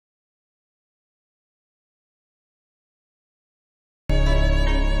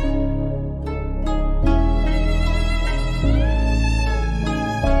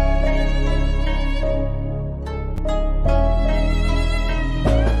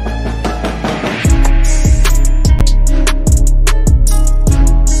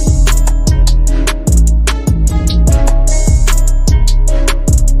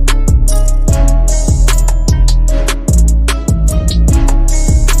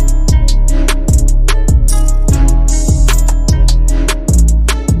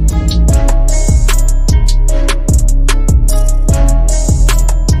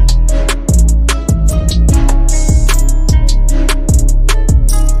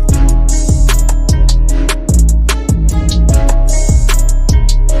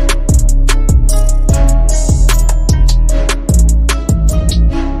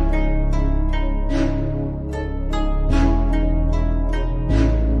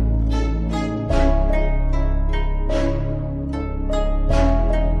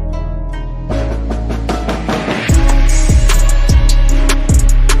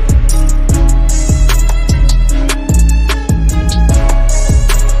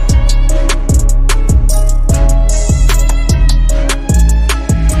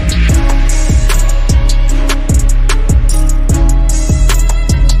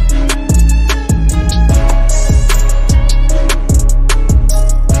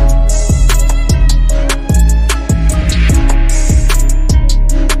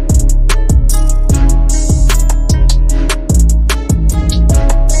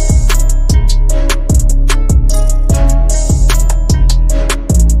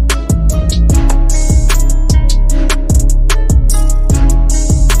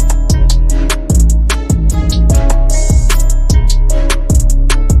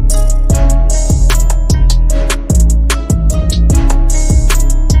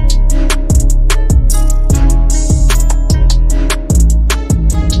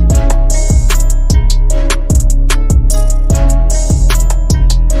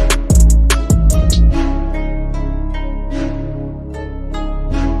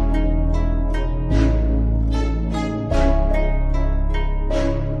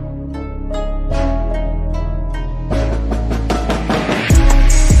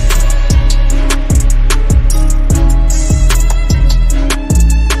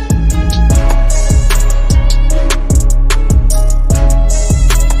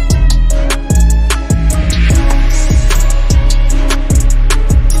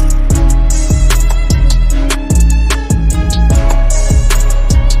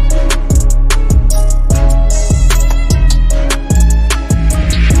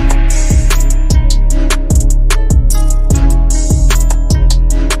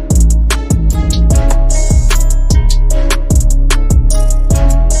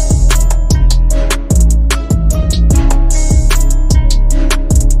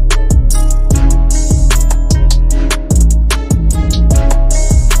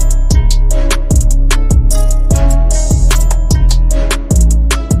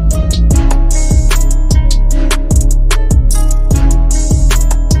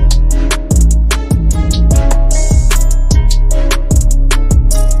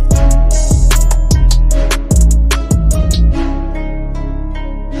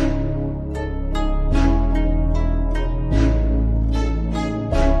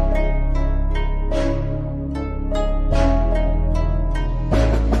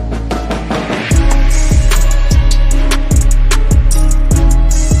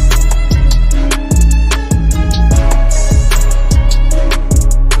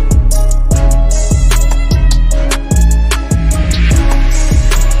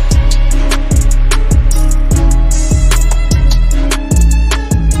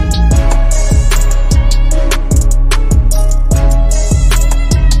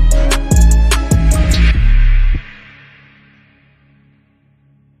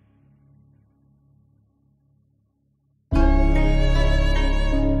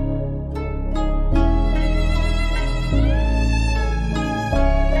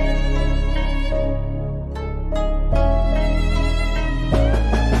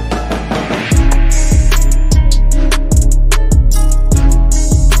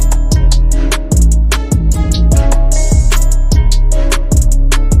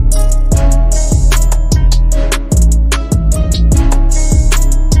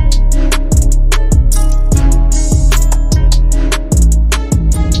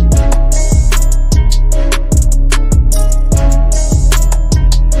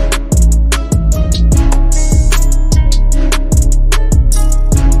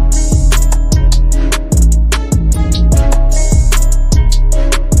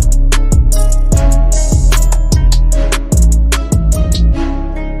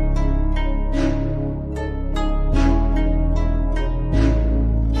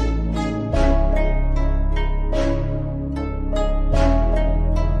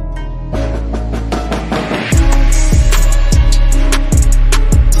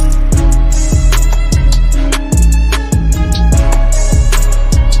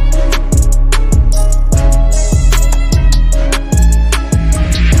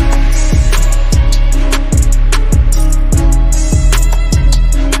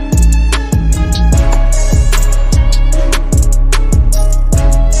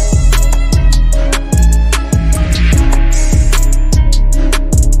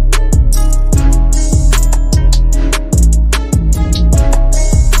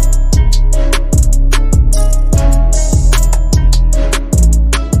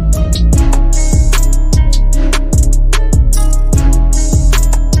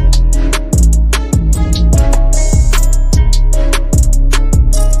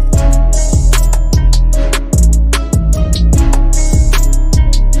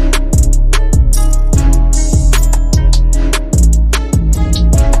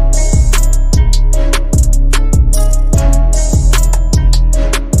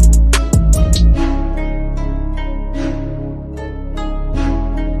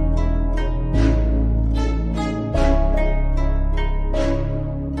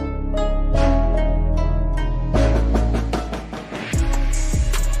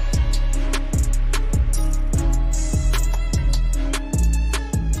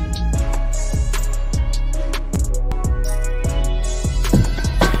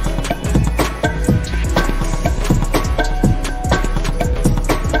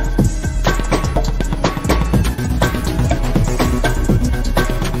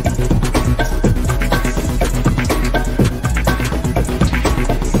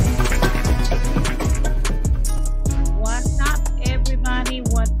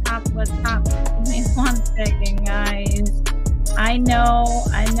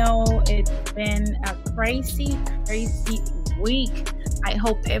crazy week. I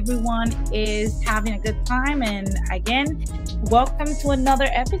hope everyone is having a good time. And again, welcome to another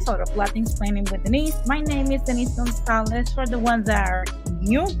episode of Latin Explaining with Denise. My name is Denise Gonzalez. For the ones that are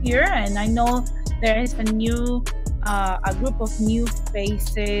new here, and I know there is a group of new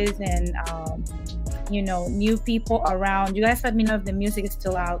faces and new people around. You guys let me know if the music is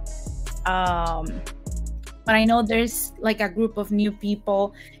still out. But I know there's like a group of new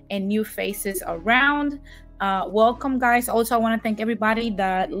people and new faces around. Welcome, guys. Also, I want to thank everybody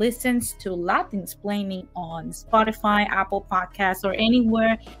that listens to Latin Explaining on Spotify, Apple Podcasts, or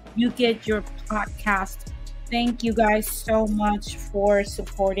anywhere you get your podcast. Thank you guys so much for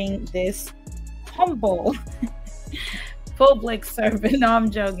supporting this humble public service. No, I'm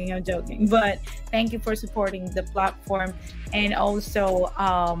joking. But thank you for supporting the platform. And also,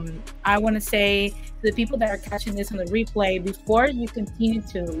 I want to say to the people that are catching this on the replay, before you continue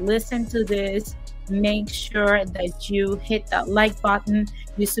to listen to this, make sure that you hit that like button,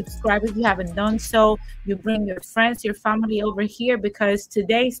 you subscribe if you haven't done so, you bring your friends, your family over here, because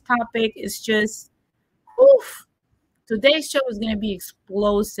today's topic is just, oof. Today's show is going to be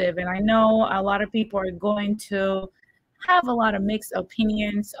explosive, and I know a lot of people are going to have a lot of mixed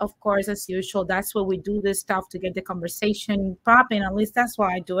opinions. Of course, as usual, that's why we do this stuff, to get the conversation popping. At least that's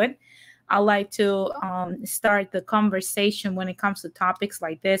why I do it. I like to start the conversation when it comes to topics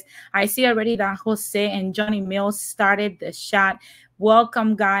like this. I see already that Jose and Johnny Mills started the chat.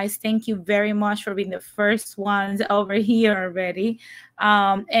 Welcome, guys. Thank you very much for being the first ones over here already.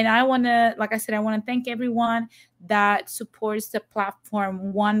 And I want to, like I said, I want to thank everyone that supports the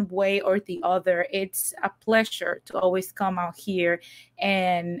platform one way or the other. It's a pleasure to always come out here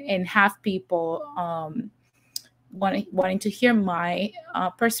and have people wanting to hear my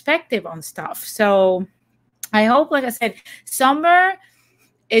perspective on stuff. So I hope, like I said, summer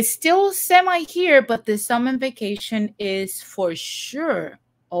is still semi here, but the summer vacation is for sure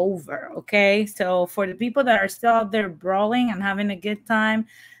over. Okay, so for the people that are still out there brawling and having a good time,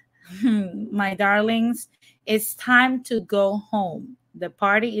 my darlings, it's time to go home. The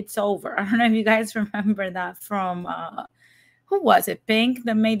party, it's over. I don't know if you guys remember that from who was it? Pink,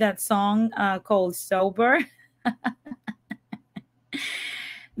 that made that song called Sober.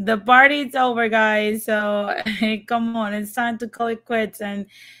 The party's over, guys. So come on, it's time to call it quits. And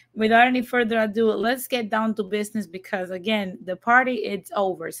without any further ado, let's get down to business, because again, the party is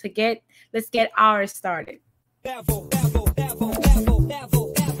over. So let's get ours started.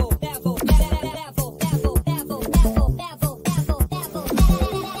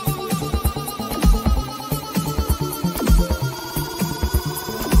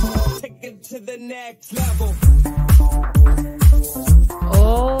 Take it to the next level.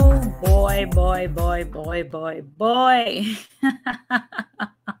 Oh boy.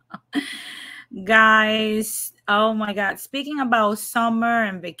 Guys, oh my God. Speaking about summer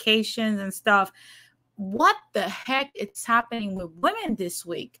and vacations and stuff, what the heck is happening with women this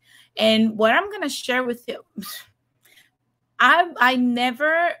week? And what I'm going to share with you, I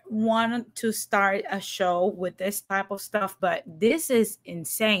never wanted to start a show with this type of stuff, but this is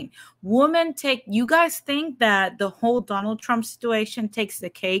insane. You guys think that the whole Donald Trump situation takes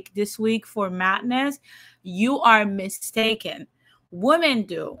the cake this week for madness? You are mistaken. Women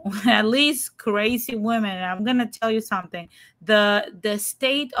do, at least crazy women. And I'm going to tell you something. The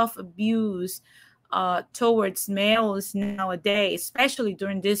state of abuse towards males nowadays, especially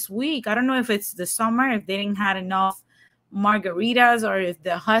during this week, I don't know if it's the summer, if they didn't have enough margaritas, or if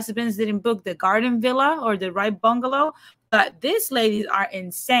the husbands didn't book the garden villa or the right bungalow, but these ladies are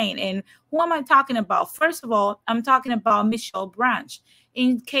insane. And who am I talking about? First of all, I'm talking about Michelle Branch.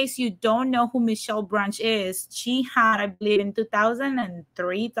 In case you don't know who Michelle Branch is, she had, I believe, in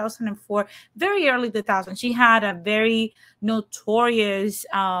 2003, 2004, very early 2000, she had a very notorious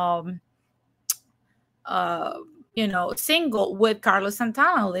single with Carlos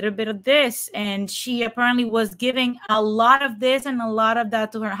Santana, a little bit of this, and she apparently was giving a lot of this and a lot of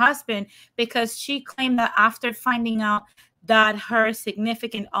that to her husband, because she claimed that after finding out that her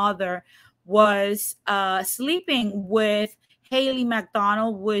significant other was sleeping with Haley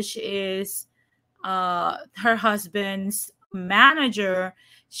McDonald, which is her husband's manager,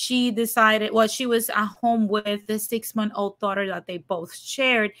 she decided, well, she was at home with the 6-month-old daughter that they both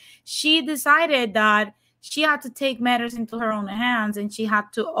shared. She decided that she had to take matters into her own hands, and she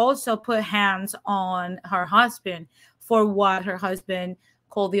had to also put hands on her husband, for what her husband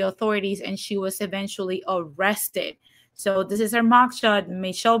called the authorities, and she was eventually arrested. So this is her mugshot,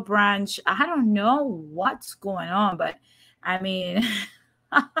 Michelle Branch. I don't know what's going on, but I mean,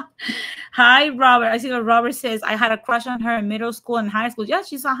 hi, Robert. I see what Robert says. I had a crush on her in middle school and high school. Yeah,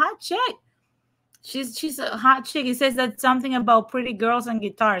 she's a hot chick. She's a hot chick. He says that something about pretty girls and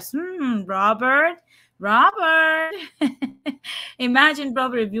guitars. Robert, Robert. Imagine,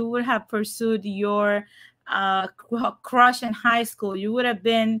 Robert, if you would have pursued your crush in high school, you would have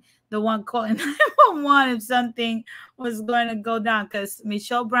been the one calling 911 if something was going to go down. Because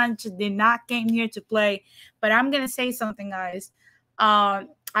Michelle Branch did not came here to play. But I'm gonna say something, guys.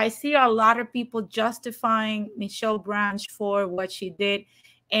 I see a lot of people justifying Michelle Branch for what she did.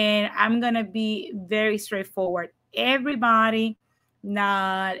 And I'm going to be very straightforward. Everybody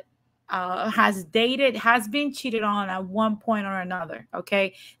that has dated, has been cheated on at one point or another.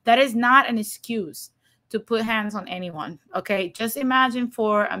 Okay. That is not an excuse to put hands on anyone. Okay. Just imagine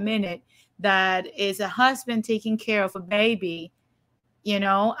for a minute that is a husband taking care of a baby, you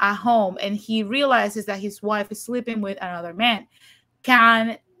know, at home, and he realizes that his wife is sleeping with another man.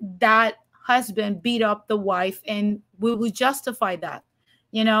 Can that husband beat up the wife, and will we justify that?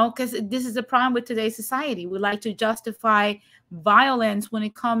 You know, because this is the problem with today's society. We like to justify violence when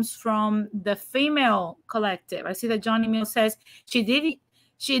it comes from the female collective. I see that Johnny Mill says she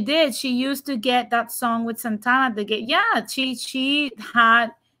did. She used to get that song with Santana to get. Yeah, she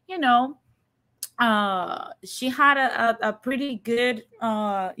had, you know, she had a pretty good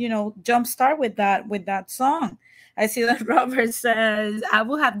you know, jump start with that song. I see that Robert says I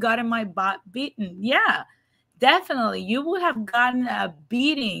would have gotten my butt beaten. Yeah, definitely you would have gotten a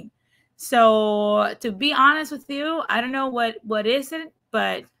beating. So to be honest with you, I don't know what is it,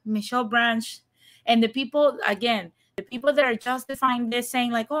 but Michelle Branch and the people, again, the people that are justifying this,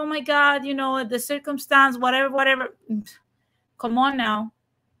 saying like, oh my God, you know, the circumstance, whatever. Come on now,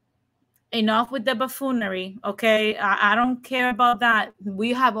 enough with the buffoonery. Okay, I don't care about that.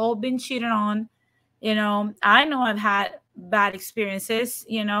 We have all been cheated on. You know, I know I've had bad experiences.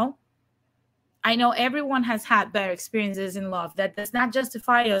 You know, I know everyone has had bad experiences in love. That does not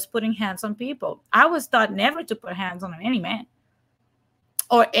justify us putting hands on people. I was taught never to put hands on any man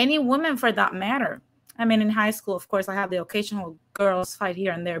or any woman for that matter. I mean, in high school, of course, I have the occasional girls fight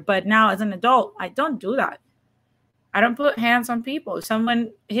here and there, but now as an adult, I don't do that. I don't put hands on people. If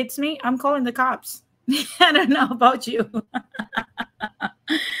someone hits me, I'm calling the cops. I don't know about you.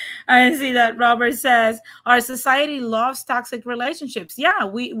 I see that Robert says our society loves toxic relationships. Yeah,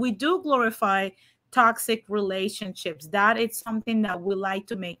 we do glorify toxic relationships. That is something that we like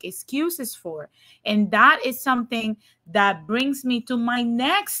to make excuses for. And that is something that brings me to my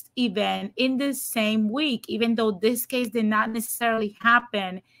next event in the same week, even though this case did not necessarily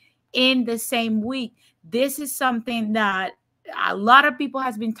happen in the same week. This is something that a lot of people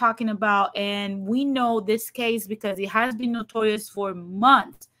has been talking about, and we know this case because it has been notorious for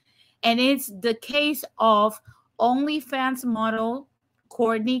months. And it's the case of OnlyFans model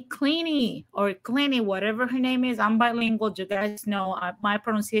Courtney Cleany, or Cleany, whatever her name is. I'm bilingual. You guys know my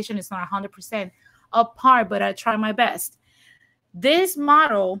pronunciation is not 100% up par, but I try my best. This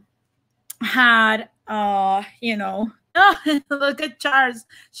model had, you know, look at Charles.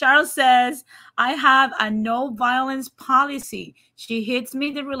 Charles says, I have a no violence policy. She hits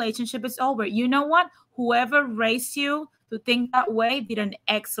me, the relationship is over. You know what? Whoever raised you to think that way did an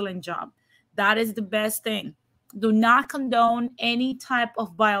excellent job. That is the best thing. Do not condone any type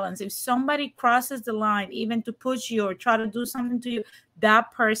of violence. If somebody crosses the line, even to push you or try to do something to you,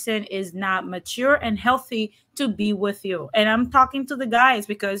 that person is not mature and healthy to be with you. And I'm talking to the guys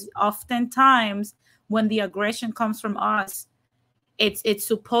because oftentimes when the aggression comes from us, it's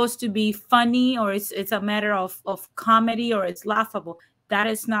supposed to be funny, or it's a matter of comedy, or it's laughable. That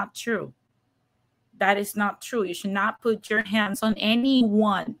is not true. That is not true. You should not put your hands on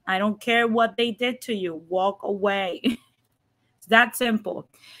anyone. I don't care what they did to you. Walk away. It's that simple.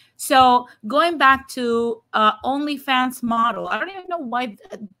 So going back to OnlyFans model, I don't even know why.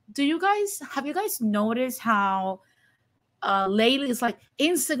 Have you guys noticed how lately it's like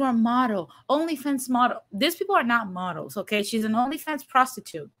Instagram model, OnlyFans model? These people are not models, okay? She's an OnlyFans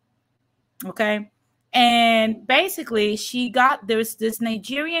prostitute, okay? And basically there's this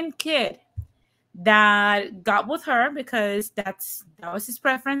Nigerian kid that got with her because that was his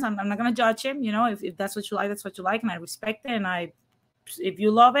preference. I'm not gonna judge him, you know. If that's what you like, that's what you like, and I respect it. And if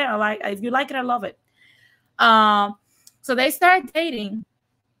you love it, if you like it, I love it. So they started dating,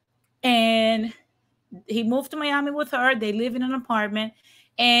 and he moved to Miami with her. They live in an apartment,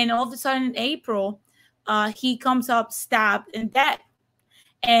 and all of a sudden in April, he comes up stabbed and dead.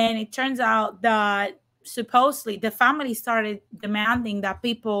 And it turns out that supposedly the family started demanding that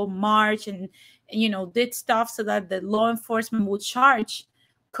people march and, you know, did stuff so that the law enforcement would charge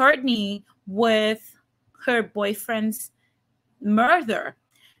Courtney with her boyfriend's murder.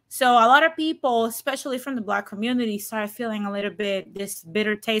 So a lot of people, especially from the Black community, started feeling a little bit this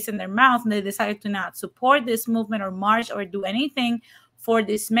bitter taste in their mouth, and they decided to not support this movement or march or do anything for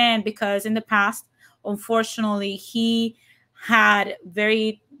this man, because in the past, unfortunately, he had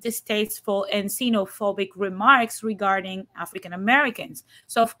very distasteful and xenophobic remarks regarding African Americans.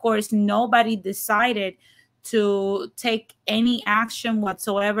 So of course, nobody decided to take any action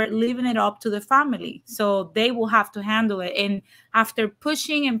whatsoever, leaving it up to the family. So they will have to handle it. And after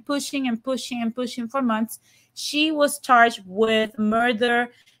pushing and pushing and pushing and pushing for months, she was charged with murder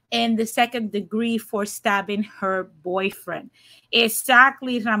in the second degree for stabbing her boyfriend.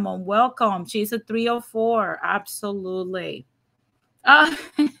 Exactly, Ramon. Welcome. She's a 304. Absolutely. Uh,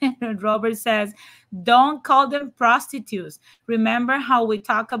 Robert says, don't call them prostitutes. Remember how we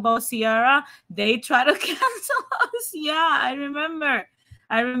talk about Sierra? They try to cancel us. Yeah, I remember.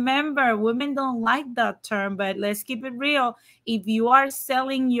 I remember. Women don't like that term, but let's keep it real. If you are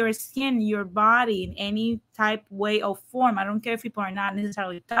selling your skin, your body in any type, way, or form, I don't care if people are not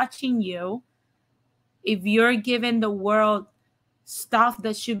necessarily touching you, if you're giving the world stuff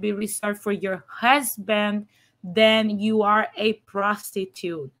that should be reserved for your husband, then you are a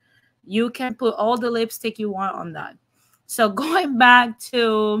prostitute. You can put all the lipstick you want on that. So going back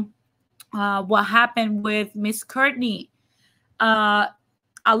to what happened with Miss Courtney, a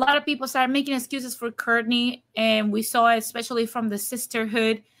lot of people started making excuses for Courtney, and we saw it especially from the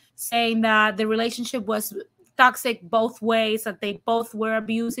sisterhood, saying that the relationship was toxic both ways, that they both were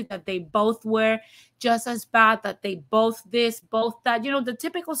abusive, that they both were just as bad, that they both this, both that, you know, the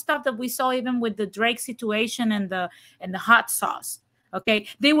typical stuff that we saw even with the Drake situation and the hot sauce. Okay,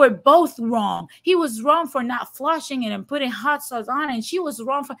 they were both wrong. He was wrong for not flushing it and putting hot sauce on it, and she was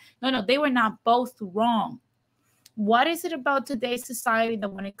wrong for no, they were not both wrong. What is it about today's society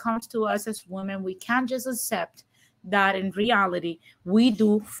that when it comes to us as women, we can't just accept that in reality we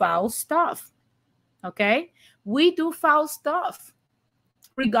do foul stuff? Okay, we do foul stuff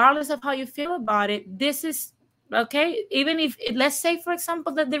regardless of how you feel about it. This is okay. Even if let's say, for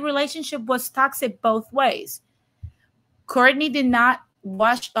example, that the relationship was toxic both ways, Courtney did not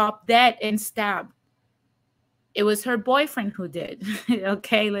wash up dead and stab. It was her boyfriend who did.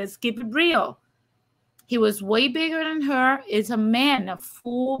 Okay, let's keep it real. He was way bigger than her. It's a man, a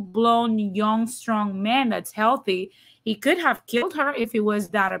full-blown, young, strong man that's healthy. He could have killed her if he was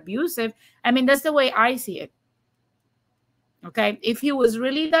that abusive. I mean, that's the way I see it. Okay, if he was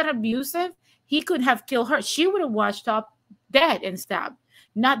really that abusive, he could have killed her. She would have washed up dead and stabbed,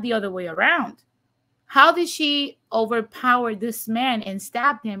 not the other way around. How did she overpower this man and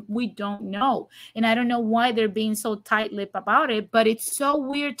stab him? We don't know. And I don't know why they're being so tight-lipped about it, but it's so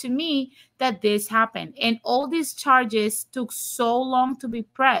weird to me that this happened. And all these charges took so long to be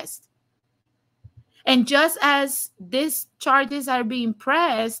pressed. And just as these charges are being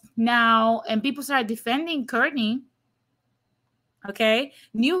pressed now and people start defending Courtney, okay,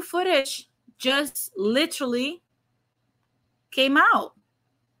 new footage just literally came out.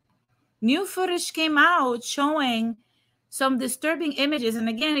 New footage came out showing some disturbing images. And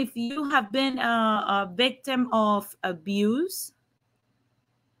again, if you have been a victim of abuse,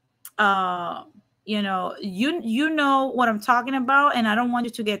 you know, you know what I'm talking about, and I don't want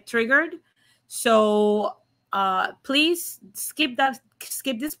you to get triggered. So please skip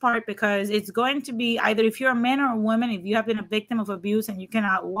this part, because it's going to be either, if you're a man or a woman, if you have been a victim of abuse and you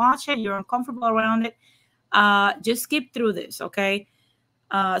cannot watch it, you're uncomfortable around it, just skip through this, okay?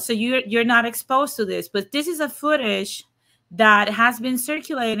 So you're not exposed to this. But this is a footage that has been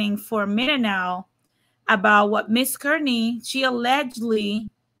circulating for a minute now about what Miss Courtney, she allegedly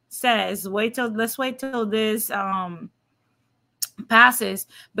says, let's wait till this passes,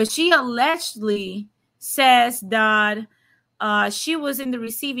 but she allegedly says that she was in the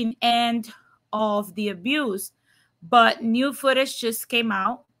receiving end of the abuse. But new footage just came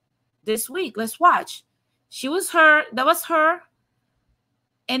out this week. Let's watch. That was her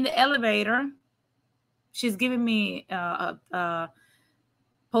in the elevator. She's giving me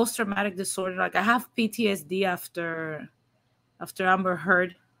post-traumatic disorder. Like, I have PTSD after Amber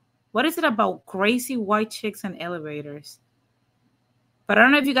Heard. What is it about crazy white chicks and elevators? But I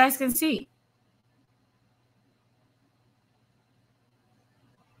don't know if you guys can see.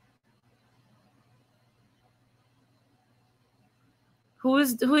 Who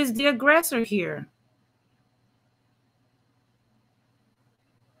is the aggressor here?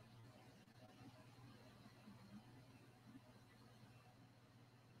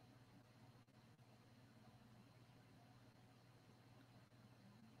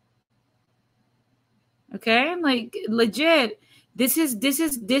 Okay, like, legit. This is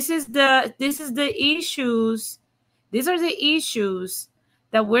the issues. These are the issues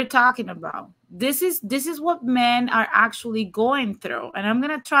that we're talking about. This is what men are actually going through. And I'm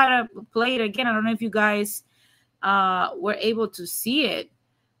gonna try to play it again. I don't know if you guys were able to see it,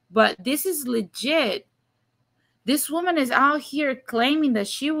 but this is legit. This woman is out here claiming that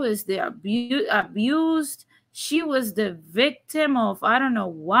she was the abused. She was the victim of I don't know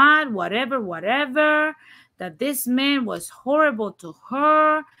what, whatever. That this man was horrible to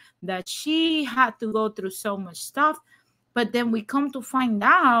her. That she had to go through so much stuff. But then we come to find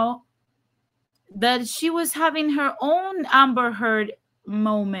out that she was having her own Amber Heard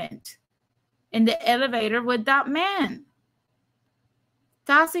moment in the elevator with that man,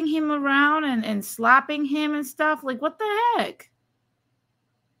 tossing him around and slapping him and stuff. Like, what the heck?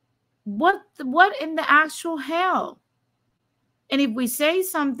 What in the actual hell? And if we say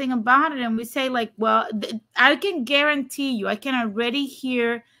something about it and we say like, well, I can guarantee you, I can already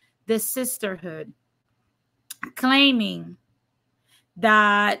hear the sisterhood claiming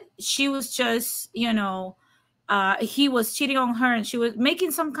that she was just, you know, he was cheating on her and she was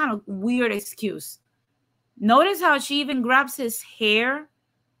making some kind of weird excuse. Notice how she even grabs his hair,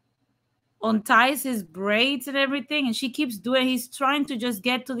 unties his braids and everything, and she keeps doing. He's trying to just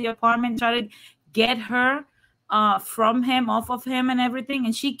get to the apartment, try to get her from him, off of him and everything,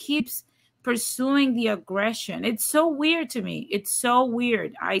 and she keeps pursuing the aggression. It's so weird to me. It's so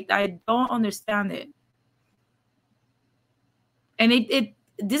weird. I don't understand it. And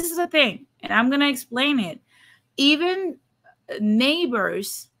this is the thing, and I'm gonna explain it. Even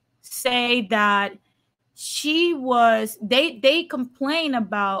neighbors say that they complain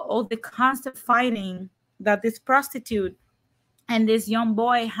about all the constant fighting that this prostitute and this young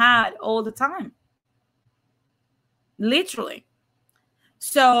boy had all the time, literally.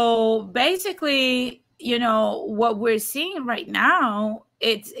 So basically, you know, what we're seeing right now,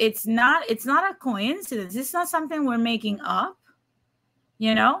 it's not a coincidence. It's not something we're making up,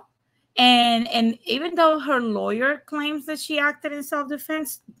 you know. And even though her lawyer claims that she acted in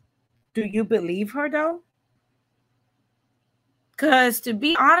self-defense, do you believe her though? Because to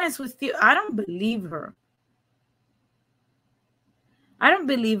be honest with you, I don't believe her. I don't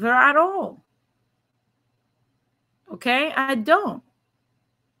believe her at all. Okay, I don't.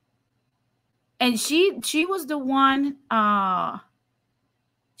 And she was the one.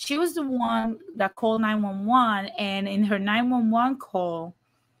 She was the one that called 911, and in her 911 call,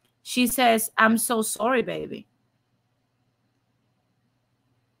 she says, "I'm so sorry, baby."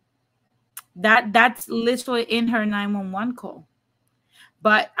 That's literally in her 911 call.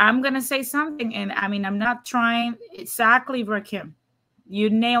 But I'm going to say something, and I mean, I'm not trying exactly, Rakim.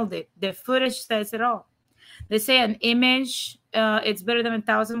 You nailed it. The footage says it all. They say an image, it's better than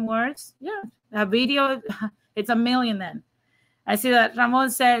 1,000 words. Yeah, a video, it's a million then. I see that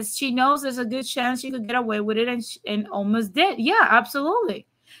Ramon says she knows there's a good chance she could get away with it, and almost did. Yeah, absolutely.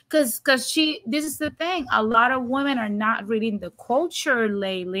 Because this is the thing. A lot of women are not reading the culture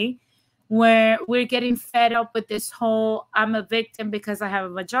lately, where we're getting fed up with this whole I'm a victim because I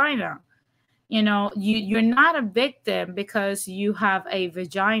have a vagina. You know, you're not a victim because you have a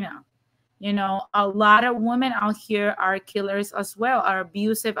vagina. You know, a lot of women out here are killers as well, are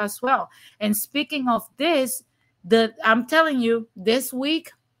abusive as well. And speaking of this, I'm telling you, this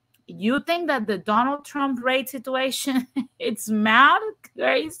week, you think that the Donald Trump raid situation, it's mad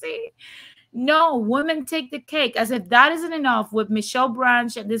crazy? No, women take the cake. As if that isn't enough with Michelle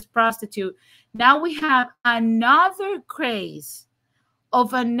Branch and this prostitute. Now we have another craze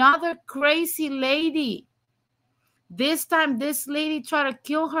of another crazy lady. This time, this lady tried to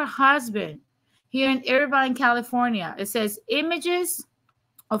kill her husband here in Irvine, California. It says images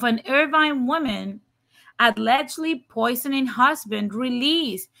of an Irvine woman allegedly poisoning husband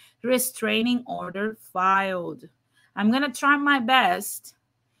released, restraining order filed. I'm going to try my best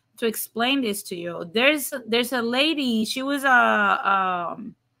to explain this to you. There's a lady. She was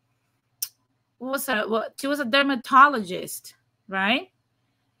she was a dermatologist, right?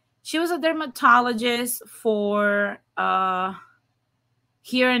 She was a dermatologist for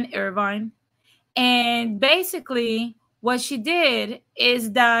here in Irvine, and basically what she did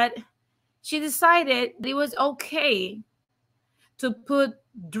is that she decided it was okay to put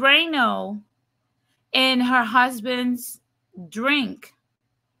Drano in her husband's drink.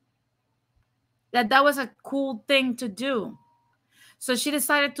 That was a cool thing to do. So she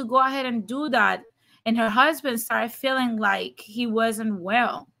decided to go ahead and do that. And her husband started feeling like he wasn't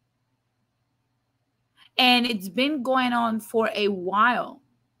well. And it's been going on for a while,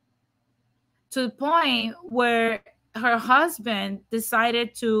 to the point where her husband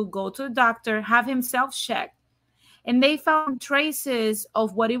decided to go to the doctor, have himself checked. And they found traces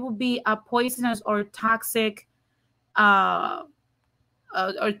of what it would be a poisonous or toxic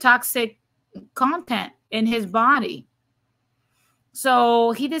or toxic content in his body.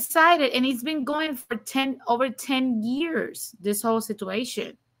 So he decided, and it's been going for over 10 years, this whole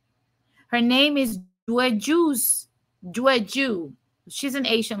situation. Her name is Jueju. She's an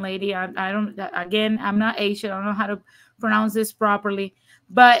Asian lady. I don't, again, I'm not Asian. I don't know how to pronounce this properly.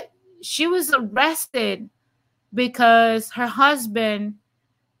 But she was arrested because her husband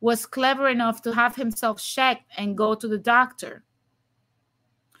was clever enough to have himself checked and go to the doctor.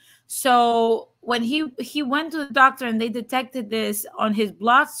 So when he went to the doctor and they detected this on his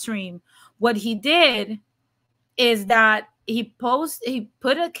bloodstream, what he did is that he put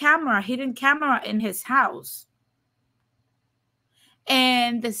a hidden camera in his house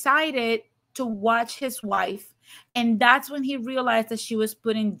and decided to watch his wife. And that's when he realized that she was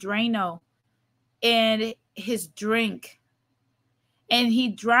putting Drano in his drink. And he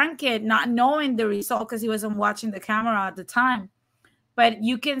drank it, not knowing the result because he wasn't watching the camera at the time. But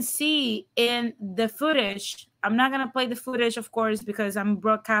you can see in the footage, I'm not going to play the footage, of course, because I'm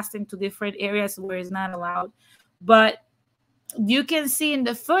broadcasting to different areas where it's not allowed. But you can see in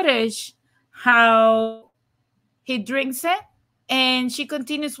the footage how he drinks it and she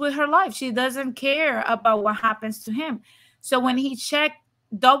continues with her life. She doesn't care about what happens to him. So when he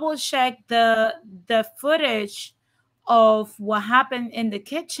double checked the footage of what happened in the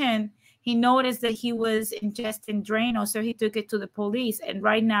kitchen, he noticed that he was ingesting Drano. So he took it to the police. And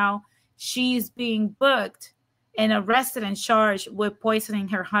right now she's being booked and arrested and charged with poisoning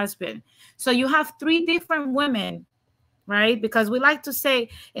her husband. So you have 3 different women, right? Because we like to say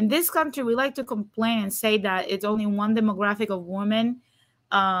in this country, we like to complain and say that it's only one demographic of women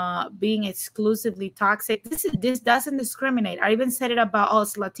being exclusively toxic. This doesn't discriminate. I even said it about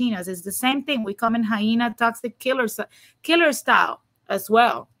us Latinas. It's the same thing. We come in hyena, toxic killer style as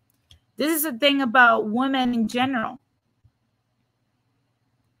well. This is a thing about women in general.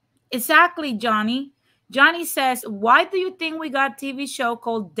 Exactly, Johnny. Johnny says, why do you think we got a TV show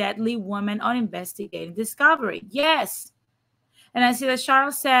called Deadly Women on Investigating Discovery? Yes. And I see that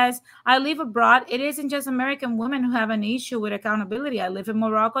Charles says, I live abroad. It isn't just American women who have an issue with accountability. I live in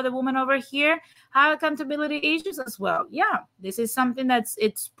Morocco. The women over here have accountability issues as well. Yeah, this is something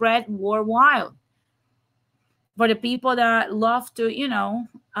it's spread worldwide. For the people that love to,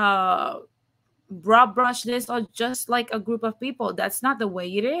 broad brush this or just like a group of people, that's not the way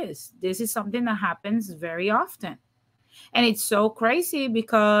it is. This is something that happens very often. And it's so crazy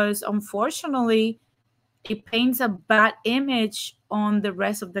because unfortunately, it paints a bad image on the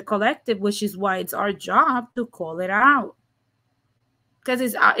rest of the collective, which is why it's our job to call it out. Because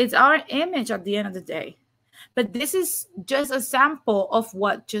it's our image at the end of the day. But this is just a sample of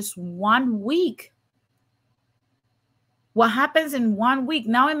what just 1 week. What happens in 1 week.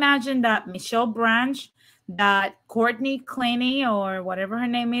 Now imagine that Michelle Branch, that Courtney Claney or whatever her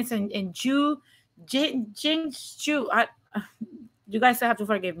name is, and Jing Chu. You guys have to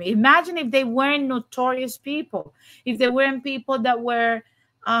forgive me. Imagine if they weren't notorious people, if they weren't people that were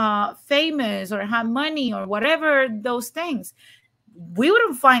famous or had money or whatever those things. We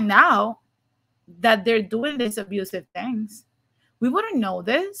wouldn't find out that they're doing these abusive things. We wouldn't know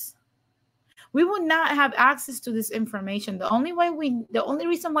this. We would not have access to this information. The only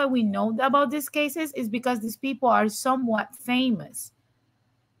reason why we know about these cases is because these people are somewhat famous.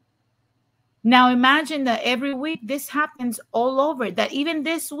 Now imagine that every week this happens all over, that even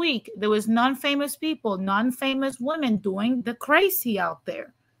this week there was non-famous people, non-famous women doing the crazy out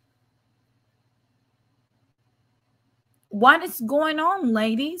there. What is going on,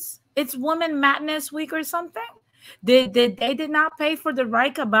 ladies? It's Women Madness Week or something? They did not pay for the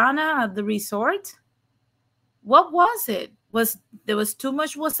right cabana at the resort? What was it? There was too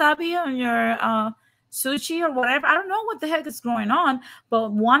much wasabi on your sushi or whatever? I don't know what the heck is going on,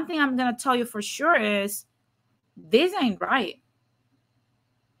 but one thing I'm going to tell you for sure is this ain't right.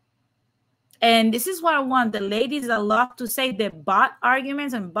 And this is what I want the ladies that love to say the but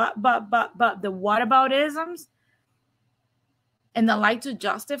arguments and but the whataboutisms and that like to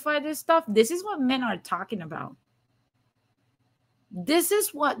justify this stuff. This is what men are talking about. This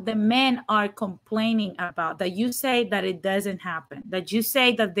is what the men are complaining about, that you say that it doesn't happen, that you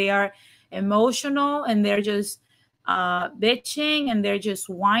say that they are emotional and they're just bitching and they're just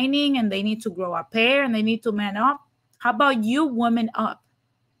whining and they need to grow a pair and they need to man up. How about you women up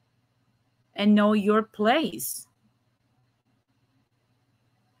and know your place?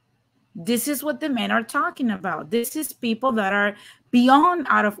 This is what the men are talking about. This is people that are beyond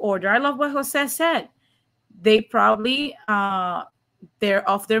out of order. I love what Jose said. They probably they're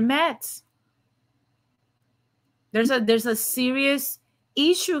off their meds. There's a serious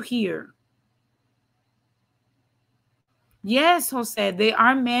issue here. Yes, Jose, there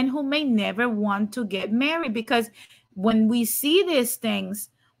are men who may never want to get married because when we see these things,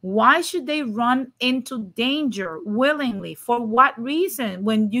 why should they run into danger willingly? For what reason?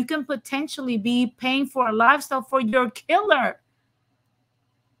 When you can potentially be paying for a lifestyle for your killer.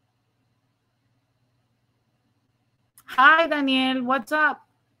 Hi, Daniel. What's up?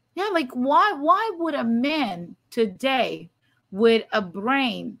 Yeah, like why would a man today with a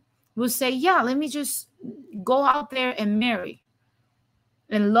brain would say, yeah, let me just go out there and marry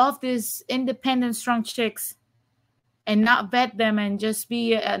and love these independent, strong chicks and not vet them and just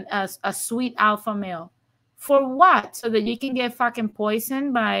be a sweet alpha male? For what? So that you can get fucking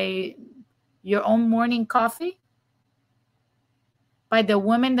poisoned by your own morning coffee? By the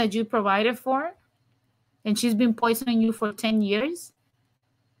woman that you provided for? And she's been poisoning you for 10 years?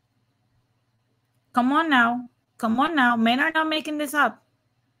 Come on now. Come on now. Men are not making this up.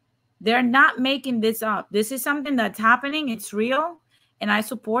 They're not making this up. This is something that's happening. It's real. And I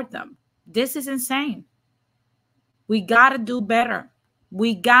support them. This is insane. We got to do better.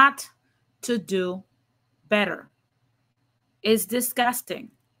 We got to do better. It's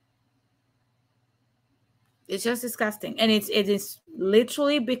disgusting. It's just disgusting. And it is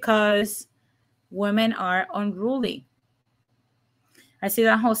literally because women are unruly. I see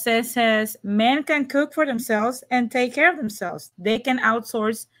that Jose says men can cook for themselves and take care of themselves. They can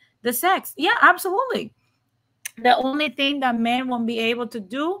outsource the sex. Yeah, absolutely. The only thing that men won't be able to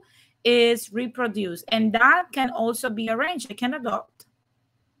do is reproduce. And that can also be arranged. They can adopt.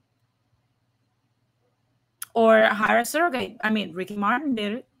 Or hire a surrogate. I mean, Ricky Martin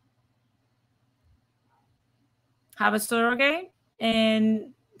did it. Have a surrogate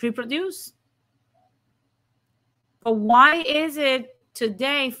and reproduce. But why is it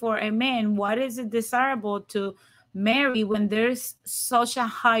today for a man, what is it desirable to marry when there's such a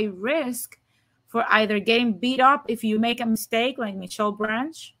high risk for either getting beat up if you make a mistake like Michelle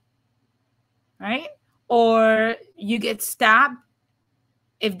Branch, right? Or you get stabbed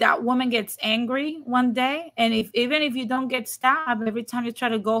if that woman gets angry one day. And even if you don't get stabbed, every time you try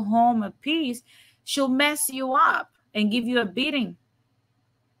to go home at peace, she'll mess you up and give you a beating.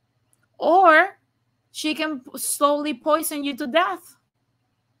 Or she can slowly poison you to death,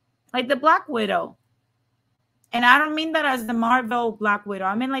 like the Black Widow. And I don't mean that as the Marvel Black Widow.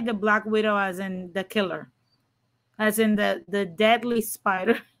 I mean like the Black Widow as in the killer, as in the deadly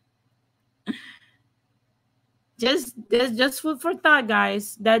spider. just food for thought,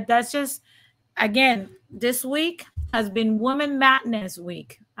 guys. That's just, again, this week has been Women Madness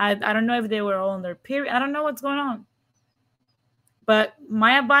Week. I don't know if they were all on their period. I don't know what's going on. But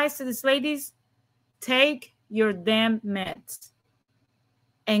my advice to these ladies, take your damn meds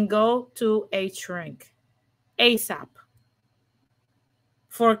and go to a shrink ASAP.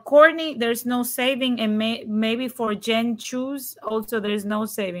 For Courtney, there's no saving, and maybe for Jen Choose also there's no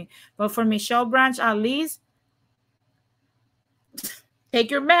saving. But for Michelle Branch, at least,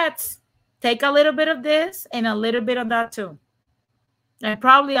 take your meds. Take a little bit of this and a little bit of that too, and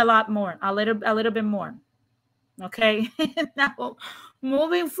probably a lot more, a little bit more. Okay, now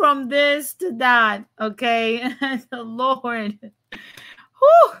moving from this to that. Okay, the Lord,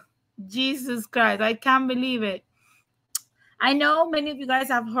 whew, Jesus Christ, I can't believe it. I know many of you guys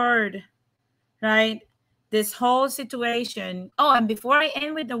have heard, right, this whole situation. Oh, and before I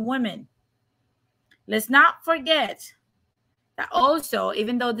end with the women, let's not forget that also,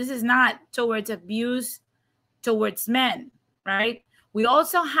 even though this is not towards abuse towards men, right, we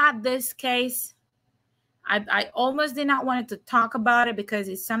also had this case. I almost did not want to talk about it because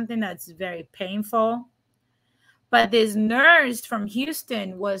it's something that's very painful. But this nurse from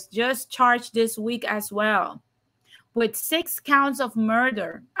Houston was just charged this week as well with 6 counts of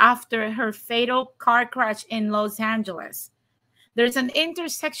murder after her fatal car crash in Los Angeles. There's an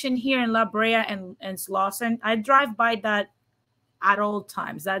intersection here in La Brea and Slauson. I drive by that at all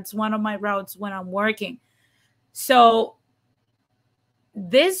times. That's one of my routes when I'm working. So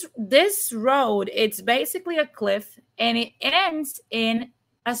this road, it's basically a cliff and it ends in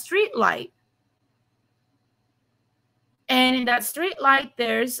a street light. And in that street light,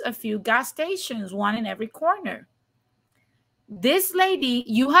 there's a few gas stations, one in every corner. This lady,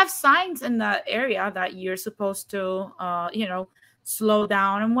 you have signs in that area that you're supposed to, slow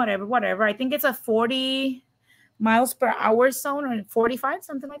down and whatever. I think it's a 40 miles per hour zone or 45,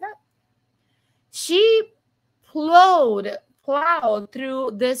 something like that. She plowed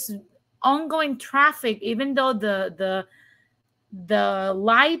through this ongoing traffic, even though the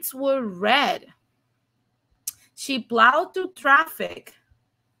lights were red. She plowed through traffic,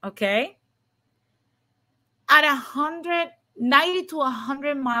 okay, at 90 to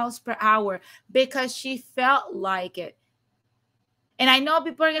 100 miles per hour because she felt like it. And I know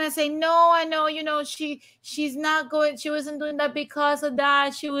people are gonna say, no, I know, you know, she's not going, she wasn't doing that because of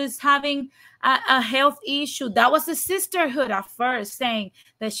that. She was having a health issue. That was the sisterhood at first saying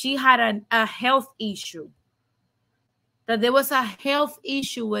that she had a health issue. That there was a health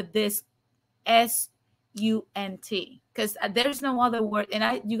issue with this SUNT. Because there's no other word.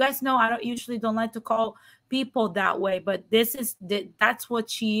 And you guys know I don't usually don't like to call people that way, but that's what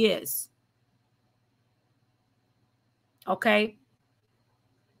she is. Okay.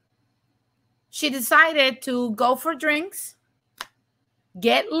 She decided to go for drinks,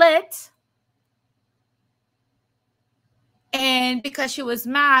 get lit, and because she was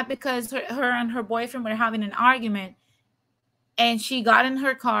mad because her and her boyfriend were having an argument, and she got in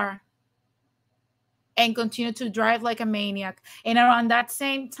her car and continued to drive like a maniac. And around that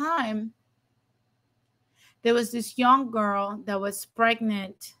same time, there was this young girl that was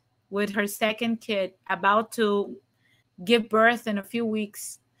pregnant with her second kid, about to give birth in a few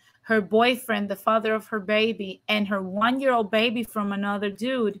weeks. Her boyfriend, the father of her baby, and her 1-year-old baby from another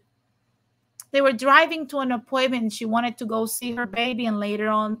dude. They were driving to an appointment. She wanted to go see her baby and later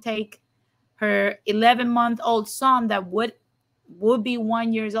on take her 11-month-old son that would be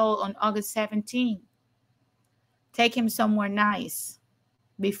 1 year old on August 17th. Take him somewhere nice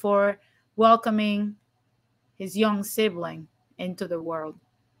before welcoming his young sibling into the world.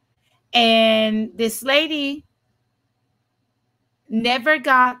 And this lady never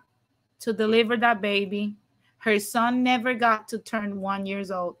got to deliver that baby. Her son never got to turn 1 year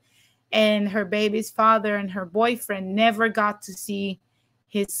old. And her baby's father and her boyfriend never got to see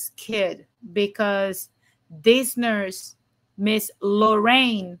his kid because this nurse, Miss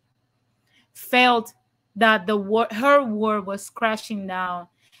Lorraine, felt that her world was crashing down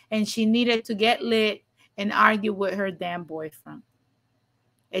and she needed to get lit and argue with her damn boyfriend.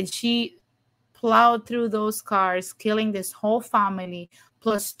 And she plowed through those cars, killing this whole family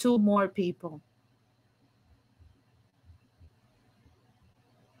plus 2 more people.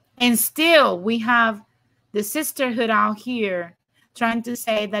 And still we have the sisterhood out here trying to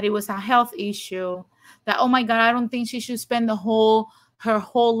say that it was a health issue, that, oh my God, I don't think she should spend her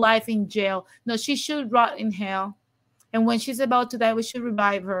whole life in jail. No, she should rot in hell. And when she's about to die, we should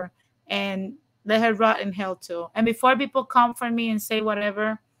revive her and let her rot in hell too. And before people come for me and say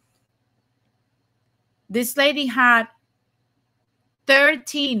whatever, this lady had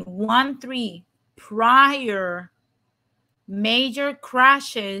 13 prior major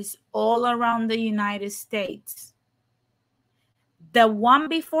crashes all around the United States. The one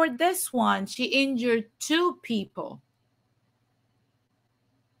before this one, she injured 2 people.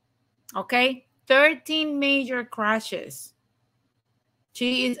 Okay, 13 major crashes.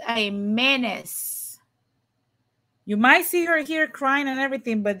 She is a menace. You might see her here crying and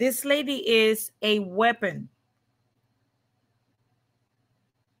everything, but this lady is a weapon.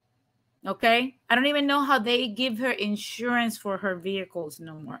 Okay, I don't even know how they give her insurance for her vehicles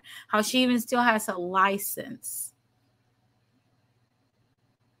no more. How she even still has a license.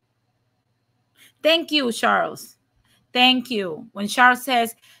 Thank you, Charles. Thank you. When Charles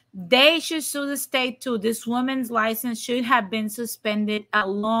says they should sue the state too, this woman's license should have been suspended a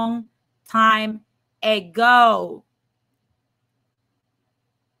long time ago.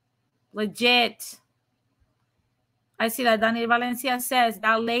 Legit. I see that Daniel Valencia says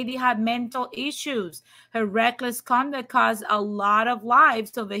that lady had mental issues. Her reckless conduct caused a lot of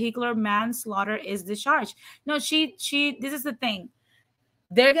lives, so vehicular manslaughter is the charge. No, this is the thing.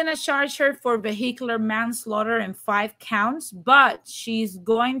 They're going to charge her for vehicular manslaughter and 5 counts, but she's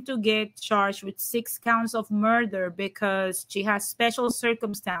going to get charged with 6 counts of murder because she has special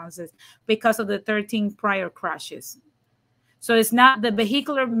circumstances because of the 13 prior crashes. So it's not the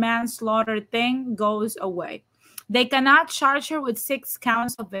vehicular manslaughter thing goes away. They cannot charge her with 6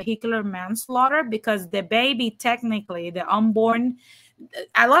 counts of vehicular manslaughter because the baby, technically, the unborn,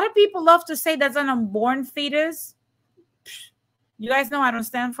 a lot of people love to say that's an unborn fetus. You guys know I don't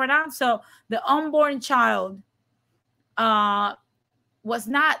stand for that. So the unborn child was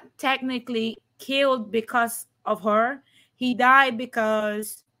not technically killed because of her. He died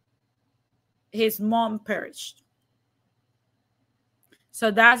because his mom perished.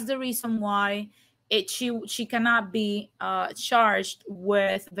 So that's the reason why she cannot be charged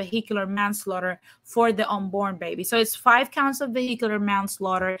with vehicular manslaughter for the unborn baby. So it's 5 counts of vehicular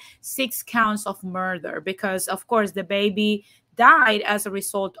manslaughter, 6 counts of murder, because of course the baby died as a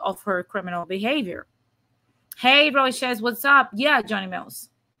result of her criminal behavior. Hey, Roches, what's up? Yeah, Johnny Mills.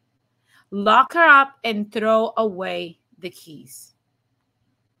 Lock her up and throw away the keys.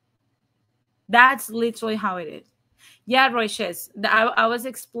 That's literally how it is. Yeah, Roches, I was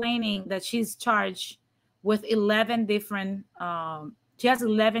explaining that she's charged with 11 different, she has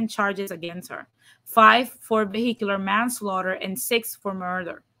 11 charges against her, 5 for vehicular manslaughter and 6 for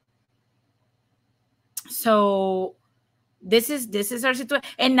murder. So this is her situation.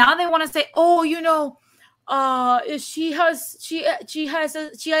 And now they want to say, oh, you know, she had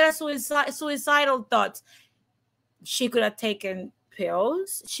suicidal thoughts. She could have taken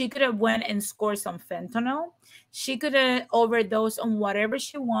pills. She could have went and scored some fentanyl. She could have overdosed on whatever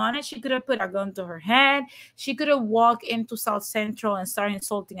she wanted. She could have put a gun to her head. She could have walked into South Central and started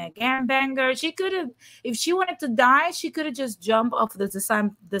insulting a gangbanger. She could have, if she wanted to die, she could have just jumped off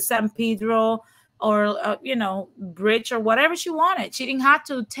the San Pedro or you know, bridge or whatever she wanted. She didn't have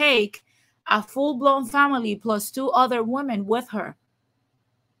to take a full-blown family plus 2 other women with her.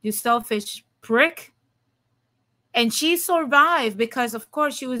 You selfish prick. And she survived because, of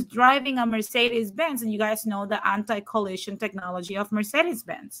course, she was driving a Mercedes-Benz, and you guys know the anti-collision technology of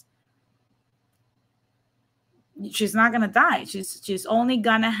Mercedes-Benz. She's not gonna die. She's only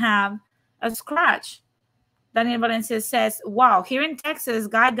gonna have a scratch. Daniel Valencia says, wow, here in Texas,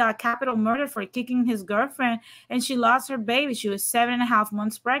 guy got capital murder for kicking his girlfriend, and she lost her baby. She was 7.5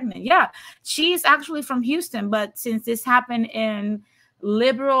 months pregnant. Yeah, she's actually from Houston, but since this happened in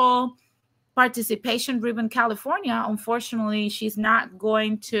liberal participation-driven California, unfortunately, she's not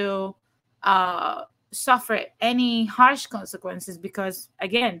going to suffer any harsh consequences because,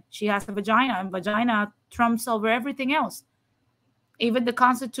 again, she has a vagina, and vagina trumps over everything else. Even the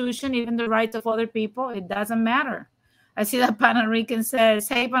Constitution, even the rights of other people, it doesn't matter. I see that Puerto Rican says,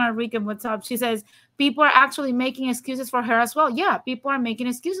 hey, Puerto Rican, what's up? She says, people are actually making excuses for her as well. Yeah, people are making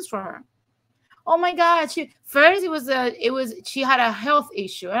excuses for her. Oh my God! She had a health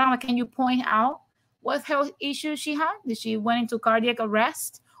issue. And I'm like, can you point out what health issue she had? Did she went into cardiac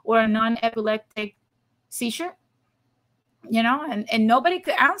arrest or a non-epileptic seizure? You know, and nobody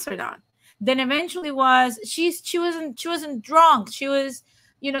could answer that. Then eventually she wasn't drunk. She was,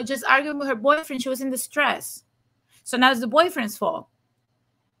 you know, just arguing with her boyfriend. She was in distress. So now it's the boyfriend's fault.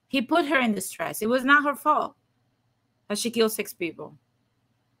 He put her in distress. It was not her fault that she killed 6 people.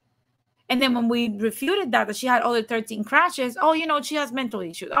 And then when we refuted that she had other 13 crashes, oh, you know, she has mental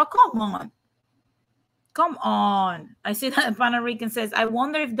issues. Oh, come on. Come on. I see that Puerto Rican says, I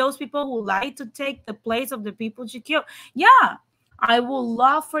wonder if those people who like to take the place of the people she killed. Yeah, I would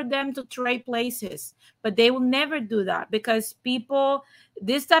love for them to trade places, but they will never do that because people,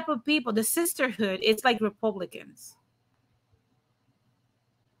 this type of people, the sisterhood, it's like Republicans.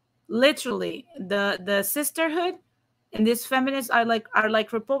 Literally, the sisterhood and these feminists are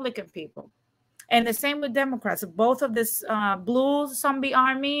like Republican people. And the same with Democrats. Both of this blue zombie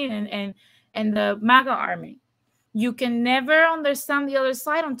army and the MAGA army. You can never understand the other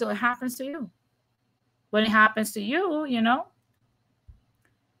side until it happens to you. When it happens to you, you know,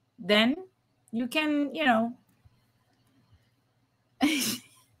 then you can, you know,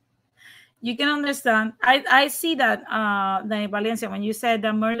 you can understand. I see that, Dani Valencia, when you said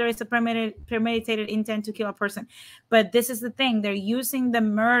that murder is a premeditated intent to kill a person. But this is the thing. They're using the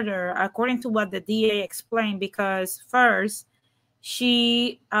murder, according to what the DA explained, because first,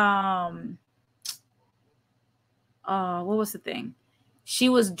 she, what was the thing? She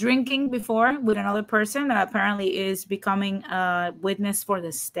was drinking before with another person that apparently is becoming a witness for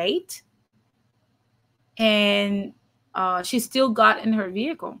the state. And she still got in her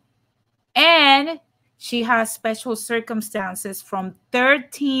vehicle. And she has special circumstances from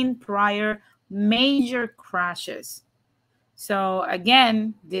 13 prior major crashes. So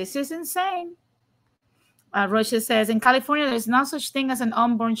again, this is insane. Rocha says, in California, there's no such thing as an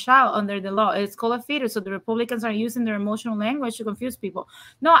unborn child under the law. It's called a fetus. So the Republicans are using their emotional language to confuse people.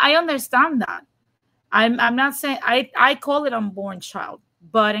 No, I understand that. I'm not saying, I call it unborn child.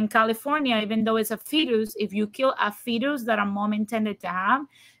 But in California, even though it's a fetus, if you kill a fetus that a mom intended to have,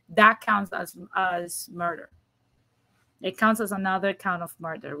 that counts as murder. It counts as another count of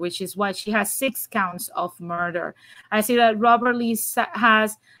murder, which is why she has 6 counts of murder. I see that Robert Lee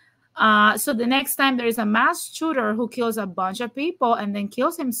has, so the next time there is a mass shooter who kills a bunch of people and then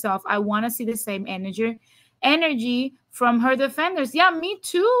kills himself, I want to see the same energy from her defenders. Yeah, me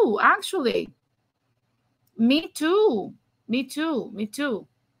too, actually. Me too.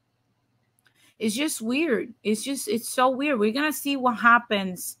 It's just weird. It's so weird. We're going to see what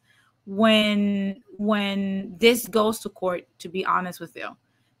happens when this goes to court, to be honest with you,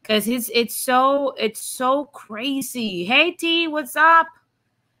 because it's so crazy. Hey T, what's up?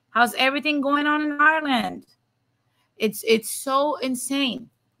 How's everything going on in Ireland? It's so insane.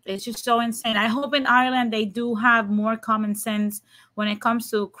 It's just so insane. I hope in Ireland they do have more common sense when it comes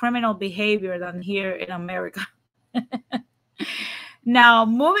to criminal behavior than here in America. Now,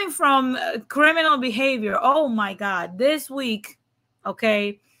 moving from criminal behavior, oh my God, this week,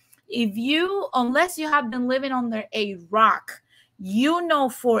 okay, unless you have been living under a rock, you know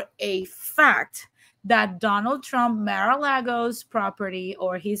for a fact that Donald Trump Mar-a-Lago's property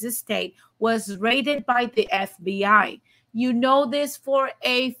or his estate was raided by the FBI. You know this for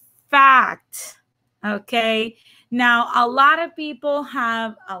a fact, okay? Now, a lot of people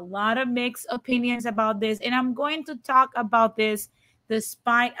have a lot of mixed opinions about this, and I'm going to talk about this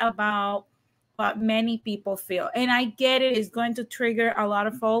despite about what many people feel. And I get it, it's going to trigger a lot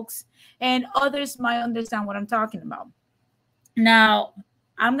of folks, and others might understand what I'm talking about. Now,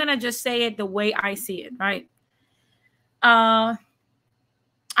 I'm going to just say it the way I see it, right?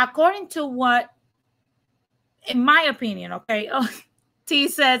 According to what, in my opinion, okay, oh, T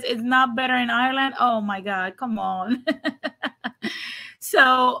says it's not better in Ireland. Oh my God, come on.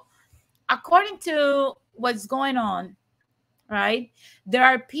 So, according to what's going on, right, there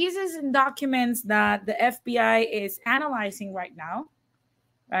are pieces and documents that the FBI is analyzing right now,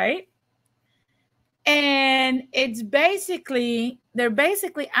 right? And they're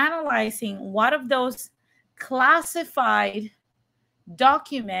basically analyzing what of those classified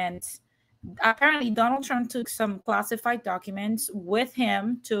documents. Apparently, Donald Trump took some classified documents with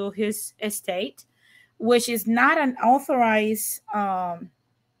him to his estate, which is not an authorized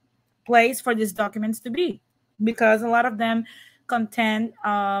place for these documents to be, because a lot of them contain,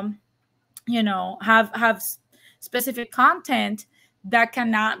 have specific content that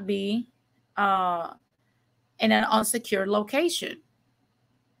cannot be in an unsecure location,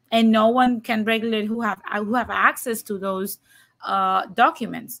 and no one can regulate who have access to those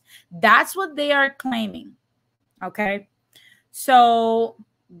documents. That's what they are claiming. Okay, so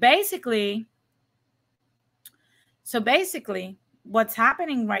basically, what's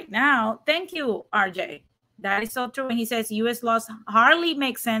happening right now? Thank you, RJ. That is so true. When he says U.S. laws hardly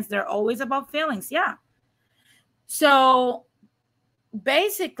make sense, they're always about feelings. Yeah. So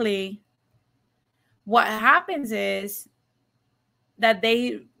basically, what happens is that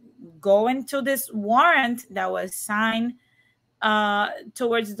they go into this warrant that was signed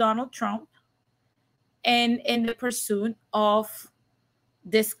towards Donald Trump, and in the pursuit of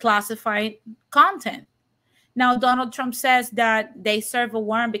this classified content. Now, Donald Trump says that they serve a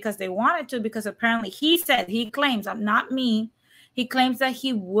warrant because they wanted to, because apparently he claims, not me, he claims that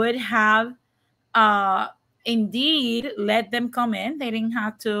he would have indeed let them come in. They didn't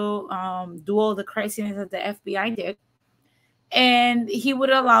have to do all the craziness that the FBI did. And he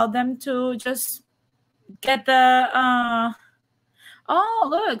would allow them to just get the oh,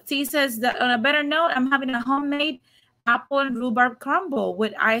 look, T says that on a better note, I'm having a homemade apple and rhubarb crumble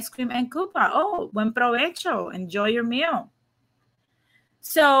with ice cream and coupa. Oh, buen provecho. Enjoy your meal.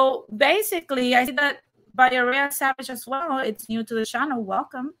 So basically, I see that Bayaria Savage as well. It's new to the channel.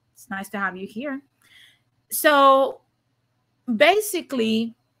 Welcome. It's nice to have you here. So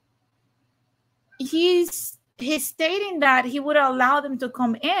basically, he's stating that he would allow them to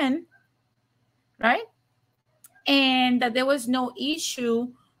come in, right? And that there was no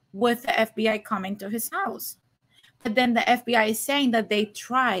issue with the FBI coming to his house. But then the FBI is saying that they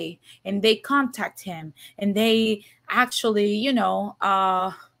try and they contact him and they actually, he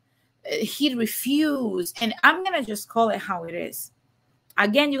refused. And I'm going to just call it how it is.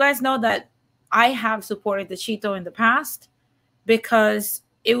 Again, you guys know that I have supported the Cheeto in the past because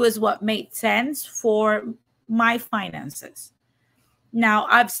it was what made sense for my finances. Now,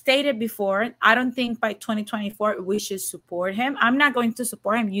 I've stated before, I don't think by 2024 we should support him. I'm not going to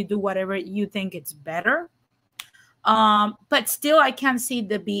support him. You do whatever you think it's better. But still, I can't see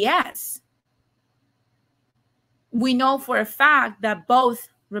the BS. We know for a fact that both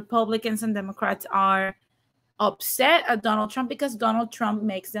Republicans and Democrats are upset at Donald Trump because Donald Trump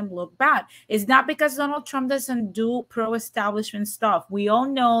makes them look bad. It's not because Donald Trump doesn't do pro-establishment stuff. We all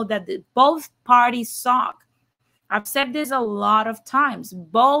know that both parties suck. I've said this a lot of times.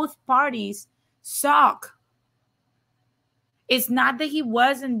 Both parties suck. It's not that he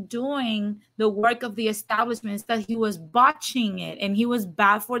wasn't doing the work of the establishment, it's that he was botching it and he was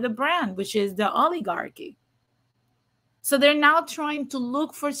bad for the brand, which is the oligarchy. So they're now trying to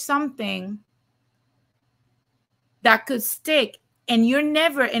look for something that could stick. And you're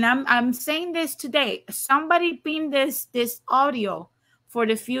never, and I'm saying this today, somebody pin this audio for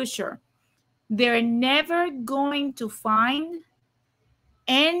the future. They're never going to find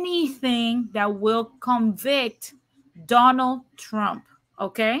anything that will convict Donald Trump,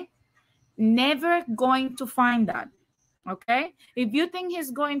 okay? Never going to find that, okay? If you think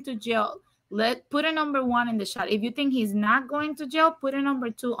he's going to jail, put a number 1 in the chat. If you think he's not going to jail, put a number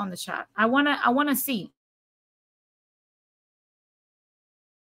 2 on the chat. I wanna see.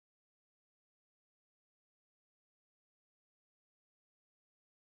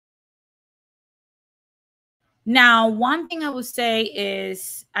 Now, one thing I would say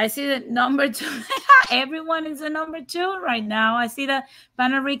is I see that number two, everyone is a number two right now. I see that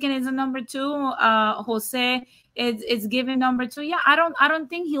Puerto Rican is a number two. Jose is given number two. Yeah, I don't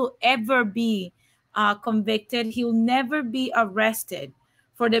think he'll ever be convicted. He'll never be arrested.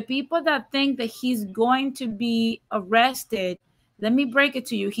 For the people that think that he's going to be arrested, let me break it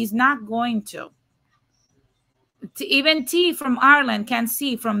to you. He's not going to. Even T from Ireland can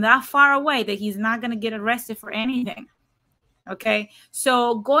see from that far away that he's not going to get arrested for anything. Okay,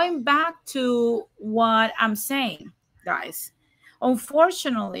 so going back to what I'm saying, guys,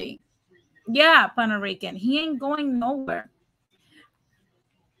 unfortunately, yeah, Puerto Rican, he ain't going nowhere.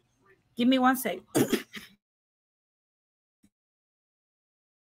 Give me one sec.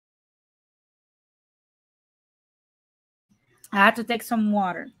 I had to take some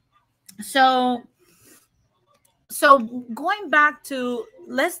water. So going back to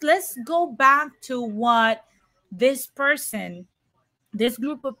let's go back to what this person, this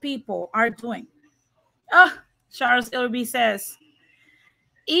group of people are doing. Oh, Charles Ilby says,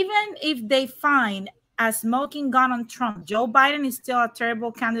 even if they find a smoking gun on Trump, Joe Biden is still a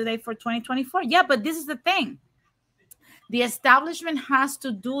terrible candidate for 2024. Yeah, but this is the thing. The establishment has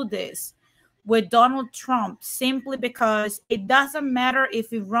to do this with Donald Trump simply because it doesn't matter if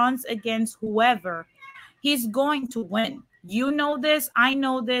he runs against whoever, he's going to win. You know this, I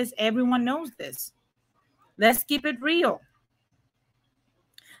know this, everyone knows this. Let's keep it real.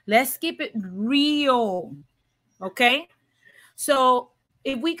 Let's keep it real. Okay? So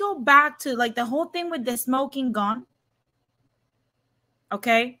if we go back to like the whole thing with the smoking gun,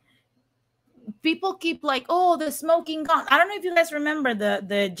 okay, people keep like, oh, the smoking gun. I don't know if you guys remember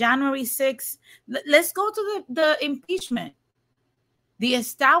the January 6th. Let's go to the impeachment. The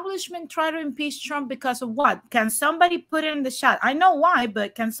establishment tried to impeach Trump because of what? Can somebody put in the chat? I know why,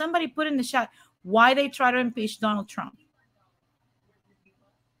 but can somebody put in the chat why they try to impeach Donald Trump?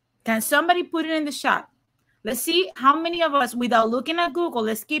 Can somebody put it in the chat? Let's see how many of us, without looking at Google,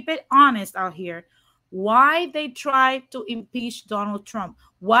 let's keep it honest out here, why they tried to impeach Donald Trump.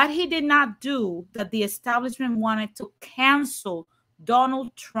 What he did not do that the establishment wanted to cancel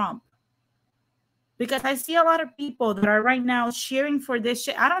Donald Trump. Because I see a lot of people that are right now cheering for this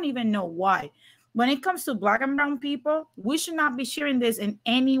shit. I don't even know why. When it comes to black and brown people, we should not be sharing this in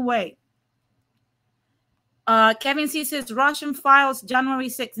any way. Kevin C says Russian files January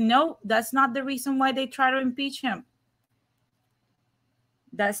 6th. No, that's not the reason why they try to impeach him.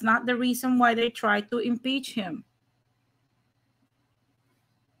 That's not the reason why they try to impeach him.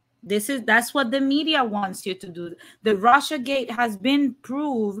 That's what the media wants you to do. The Russiagate has been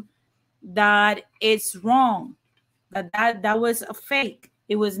proved that it's wrong. That was a fake.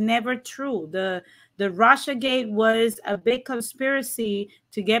 It was never true. The Russiagate was a big conspiracy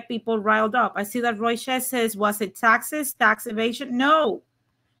to get people riled up. I see that Roy Shes says, was it taxes, tax evasion? No,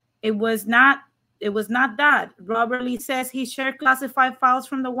 it was not. It was not that. Robert Lee says he shared classified files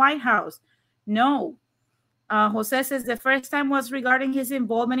from the White House. No. Jose says the first time was regarding his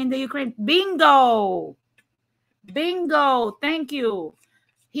involvement in the Ukraine. Bingo. Bingo. Thank you.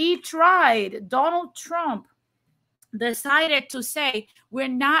 He tried. Donald Trump decided to say, we're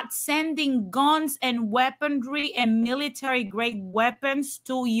not sending guns and weaponry and military-grade weapons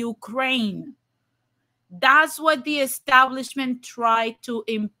to Ukraine. That's what the establishment tried to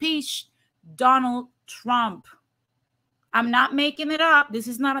impeach Donald Trump. I'm not making it up. This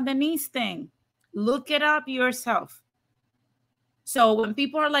is not a Denise thing. Look it up yourself. So when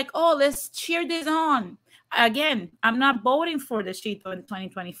people are like, oh, let's cheer this on. Again, I'm not voting for the Cheeto in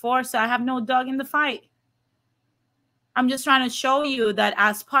 2024, so I have no dog in the fight. I'm just trying to show you that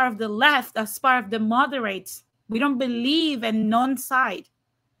as part of the left, as part of the moderates, we don't believe in none side.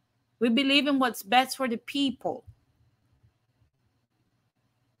 We believe in what's best for the people.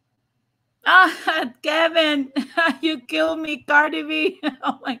 Ah, Kevin, you killed me, Cardi B.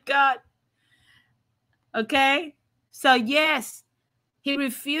 Oh my God. Okay. So yes, he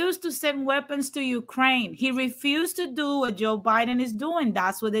refused to send weapons to Ukraine. He refused to do what Joe Biden is doing.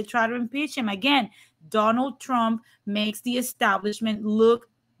 That's what they try to impeach him. Again, Donald Trump makes the establishment look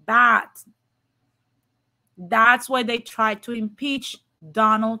bad. That's why they tried to impeach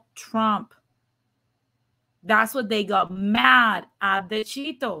Donald Trump. That's what they got mad at the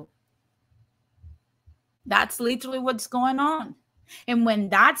Cheeto. That's literally what's going on. And when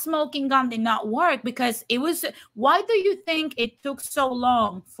that smoking gun did not work, because it was, why do you think it took so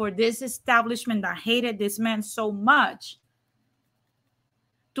long for this establishment that hated this man so much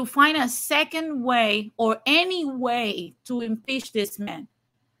to find a second way or any way to impeach this man?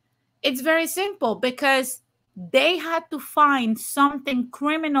 It's very simple, because They had to find something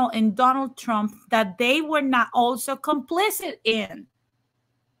criminal in Donald Trump that they were not also complicit in.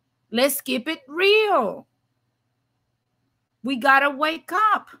 Let's keep it real. We gotta wake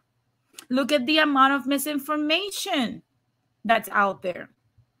up. Look at the amount of misinformation that's out there.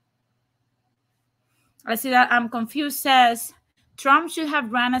 I see that I'm confused says Trump should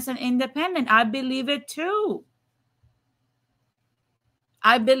have run as an independent. I believe it too.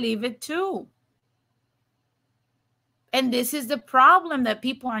 I believe it too. And this is the problem that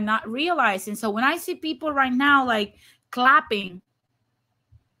people are not realizing. So when I see people right now like clapping,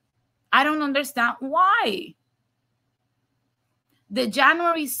 I don't understand why. The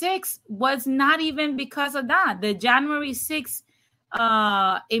January 6th was not even because of that. The January 6th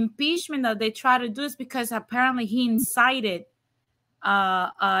impeachment that they try to do is because apparently he incited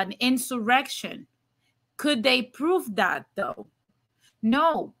an insurrection. Could they prove that though?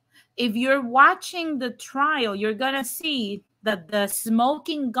 No. If you're watching the trial, you're going to see that the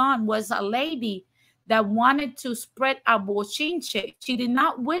smoking gun was a lady that wanted to spread a bochinche. She did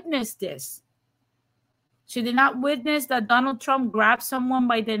not witness this. She did not witness that Donald Trump grabbed someone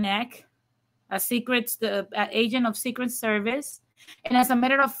by the neck, an agent of Secret Service. And as a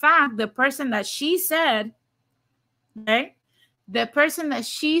matter of fact, the person that she said, okay, the person that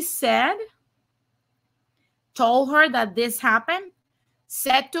she said told her that this happened,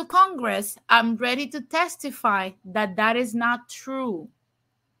 said to Congress, I'm ready to testify that that is not true.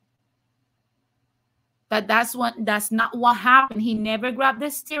 That's not what happened. He never grabbed the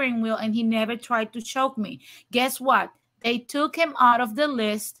steering wheel and he never tried to choke me. Guess what? They took him out of the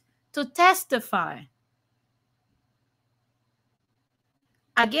list to testify.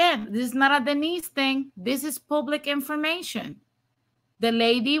 Again, this is not a Denise thing. This is public information. The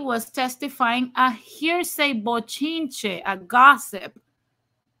lady was testifying a hearsay bochinche, a gossip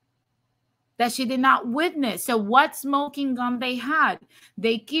that she did not witness. So what smoking gun they had?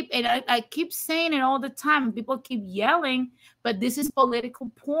 They keep, and I keep saying it all the time. People keep yelling, but this is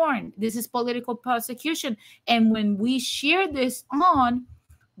political porn. This is political persecution. And when we share this on,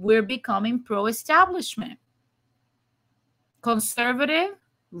 we're becoming pro-establishment. Conservative,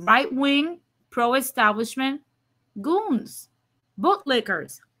 right-wing, pro-establishment goons,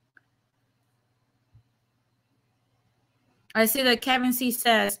 bootlickers. I see that Kevin C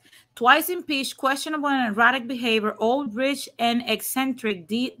says, twice impeached, questionable and erratic behavior, old, rich, and eccentric.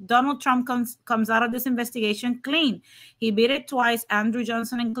 Donald Trump comes out of this investigation clean. He beat it twice. Andrew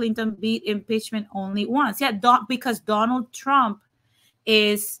Johnson and Clinton beat impeachment only once. Yeah, because Donald Trump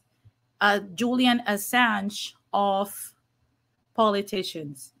is Julian Assange of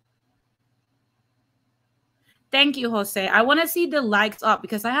politicians. Thank you, Jose. I want to see the likes up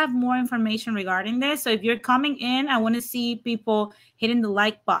because I have more information regarding this. So if you're coming in, I want to see people hitting the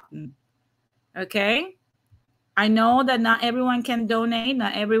like button. Okay? I know that not everyone can donate.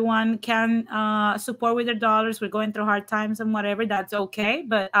 Not everyone can support with their dollars. We're going through hard times and whatever. That's okay.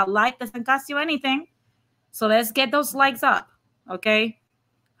 But a like doesn't cost you anything. So let's get those likes up. Okay?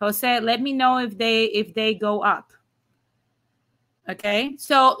 Jose, let me know if they go up. Okay?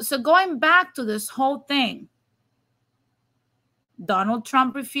 So going back to this whole thing, Donald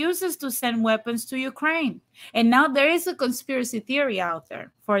Trump refuses to send weapons to Ukraine. And now there is a conspiracy theory out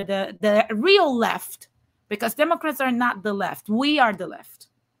there for the real left, because Democrats are not the left. We are the left.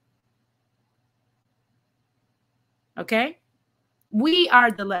 Okay? We are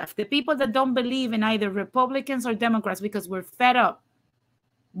the left. The people that don't believe in either Republicans or Democrats because we're fed up.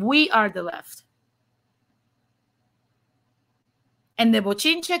 We are the left. And the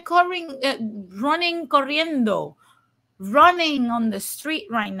bochinche running on the street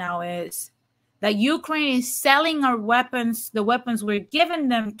right now is that Ukraine is selling our weapons, the weapons we're giving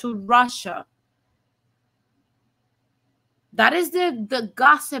them, to Russia. That is the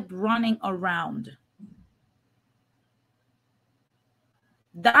gossip running around.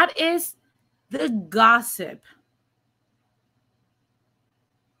 That is the gossip.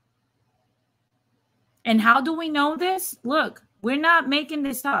 And how do we know this? Look, we're not making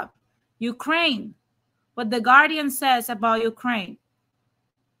this up. Ukraine, what the Guardian says about Ukraine,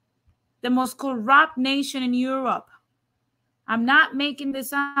 the most corrupt nation in Europe. I'm not making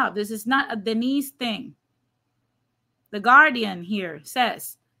this up. This is not a Denise thing. The Guardian here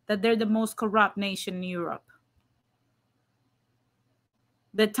says that they're the most corrupt nation in Europe.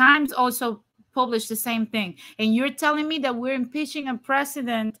 The Times also published the same thing. And you're telling me that we're impeaching a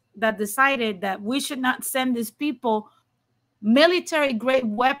president that decided that we should not send these people military-grade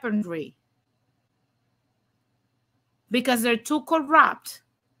weaponry because they're too corrupt.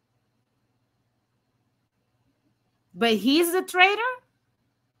 But he's the traitor?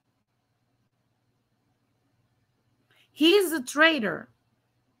 He is a traitor.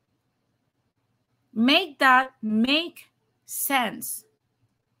 Make that make sense.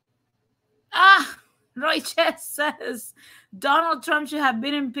 Ah, Roy Chess says Donald Trump should have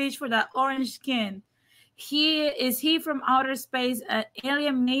been impeached for that orange skin. He from outer space, an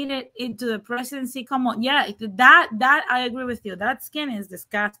alien made it into the presidency. Come on, yeah, that I agree with you. That skin is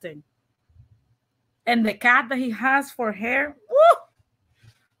disgusting. And the cat that he has for hair, woo!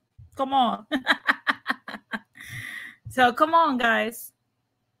 Come on. So come on, guys.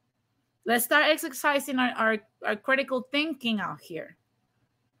 Let's start exercising our critical thinking out here.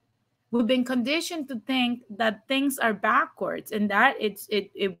 We've been conditioned to think that things are backwards, and that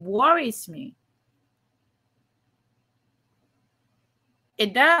it worries me.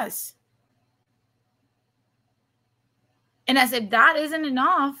 It does. And as if that isn't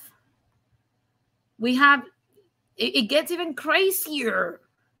enough, we have, it gets even crazier,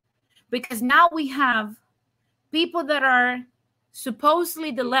 because now we have people that are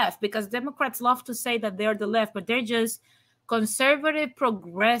supposedly the left, because Democrats love to say that they're the left, but they're just conservative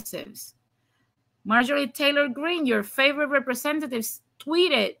progressives. Marjorie Taylor Greene, your favorite representative,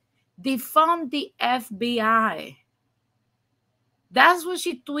 tweeted, defund the FBI. That's what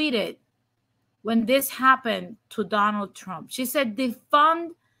she tweeted when this happened to Donald Trump. She said, defund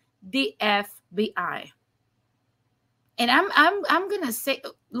the FBI. And I'm gonna say,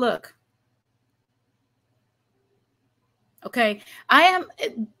 look, okay,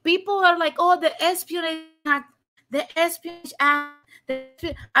 people are like, oh, the Espionage Act, the Espionage Act.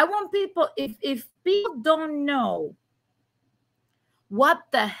 I want people, if people don't know what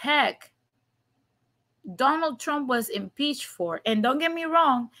the heck Donald Trump was impeached for, and don't get me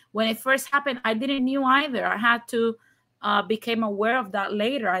wrong, when it first happened, I didn't know either. I had to became aware of that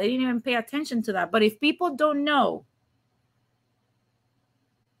later. I didn't even pay attention to that. But if people don't know,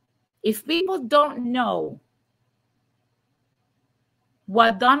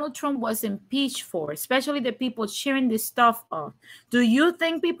 what Donald Trump was impeached for, especially the people cheering this stuff up, do you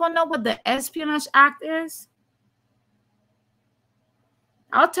think people know what the Espionage Act is?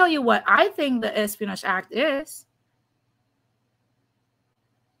 I'll tell you what I think the Espionage Act is.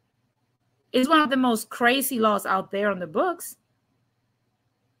 It's one of the most crazy laws out there on the books.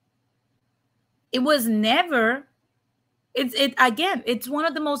 It was never, it's one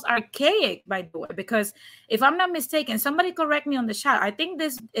of the most archaic, by the way, because if I'm not mistaken, somebody correct me on the chat, I think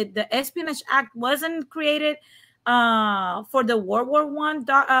the Espionage Act wasn't created for the World War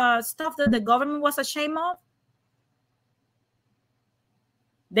I stuff that the government was ashamed of.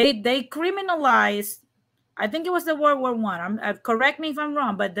 They criminalized, I think it was the World War I. Correct me if I'm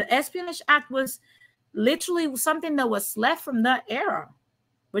wrong, but the Espionage Act was literally something that was left from that era.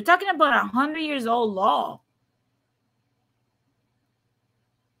 We're talking about 100 years old law.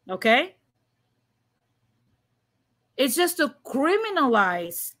 Okay? It's just to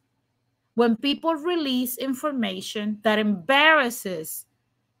criminalize when people release information that embarrasses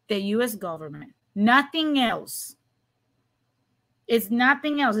the U.S. government. Nothing else. It's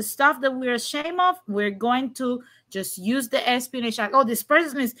nothing else. It's stuff that we're ashamed of. We're going to just use the Espionage Act. Oh, this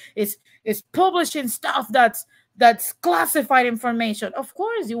person is publishing stuff that's classified information. Of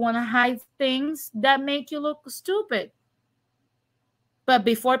course, you want to hide things that make you look stupid. But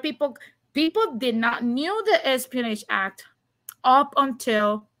before people did not knew the Espionage Act up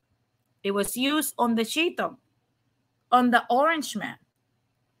until it was used on the Cheeto, on the Orange Man.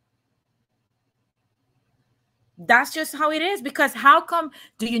 That's just how it is. Because how come,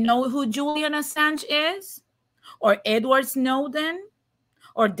 do you know who Julian Assange is? Or Edward Snowden?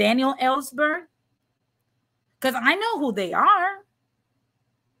 Or Daniel Ellsberg? Because I know who they are.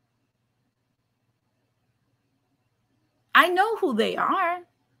 I know who they are.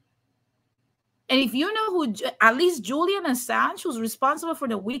 And if you know who, at least Julian Assange, who's responsible for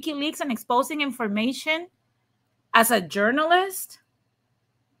the WikiLeaks and exposing information as a journalist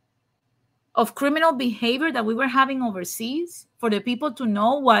of criminal behavior that we were having overseas, for the people to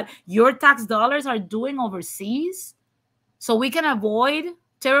know what your tax dollars are doing overseas, so we can avoid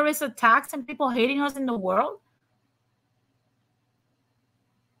terrorist attacks and people hating us in the world.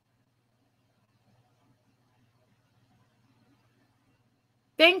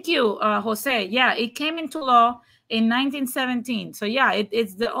 Thank you, Jose. Yeah, it came into law in 1917. So yeah,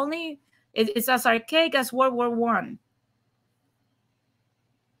 it's the only, it's as archaic as World War I.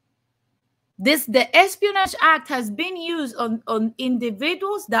 The Espionage Act has been used on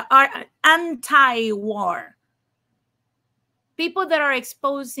individuals that are anti-war. People that are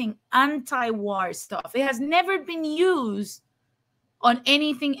exposing anti-war stuff. It has never been used on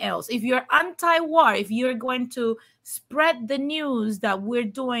anything else. If you're anti-war, if you're going to spread the news that we're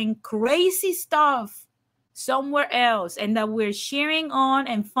doing crazy stuff somewhere else, and that we're cheering on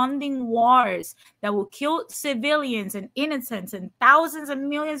and funding wars that will kill civilians and innocents and thousands and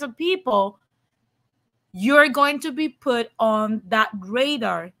millions of people, you're going to be put on that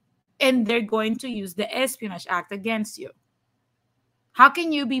radar, and they're going to use the Espionage Act against you. How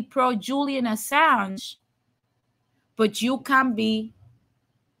can you be pro Julian Assange, but you can't be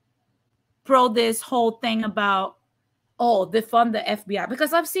pro this whole thing about, oh, defund the FBI?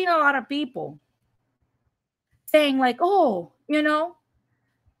 Because I've seen a lot of people saying like, oh, you know,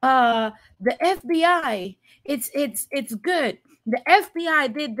 the FBI, it's good. The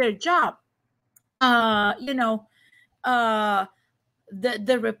FBI did their job. You know,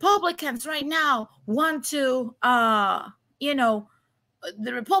 the Republicans right now want to, you know,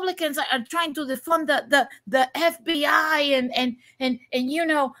 the Republicans are trying to defund the FBI and you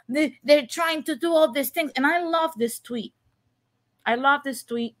know, they're trying to do all these things. And I love this tweet. I love this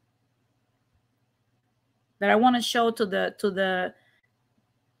tweet that I want to show to the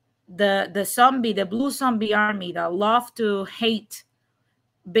zombie, the blue zombie army that love to hate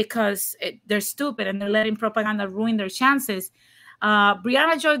because they're stupid and they're letting propaganda ruin their chances.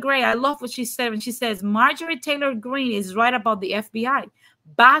 Brianna Joy Gray, I love what she said when she says Marjorie Taylor Greene is right about the FBI,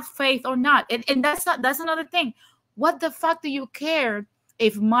 bad faith or not. And that's another thing. What the fuck do you care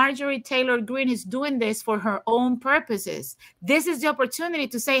if Marjorie Taylor Greene is doing this for her own purposes? This is the opportunity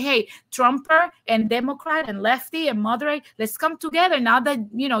to say, hey, Trumper and Democrat and lefty and moderate, let's come together now that,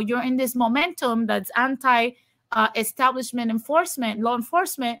 you know, you're in this momentum that's anti establishment enforcement, law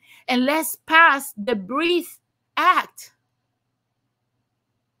enforcement, and let's pass the Breathe Act.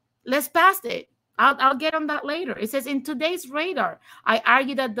 Let's pass it. I'll get on that later. It says, in today's radar, I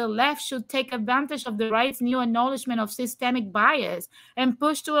argue that the left should take advantage of the right's new acknowledgement of systemic bias and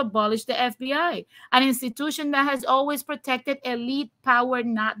push to abolish the FBI, an institution that has always protected elite power,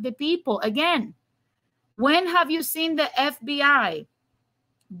 not the people. Again, when have you seen the FBI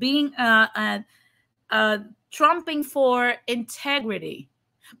being trumping for integrity?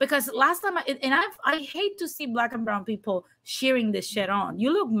 Because last time, I hate to see Black and brown people cheering this shit on.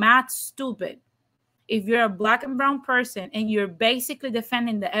 You look mad stupid if you're a Black and brown person and you're basically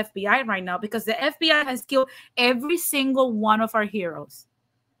defending the FBI right now, because the FBI has killed every single one of our heroes.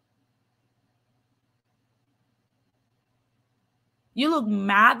 You look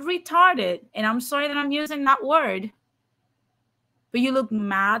mad retarded, and I'm sorry that I'm using that word, but you look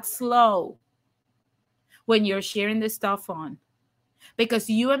mad slow when you're sharing this stuff on. Because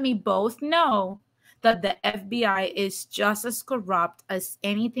you and me both know that the FBI is just as corrupt as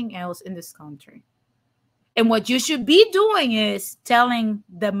anything else in this country. And what you should be doing is telling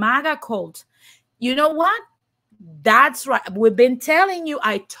the MAGA cult, you know what? That's right. We've been telling you.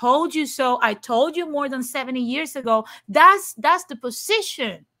 I told you so. I told you more than 70 years ago. That's the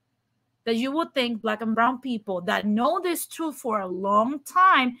position that you would think Black and brown people that know this truth for a long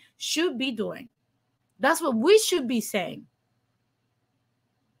time should be doing. That's what we should be saying.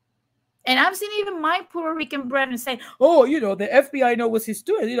 And I've seen even my Puerto Rican brethren say, oh, you know, the FBI knows what he's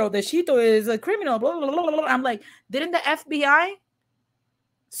doing. You know, the Chito is a criminal. Blah, blah, blah, blah. I'm like, didn't the FBI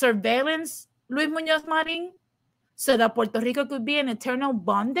surveillance Luis Muñoz Marin so that Puerto Rico could be in eternal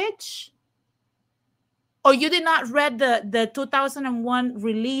bondage? Or you did not read the 2001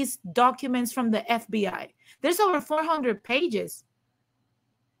 released documents from the FBI? There's over 400 pages.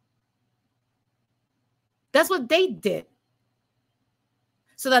 That's what they did.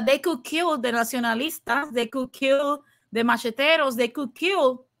 So that they could kill the nacionalistas, they could kill the macheteros, they could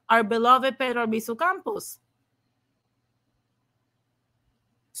kill our beloved Pedro Albizu Campos.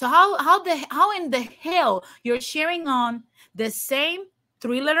 So how in the hell you're sharing on the same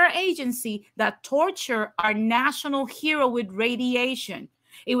three-letter agency that tortured our national hero with radiation?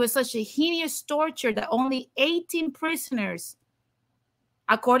 It was such a heinous torture that only 18 prisoners,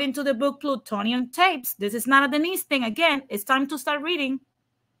 according to the book Plutonian Tapes, this is not a Denise thing, again, it's time to start reading.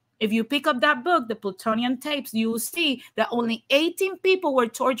 If you pick up that book, the Plutonian Tapes, you will see that only 18 people were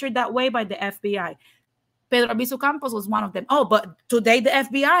tortured that way by the FBI. Pedro Albizu Campos was one of them. Oh, but today the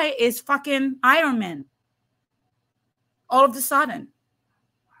FBI is fucking Iron Man. All of a sudden.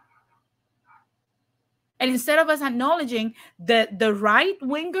 And instead of us acknowledging the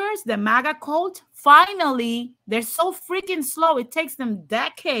right-wingers, the MAGA cult, finally, they're so freaking slow. It takes them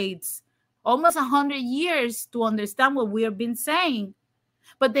decades, almost 100 years to understand what we have been saying.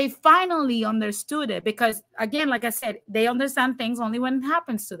 But they finally understood it because, again, like I said, they understand things only when it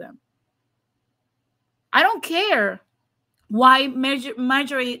happens to them. I don't care why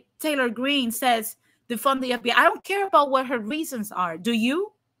Marjorie Taylor Greene says defund the FBI. I don't care about what her reasons are. Do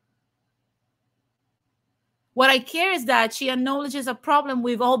you? What I care is that she acknowledges a problem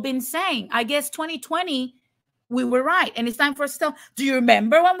we've all been saying. I guess 2020 we were right. And it's time for us to tell, do you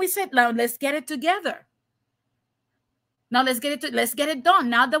remember when we said, now let's get it together? Now let's get it done.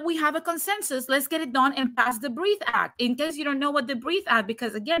 Now that we have a consensus, let's get it done and pass the Breathe Act. In case you don't know what the Breathe Act,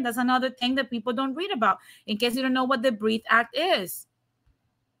 because again, that's another thing that people don't read about. In case you don't know what the Breathe Act is.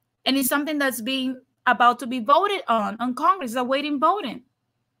 And it's something that's being about to be voted on Congress. It's awaiting voting.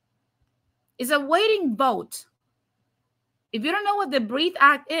 It's a waiting vote. If you don't know what the Breathe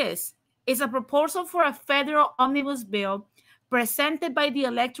Act is, it's a proposal for a federal omnibus bill presented by the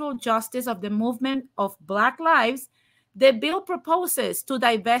electoral justice of the movement of Black Lives. The bill proposes to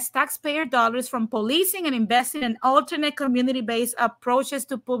divest taxpayer dollars from policing and investing in alternate community-based approaches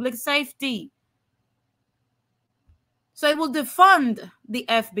to public safety. So it will defund the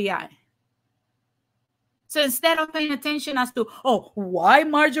FBI. So instead of paying attention as to, oh, why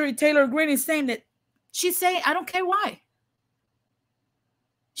Marjorie Taylor Greene is saying that, she's saying, I don't care why.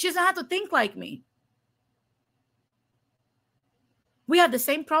 She doesn't have to think like me. We have the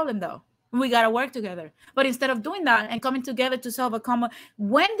same problem, though. We got to work together. But instead of doing that and coming together to solve a common,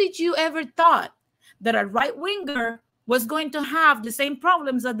 when did you ever thought that a right-winger was going to have the same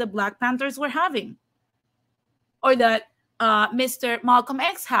problems that the Black Panthers were having? Or that Mr. Malcolm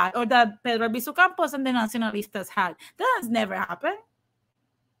X had, or that Pedro Albizu Campos and the Nacionalistas had? That has never happened.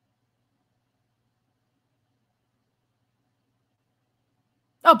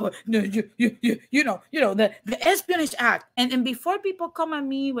 Oh, but no, you know, the Espionage Act. And before people come at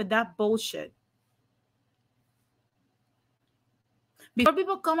me with that bullshit,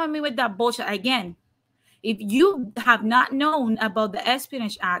 again, if you have not known about the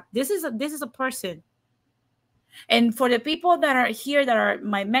Espionage Act, this is a person. And for the people that are here that are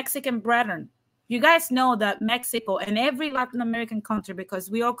my Mexican brethren, you guys know that Mexico and every Latin American country, because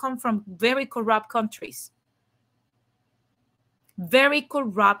we all come from very corrupt countries. Very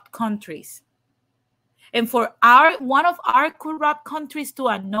corrupt countries. And for one of our corrupt countries to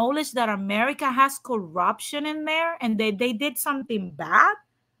acknowledge that America has corruption in there and they did something bad,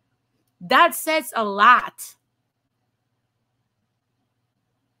 that says a lot.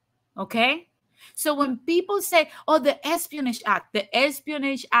 Okay? So when people say, oh, the Espionage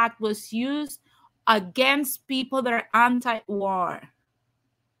Act was used against people that are anti-war.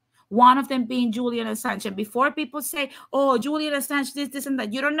 One of them being Julian Assange. And before people say, oh, Julian Assange, this, and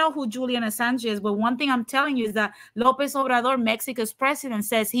that, you don't know who Julian Assange is. But one thing I'm telling you is that López Obrador, Mexico's president,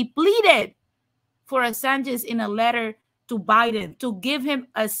 says he pleaded for Assange in a letter to Biden to give him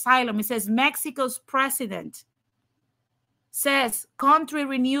asylum. He says Mexico's president says country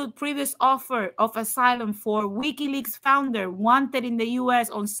renewed previous offer of asylum for WikiLeaks founder wanted in the U.S.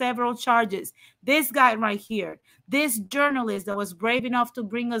 on several charges. This guy right here, this journalist that was brave enough to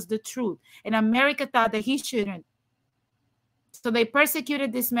bring us the truth, and America thought that he shouldn't. So they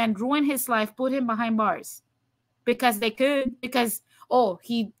persecuted this man, ruined his life, put him behind bars because they could, because, oh,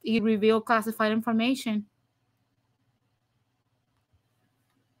 he revealed classified information.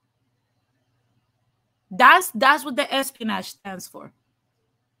 That's what the Espionage stands for.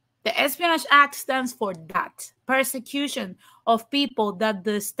 The Espionage Act stands for that. Persecution of people that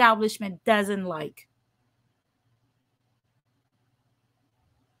the establishment doesn't like.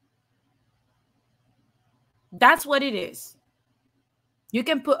 That's what it is. You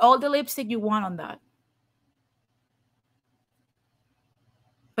can put all the lipstick you want on that.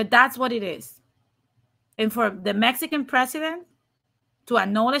 But that's what it is. And for the Mexican president to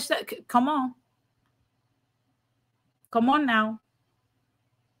acknowledge that, come on. Come on now.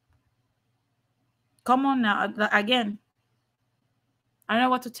 Come on now. Again, I don't know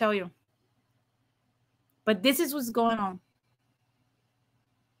what to tell you. But this is what's going on.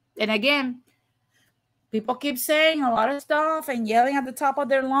 And again, people keep saying a lot of stuff and yelling at the top of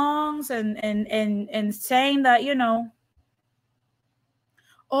their lungs and saying that, you know,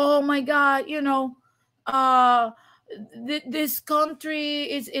 oh my God, you know, this country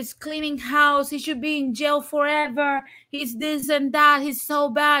is cleaning house. He should be in jail forever. He's this and that. He's so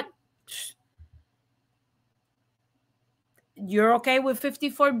bad. You're okay with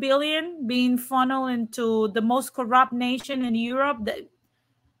 54 billion being funneled into the most corrupt nation in Europe? That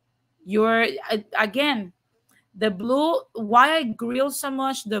you're, again, the blue, why I grill so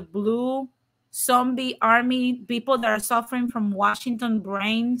much the blue zombie army people that are suffering from Washington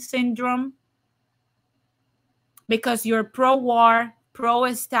brain syndrome, because you're pro-war,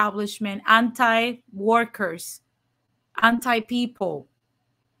 pro-establishment, anti-workers, anti-people.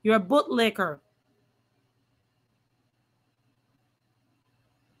 You're a bootlicker.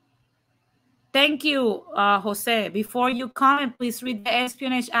 Thank you, Jose. Before you comment, please read the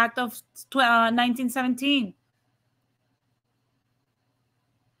Espionage Act of 1917.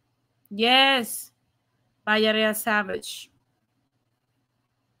 Yes. Vaya Savage.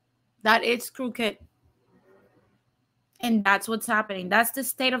 That it's crooked. And that's what's happening. That's the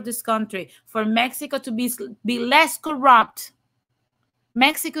state of this country. For Mexico to be less corrupt.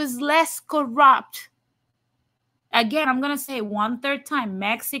 Mexico is less corrupt. Again, I'm going to say it one third time.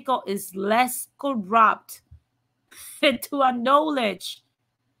 Mexico is less corrupt. To acknowledge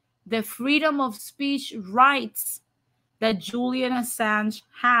the freedom of speech rights that Julian Assange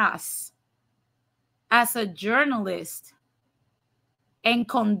has as a journalist and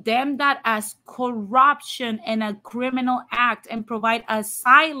condemn that as corruption and a criminal act and provide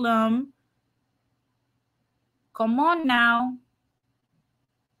asylum. Come on now.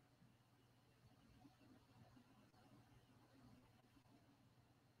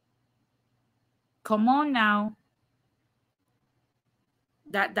 Come on now.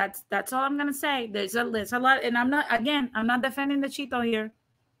 That's all I'm gonna say. There's a lot, and I'm not defending the Cheeto here.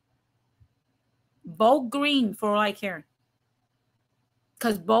 Vote green for all I care.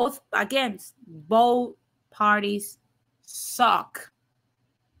 Because both parties suck.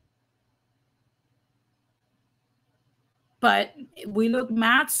 But we look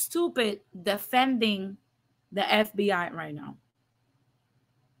mad stupid defending the FBI right now.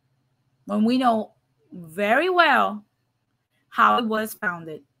 When we know very well how it was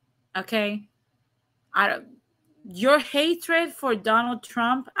founded. Okay? Your hatred for Donald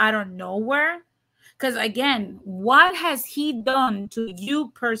Trump out of nowhere. Because again, what has he done to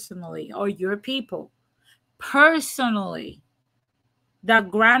you personally or your people personally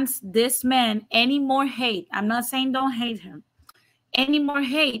that grants this man any more hate? I'm not saying don't hate him. Any more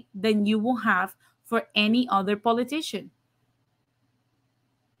hate than you will have for any other politician.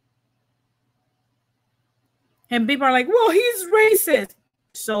 And people are like, well, he's racist.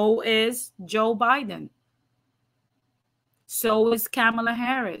 So is Joe Biden. So is Kamala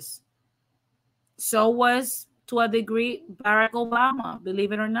Harris. So was, to a degree, Barack Obama,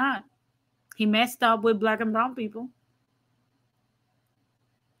 believe it or not. He messed up with black and brown people.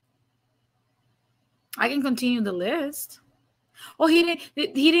 I can continue the list. Oh, he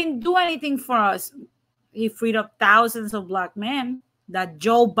didn't do anything for us. He freed up thousands of black men that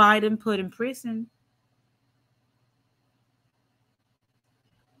Joe Biden put in prison.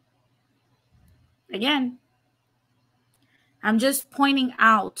 Again, I'm just pointing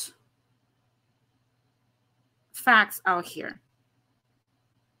out facts out here.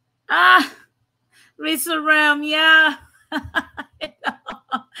 Risa Ram, yeah.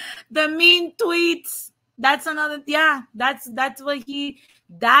 The mean tweets. That's another, yeah. That's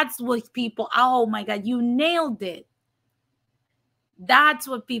what people, oh my God, you nailed it. That's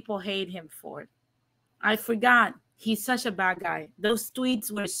what people hate him for. I forgot. He's such a bad guy. Those tweets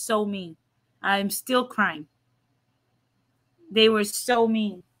were so mean. I'm still crying. They were so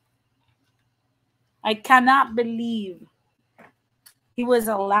mean. I cannot believe he was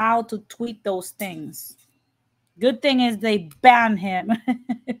allowed to tweet those things. Good thing is they banned him.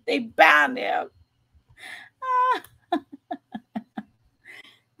 They banned him.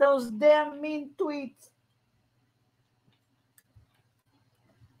 Those damn mean tweets.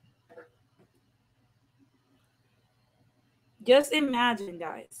 Just imagine,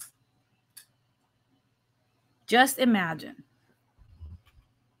 guys. Just imagine.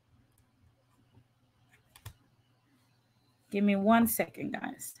 Give me 1 second,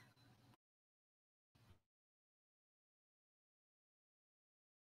 guys.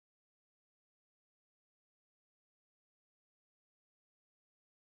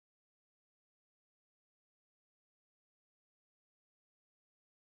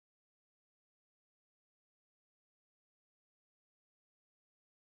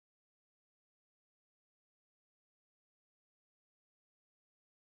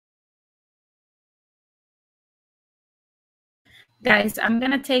 Guys, I'm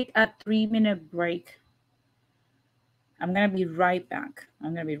going to take a 3-minute break. I'm going to be right back.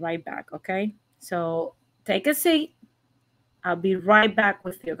 Okay? So take a seat. I'll be right back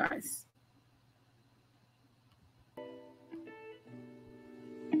with you guys.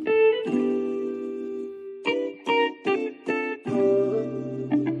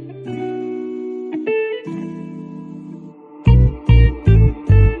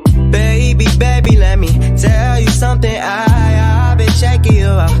 Baby, let me tell you something. I've been checking you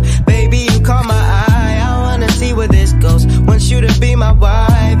out. Baby, you caught my eye. I wanna see where this goes. Want you to be my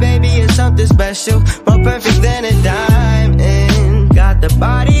wife. Baby, it's something special, more perfect than a diamond. Got the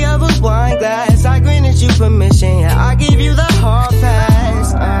body of a wine glass. I granted you permission, yeah, I give you the hall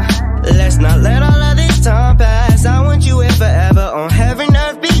pass. Let's not let all of this time pass. I want you here forever, on heaven,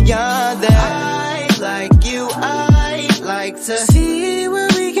 earth, beyond that. I like you, I like to see where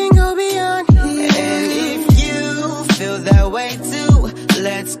we can go beyond here. And if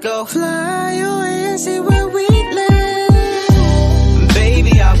go fly away and see where we land.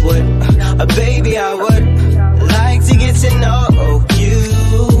 Baby, I would like to get to know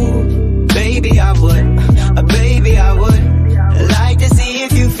you. Baby, I would like to see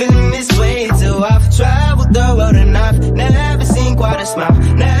if you feeling this way too. I've traveled the world and I've never seen quite a smile,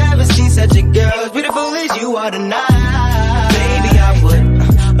 never seen such a girl as beautiful as you are tonight. Baby,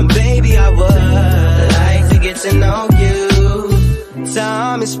 I would like to get to know you.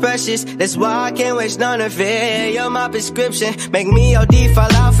 Time is precious, that's why I can't waste none of it. You're my prescription, make me your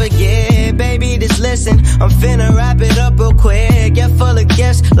default, I'll forget. Baby, just listen, I'm finna wrap it up real quick. Get full of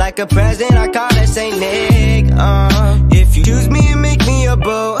gifts, like a present, I call it Saint Nick. If you choose me and make me your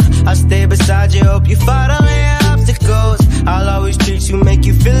boo, I'll stay beside you, hope you fight all your obstacles. I'll always treat you, make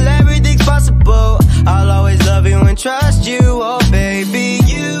you feel everything's possible. I'll always love you and trust you, oh baby.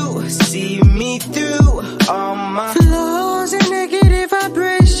 You see me through all my flaws and negative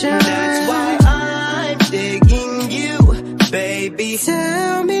vibrations. That's why I'm digging you, baby.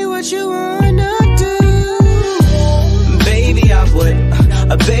 Tell me what you wanna do. Baby, I would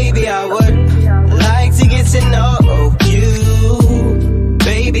like to get to know you.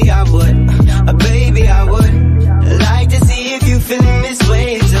 Baby, I would like to see if you feeling this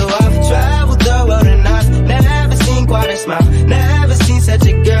way too. I've traveled the world and I've never seen quite a smile, never seen such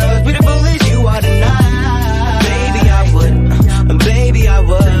a girl as beautiful as you are tonight. Baby, I would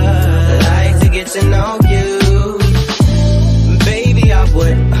like to get to know you. Baby, I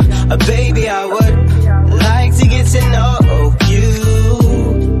would like to get to know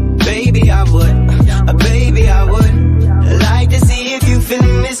you. Baby, I would like to see if you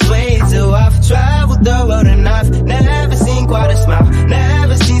feeling this way too. I've traveled the world and I've never seen quite a smile,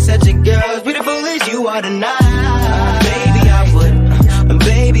 never seen such a girl as beautiful as you are tonight. Baby,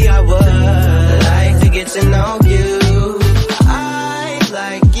 I would like to get to know you. I'd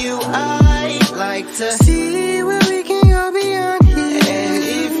like to see where we can go beyond here. And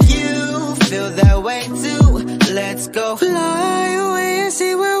if you feel that way too, let's go fly away and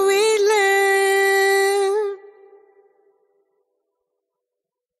see where we land.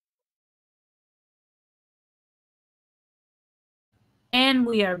 And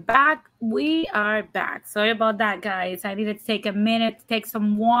we are back. We are back. Sorry about that, guys. I needed to take a minute to take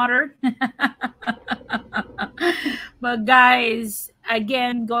some water. But guys,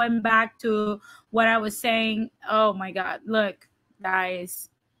 again, going back to what I was saying. Oh my God. Look, guys,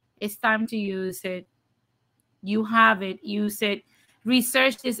 it's time to use it. You have it. Use it.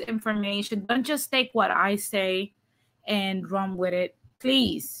 Research this information. Don't just take what I say and run with it,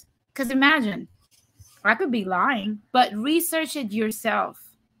 please. Because imagine, I could be lying, but research it yourself.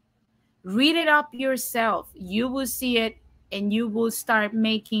 Read it up yourself. You will see it and you will start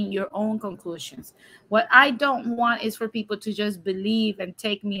making your own conclusions. What I don't want is for people to just believe and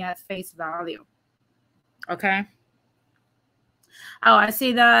take me at face value. Okay? Oh, I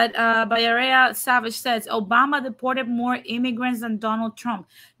see that Bayarea Savage says, Obama deported more immigrants than Donald Trump.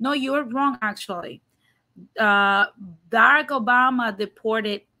 No, you're wrong, actually. Barack Obama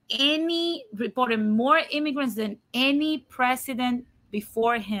reported more immigrants than any president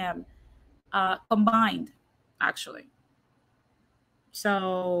before him combined, actually.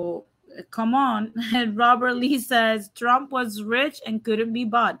 So come on. And Robert Lee says Trump was rich and couldn't be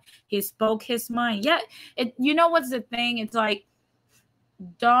bought. He spoke his mind. Yeah, you know what's the thing? It's like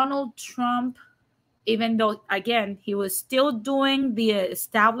Donald Trump, even though, again, he was still doing the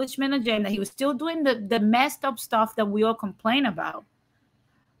establishment agenda, he was still doing the messed up stuff that we all complain about.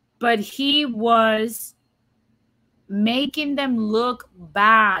 But he was making them look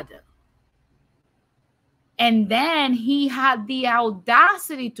bad. And then he had the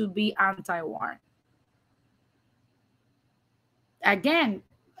audacity to be anti-war. Again,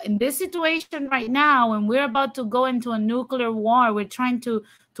 in this situation right now, when we're about to go into a nuclear war, we're trying to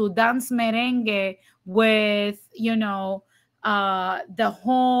dance merengue with, you know, the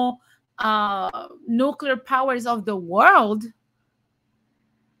whole nuclear powers of the world.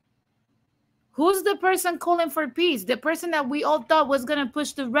 Who's the person calling for peace? The person that we all thought was going to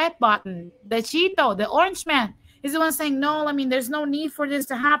push the red button, the Cheeto, the orange man, is the one saying, no, I mean, there's no need for this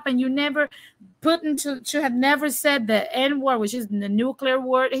to happen. You never should have never said the N word, which is the nuclear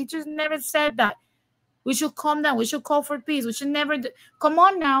word. He just never said that. We should calm down. We should call for peace. We should never come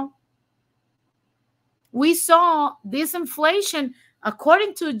on now. We saw this inflation,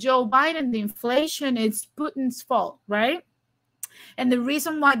 according to Joe Biden, the inflation is Putin's fault, right? And the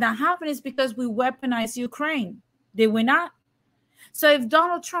reason why that happened is because we weaponized Ukraine. Did we not? So if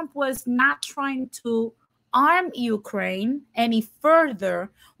Donald Trump was not trying to arm Ukraine any further,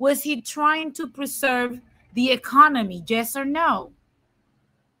 was he trying to preserve the economy? Yes or no?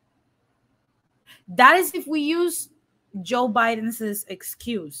 That is if we use Joe Biden's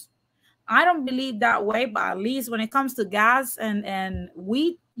excuse. I don't believe that way, but at least when it comes to gas and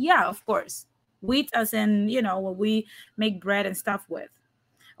wheat, yeah, of course. Wheat as in, you know, what we make bread and stuff with.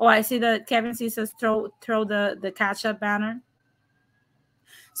 Oh, I see that Kevin C says throw the catch-up banner.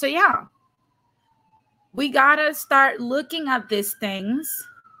 So yeah, we gotta start looking at these things.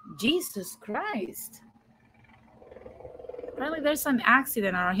 Jesus Christ. Apparently there's an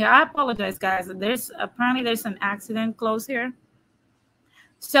accident around here. I apologize, guys. Apparently there's an accident close here.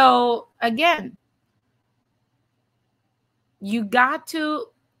 So again, you got to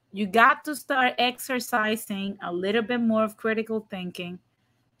start exercising a little bit more of critical thinking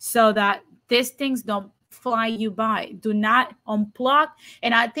so that these things don't fly you by. Do not unplug.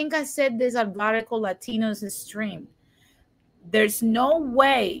 And I think I said this at Radical Latinos stream. There's no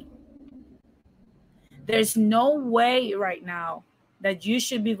way right now that you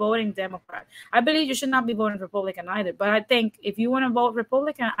should be voting Democrat. I believe you should not be voting Republican either. But I think if you want to vote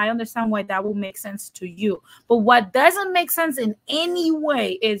Republican, I understand why that will make sense to you. But what doesn't make sense in any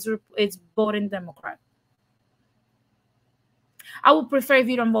way is voting Democrat. I would prefer if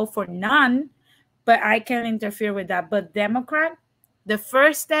you don't vote for none, but I can't interfere with that. But Democrat, the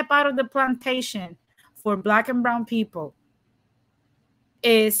first step out of the plantation for Black and brown people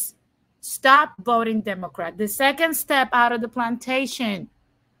is stop voting Democrat. The second step out of the plantation,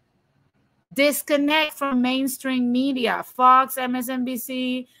 disconnect from mainstream media, Fox,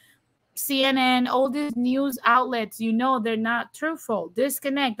 MSNBC, CNN, all these news outlets. You know they're not truthful.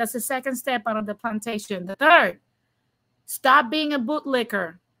 Disconnect. That's the second step out of the plantation. The third, stop being a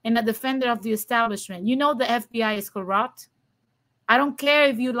bootlicker and a defender of the establishment. You know the FBI is corrupt. I don't care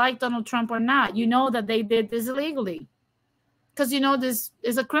if you like Donald Trump or not. You know that they did this illegally. Because, you know, this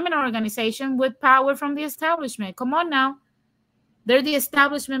is a criminal organization with power from the establishment. Come on now. They're the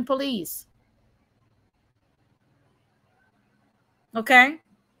establishment police. Okay?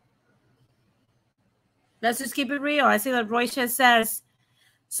 Let's just keep it real. I see that Royce says,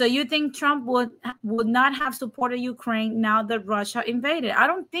 so you think Trump would not have supported Ukraine now that Russia invaded? I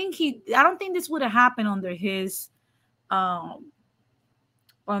don't think this would have happened under his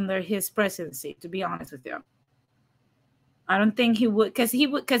presidency, to be honest with you. I don't think he would, because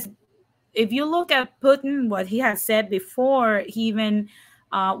if you look at Putin, what he has said before he even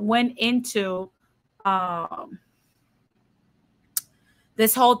went into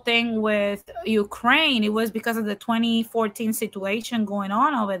this whole thing with Ukraine, it was because of the 2014 situation going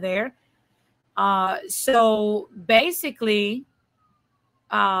on over there. So basically,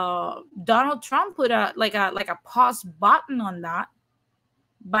 Donald Trump put a pause button on that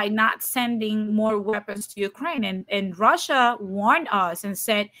by not sending more weapons to Ukraine. And Russia warned us and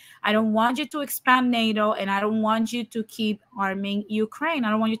said, I don't want you to expand NATO, and I don't want you to keep arming Ukraine.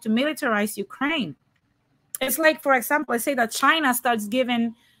 I don't want you to militarize Ukraine. It's like, for example, let's say that China starts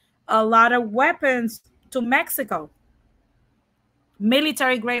giving a lot of weapons to Mexico,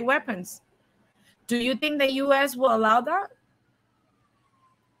 military-grade weapons. Do you think the U.S. will allow that?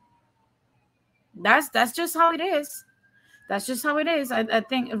 That's just how it is. That's just how it is. I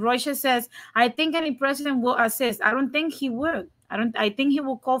think Royce says, I think any president will assist. I don't think he would. I think he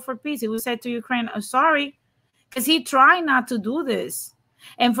will call for peace. He will say to Ukraine, oh, sorry, because he tried not to do this.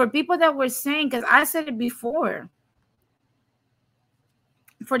 And for people that were saying, because I said it before,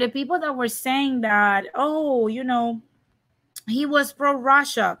 for the people that were saying that, oh, you know, he was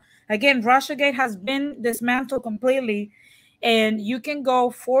pro-Russia. Again, Russiagate has been dismantled completely. And you can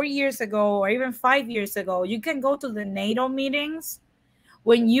go 4 years ago or even 5 years ago, you can go to the NATO meetings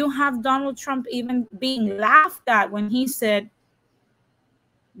when you have Donald Trump even being laughed at when he said,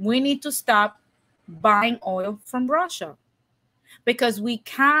 we need to stop buying oil from Russia because we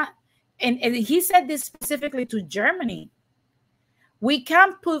can't. And he said this specifically to Germany. We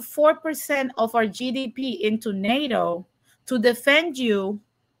can't put 4% of our GDP into NATO to defend you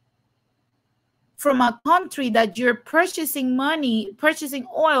from a country that you're purchasing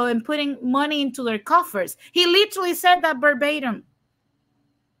oil and putting money into their coffers. He literally said that verbatim.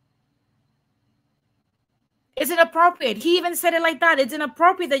 Is it appropriate? He even said it like that. It's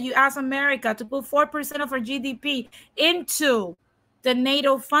inappropriate that you ask America to put 4% of our GDP into the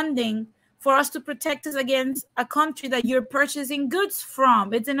NATO funding for us to protect us against a country that you're purchasing goods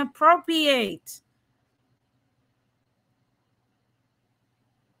from. It's inappropriate.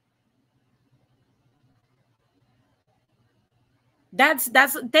 That's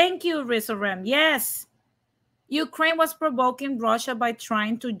thank you, Rizorem. Yes. Ukraine was provoking Russia by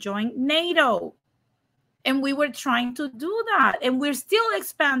trying to join NATO. And we were trying to do that. And we're still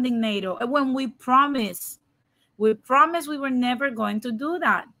expanding NATO. And when we promised we were never going to do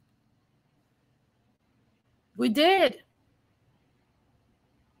that. We did.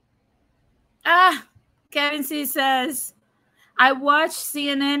 Kevin C says, I watch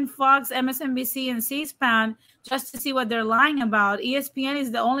CNN, Fox, MSNBC, and C-SPAN just to see what they're lying about. ESPN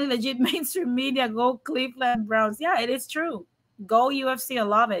is the only legit mainstream media. Go Cleveland Browns. Yeah, it is true. Go UFC. I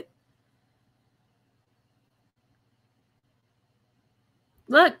love it.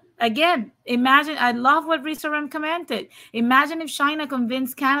 Look, again, imagine, I love what Rizoram commented. Imagine if China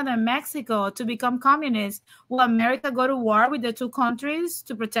convinced Canada and Mexico to become communist. Will America go to war with the two countries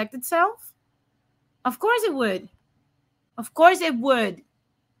to protect itself? Of course it would. Of course it would.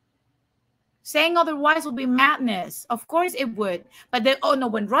 Saying otherwise would be madness. Of course it would. But then, oh no,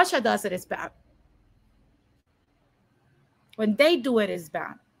 when Russia does it, it's bad. When they do it, it's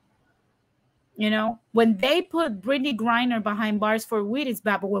bad. You know, when they put Brittany Griner behind bars for weed, it's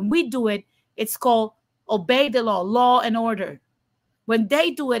bad. But when we do it, it's called obey the law, law and order. When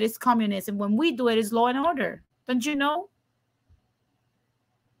they do it, it's communism. When we do it, it's law and order. Don't you know?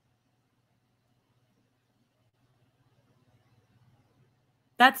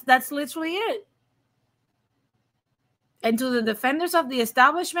 That's literally it. And to the defenders of the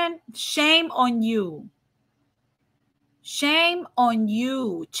establishment, shame on you. Shame on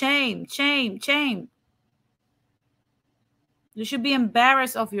you. Shame, shame, shame. You should be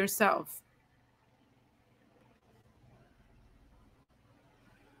embarrassed of yourself.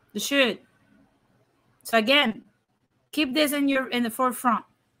 You should. So again, keep this in the forefront.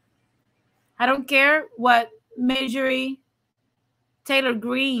 I don't care what Marjorie Taylor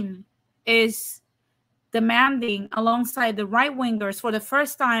Greene is demanding alongside the right-wingers for the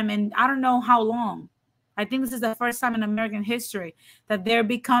first time in I don't know how long. I think this is the first time in American history that they're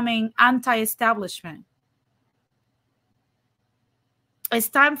becoming anti-establishment. It's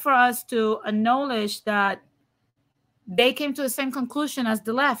time for us to acknowledge that they came to the same conclusion as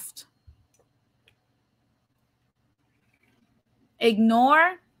the left.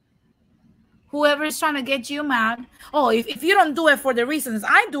 Ignore whoever is trying to get you mad. Oh, if you don't do it for the reasons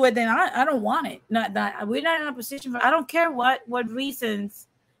I do it, then I don't want it. Not that we're not in a position for. I don't care what reasons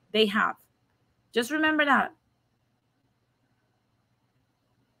they have. Just remember that.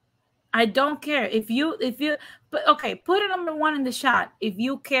 I don't care if you but okay, put a number 1 in the chat if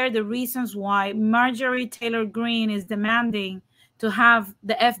you care the reasons why Marjorie Taylor Greene is demanding to have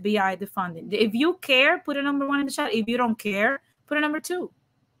the FBI defunded. If you care, put a number 1 in the chat. If you don't care, put a number 2.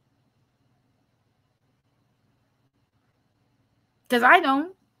 Because I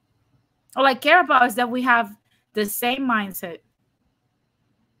don't. All I care about is that we have the same mindset.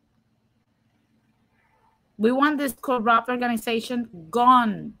 We want this corrupt organization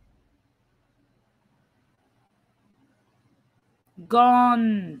gone.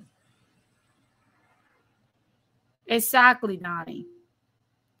 Gone. Exactly, Donnie.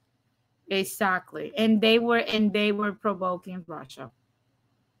 Exactly. And they were provoking Russia.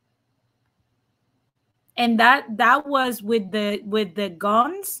 And that was with the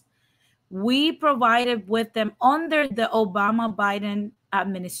guns we provided with them under the Obama-Biden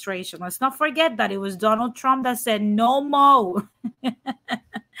administration. Let's not forget that it was Donald Trump that said no more.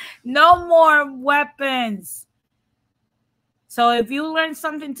 No more weapons. So if you learn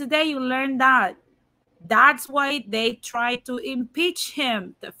something today, you learn that. That's why they tried to impeach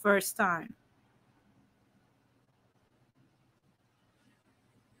him the first time.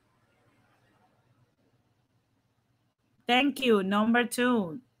 Thank you. Number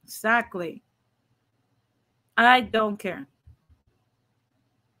 2. Exactly. I don't care.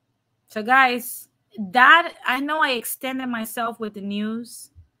 So guys, that I know I extended myself with the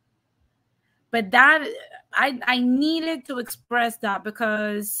news, but that I needed to express that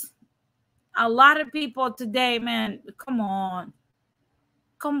because a lot of people today, man, come on.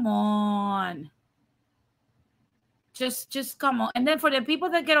 Just come on. And then for the people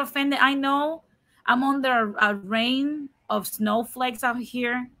that get offended, I know I'm under a rain of snowflakes out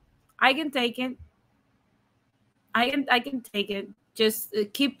here. I can take it. I can take it. Just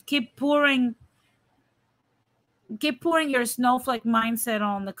keep pouring your snowflake mindset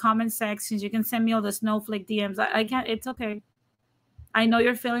on the comment sections. You can send me all the snowflake DMs. I can't. It's okay. I know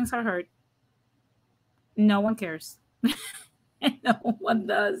your feelings are hurt. No one cares. No one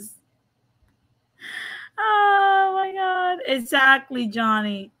does. Oh my God. Exactly,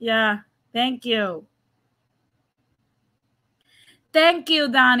 Johnny. Yeah. Thank you. Thank you,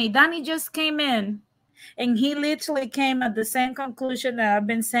 Donnie. Donnie just came in and he literally came at the same conclusion that I've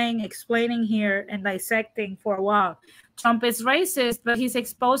been saying, explaining here and dissecting for a while. Trump is racist, but he's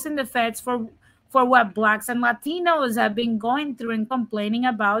exposing the feds for what Blacks and Latinos have been going through and complaining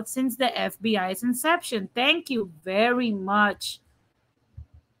about since the FBI's inception. Thank you very much.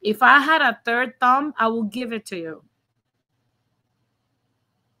 If I had a third thumb, I will give it to you.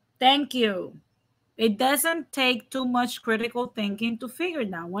 Thank you. It doesn't take too much critical thinking to figure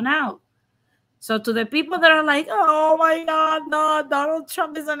that one out. So to the people that are like, oh my God, no, Donald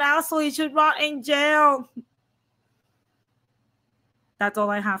Trump is an asshole. He should rot in jail. That's all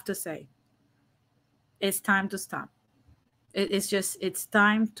I have to say. It's time to stop. It's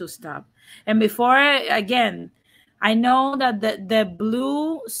time to stop. And before, again, I know that the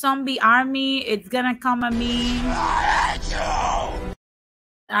blue zombie army, it's gonna come at me.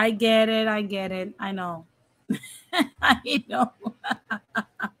 I get it. I know.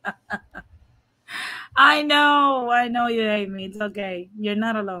 I know. I know you hate me. It's okay. You're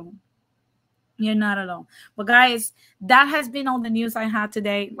not alone. You're not alone. But guys, that has been all the news I had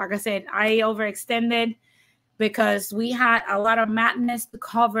today. Like I said, I overextended because we had a lot of madness to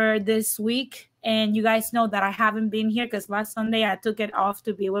cover this week. And you guys know that I haven't been here because last Sunday I took it off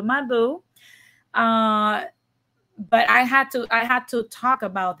to be with my boo. But I had to talk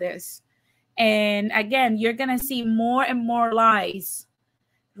about this. And again, you're gonna see more and more lies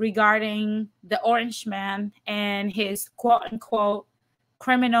regarding the Orange Man and his quote unquote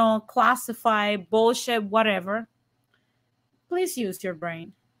criminal, classified bullshit, whatever. Please use your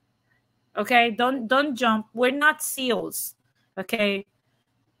brain. Okay, don't jump. We're not seals. Okay,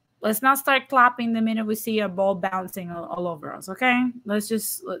 let's not start clapping the minute we see a ball bouncing all over us. Okay, let's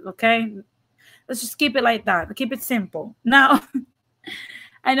just keep it like that. Keep it simple. Now,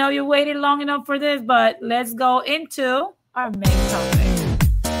 I know you waited long enough for this, but let's go into our main topic.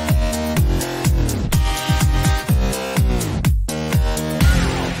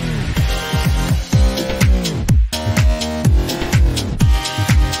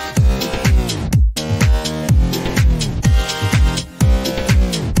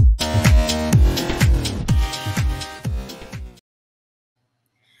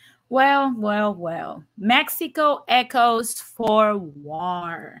 Well. Mexico echoes for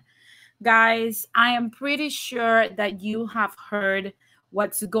war. Guys, I am pretty sure that you have heard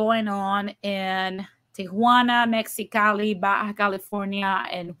what's going on in Tijuana, Mexicali, Baja California,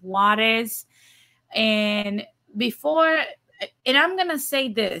 and Juarez. And I'm going to say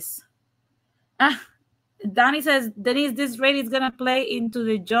this. Danny says, Denise, this raid is going to play into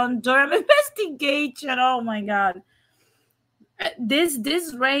the John Durham investigation. Oh, my God.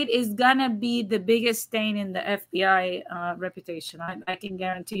 This raid is gonna be the biggest stain in the FBI reputation. I can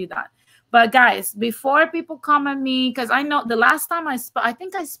guarantee you that. But guys, before people come at me, because I know the last time I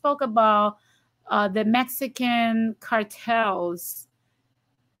think I spoke about the Mexican cartels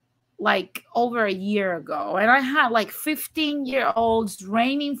like over a year ago, and I had like 15-year-olds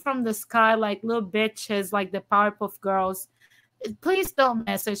raining from the sky like little bitches, like the Powerpuff Girls. Please don't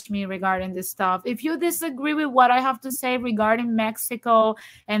message me regarding this stuff. If you disagree with what I have to say regarding Mexico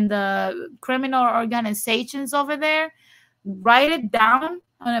and the criminal organizations over there, write it down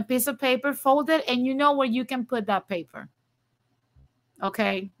on a piece of paper, fold it, and you know where you can put that paper.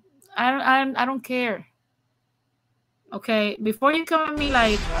 Okay? I don't care. Okay? Before you come at me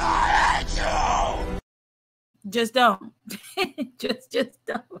like, just don't. just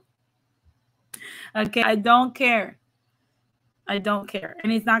don't. Okay? I don't care. I don't care.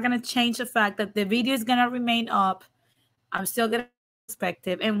 And it's not going to change the fact that the video is going to remain up. I'm still going to be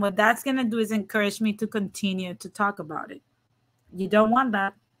perspective. And what that's going to do is encourage me to continue to talk about it. You don't want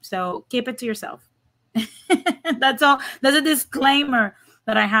that. So keep it to yourself. That's all. That's a disclaimer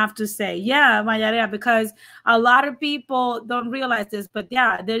that I have to say. Yeah, Mayaria, because a lot of people don't realize this. But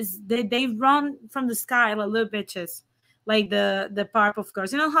yeah, they run from the sky like little bitches. Like the Powerpuff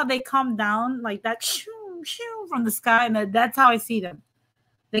Girls. You know how they come down like that? From the sky, and that's how I see them.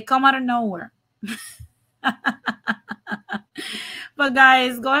 They come out of nowhere. But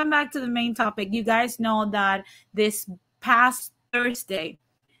guys, going back to the main topic, you guys know that this past Thursday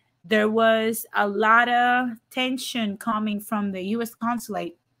there was a lot of tension coming from the U.S.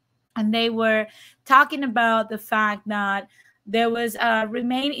 consulate, and they were talking about the fact that there was a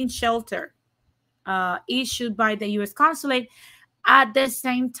remain in shelter issued by the U.S. consulate at the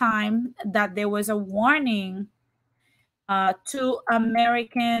same time that there was a warning to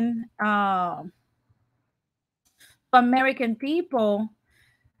American people,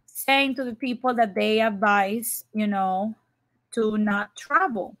 saying to the people that they advise, to not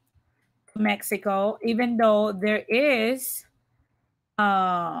travel to Mexico, even though there is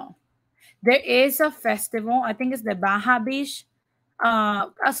a festival. I think it's the Baja Beach.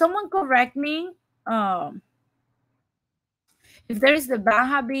 Someone correct me. If there is the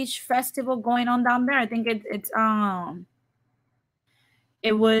Baja Beach festival going on down there, I think it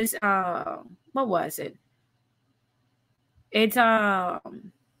was what was it? It's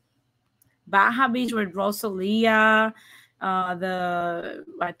Baja Beach with Rosalia,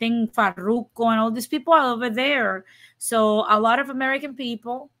 I think Farruko and all these people are over there. So a lot of American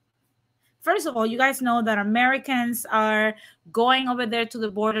people. First of all, you guys know that Americans are going over there to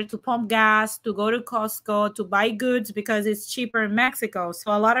the border to pump gas, to go to Costco, to buy goods because it's cheaper in Mexico.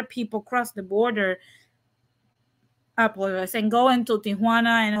 So a lot of people cross the border and go into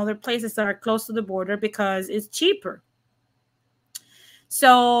Tijuana and other places that are close to the border because it's cheaper.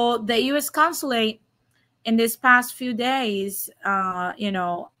 So the U.S. consulate in this past few days,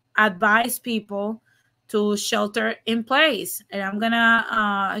 advise people to shelter in place. And I'm going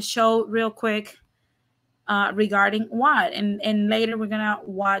to show real quick regarding what. And later we're going to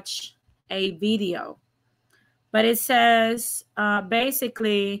watch a video. But it says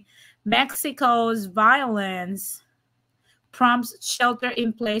basically Mexico's violence prompts shelter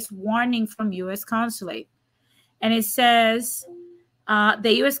in place warning from U.S. consulate. And it says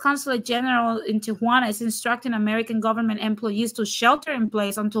the U.S. Consulate General in Tijuana is instructing American government employees to shelter in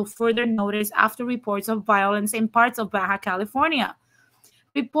place until further notice after reports of violence in parts of Baja California.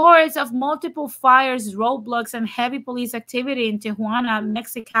 Reports of multiple fires, roadblocks, and heavy police activity in Tijuana,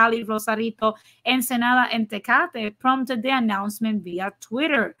 Mexicali, Rosarito, Ensenada, and Tecate prompted the announcement via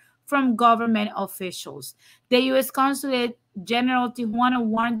Twitter from government officials. The U.S. Consulate General Tijuana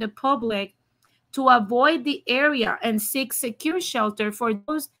warned the public to avoid the area and seek secure shelter for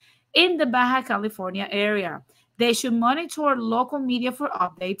those in the Baja California area. They should monitor local media for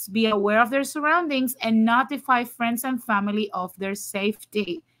updates, be aware of their surroundings, and notify friends and family of their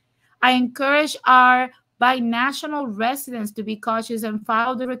safety. I encourage our binational residents to be cautious and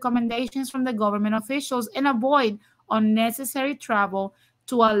follow the recommendations from the government officials and avoid unnecessary travel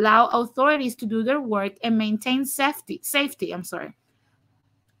to allow authorities to do their work and maintain safety.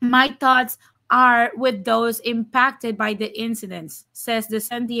 My thoughts are with those impacted by the incidents, says the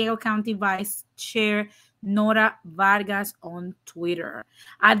San Diego County Vice Chair Nora Vargas on Twitter.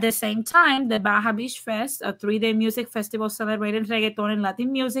 At the same time, the Baja Beach Fest, a 3-day music festival celebrating reggaeton and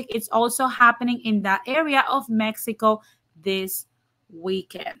Latin music, is also happening in that area of Mexico this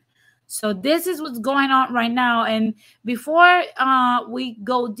weekend. So this is what's going on right now. And before we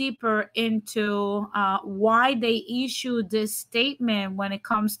go deeper into why they issued this statement when it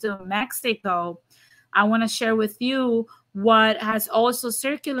comes to Mexico, I want to share with you what has also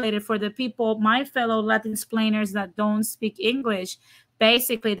circulated for the people, my fellow Latin explainers that don't speak English.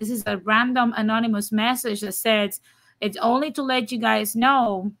 Basically, this is a random anonymous message that says, it's only to let you guys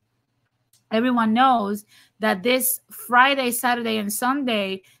know, everyone knows that this Friday, Saturday, and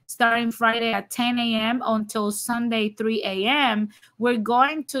Sunday, starting Friday at 10 a.m. until Sunday 3 a.m., we're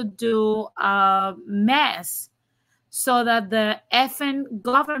going to do a mess so that the effing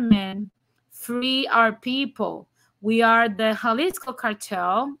government free our people. We are the Jalisco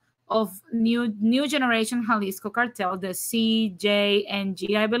cartel of new generation Jalisco cartel, the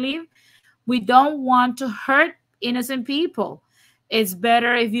CJNG, I believe. We don't want to hurt innocent people. It's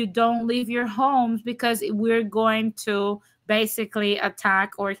better if you don't leave your homes because we're going to basically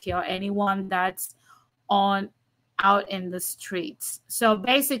attack or kill anyone that's out in the streets. So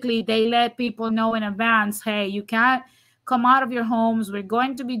basically, they let people know in advance, hey, you can't come out of your homes. We're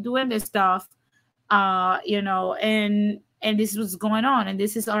going to be doing this stuff, and this is what's going on. And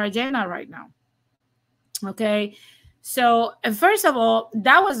this is our agenda right now. Okay. So first of all,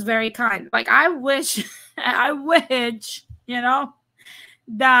 that was very kind. Like, I wish,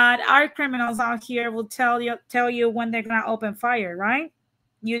 that our criminals out here will tell you when they're gonna open fire, right?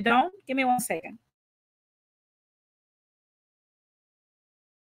 You don't? Give me 1 second.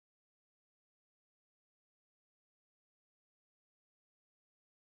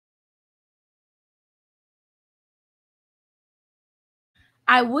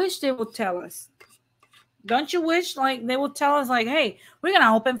 I wish they would tell us. Don't you wish like they would tell us like, hey, we're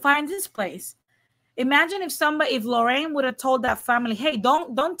gonna open fire in this place? Imagine if Lorraine would have told that family, hey,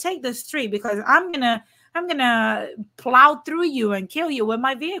 don't take the street because I'm gonna plow through you and kill you with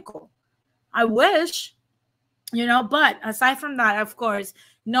my vehicle. I wish, but aside from that, of course,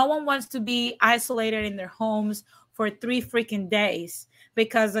 no one wants to be isolated in their homes for 3 freaking days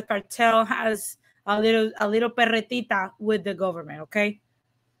because the cartel has a little perretita with the government. Okay.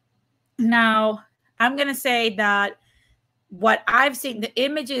 Now, I'm gonna say that what I've seen, the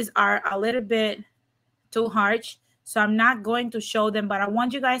images are a little bit too harsh, so I'm not going to show them, but I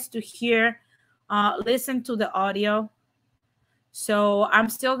want you guys to listen to the audio. So I'm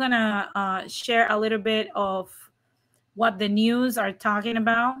still gonna share a little bit of what the news are talking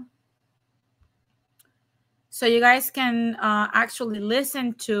about, so you guys can actually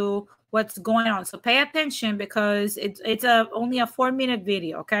listen to what's going on. So pay attention because it's only a 4-minute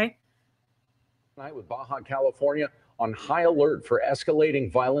video. Okay. Tonight with Baja California on high alert for escalating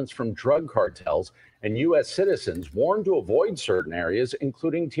violence from drug cartels, and U.S. citizens warned to avoid certain areas,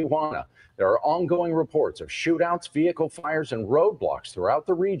 including Tijuana. There are ongoing reports of shootouts, vehicle fires, and roadblocks throughout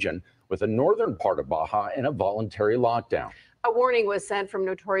the region, with the northern part of Baja in a voluntary lockdown. A warning was sent from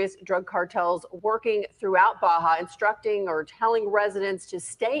notorious drug cartels working throughout Baja, instructing or telling residents to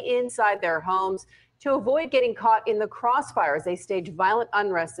stay inside their homes to avoid getting caught in the crossfire as they stage violent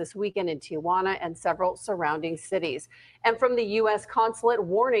unrest this weekend in Tijuana and several surrounding cities. And from the U.S. consulate,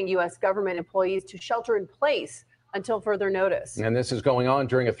 warning U.S. government employees to shelter in place until further notice. And this is going on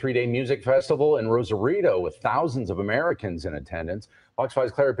during a three-day music festival in Rosarito with thousands of Americans in attendance. Fox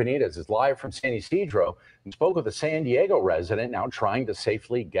 5's Clara Benitez is live from San Ysidro and spoke with a San Diego resident now trying to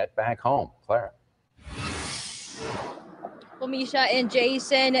safely get back home. Clara. Well, Misha and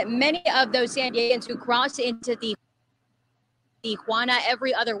Jason, many of those San Diegans who cross into Tijuana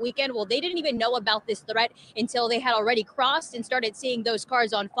every other weekend, well, they didn't even know about this threat until they had already crossed and started seeing those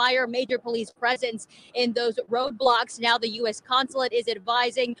cars on fire, major police presence in those roadblocks. Now the U.S. consulate is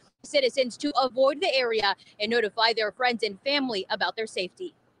advising citizens to avoid the area and notify their friends and family about their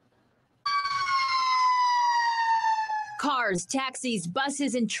safety. Cars, taxis,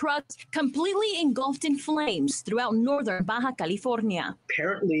 buses, and trucks completely engulfed in flames throughout northern Baja California.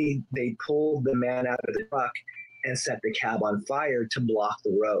 Apparently, they pulled the man out of the truck and set the cab on fire to block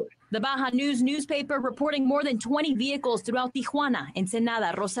the road. The Baja News newspaper reporting more than 20 vehicles throughout Tijuana,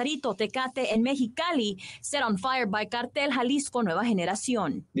 Ensenada, Rosarito, Tecate, and Mexicali set on fire by Cartel Jalisco Nueva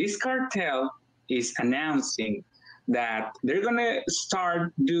Generación. This cartel is announcing that they're going to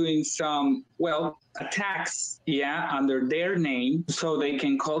start doing some, attacks, under their name, so they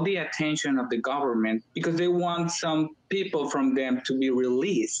can call the attention of the government because they want some people from them to be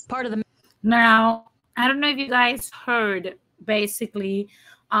released. Now, I don't know if you guys heard basically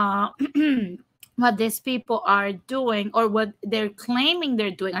what these people are doing or what they're claiming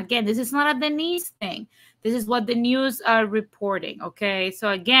they're doing. Again, this is not a Denise thing. This is what the news are reporting, okay? So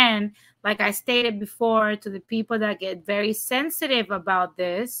again, like I stated before to the people that get very sensitive about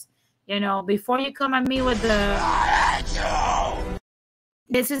this, you know, before you come at me with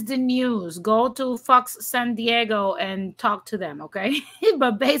this is the news. Go to Fox San Diego and talk to them, okay?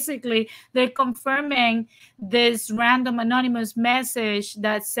 But basically, they're confirming this random anonymous message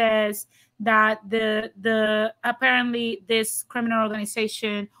that says that apparently this criminal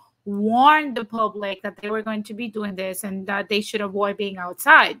organization warned the public that they were going to be doing this and that they should avoid being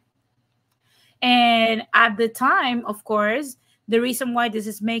outside. And at the time, of course, the reason why this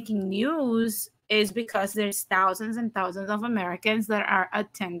is making news is because there's thousands and thousands of Americans that are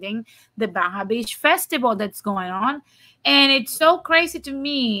attending the Baja Beach Festival that's going on. And it's so crazy to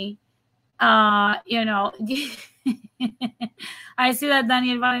me, you know, I see that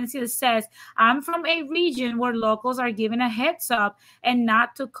Daniel Valencia says, I'm from a region where locals are given a heads up and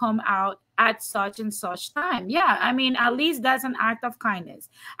not to come out at such and such time. Yeah, I mean, at least that's an act of kindness.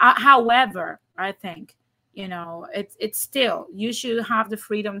 However, I think, you know, it's still, you should have the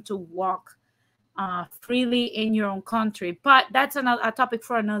freedom to walk freely in your own country. But that's a topic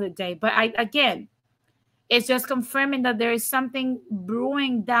for another day. But again, it's just confirming that there is something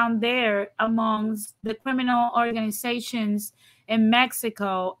brewing down there amongst the criminal organizations in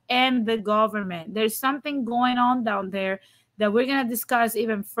Mexico and the government. There's something going on down there that we're going to discuss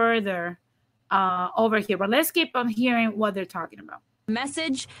even further over here. But let's keep on hearing what they're talking about.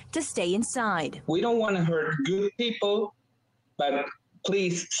 Message to stay inside. We don't want to hurt good people, but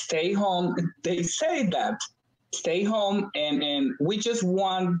please stay home. They say that. Stay home, and we just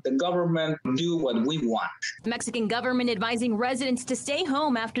want the government to do what we want. Mexican government advising residents to stay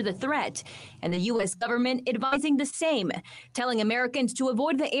home after the threat, and the U.S. government advising the same, telling Americans to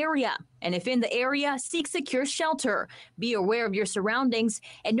avoid the area, and if in the area, seek secure shelter. Be aware of your surroundings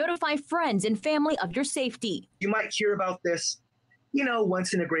and notify friends and family of your safety. You might hear about this, you know,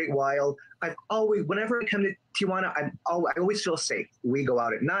 once in a great while. I've always, whenever I come to Tijuana, I always feel safe. We go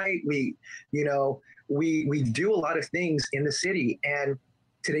out at night. We do a lot of things in the city, and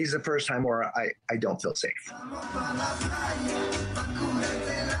today's the first time where I don't feel safe.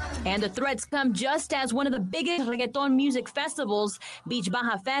 And the threats come just as one of the biggest reggaeton music festivals, Beach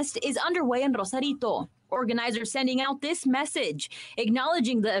Baja Fest, is underway in Rosarito. Organizers sending out this message,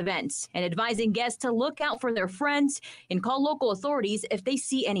 acknowledging the events and advising guests to look out for their friends and call local authorities if they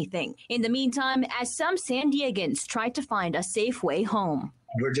see anything. In the meantime, as some San Diegans try to find a safe way home.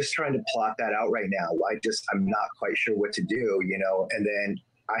 We're just trying to plot that out right now. I'm not quite sure what to do, you know, and then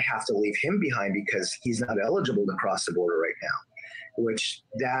I have to leave him behind because he's not eligible to cross the border right now, which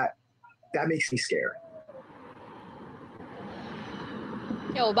that makes me scared.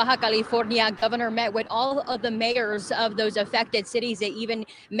 Baja California governor met with all of the mayors of those affected cities. They even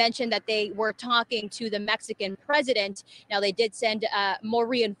mentioned that they were talking to the Mexican president. Now, they did send more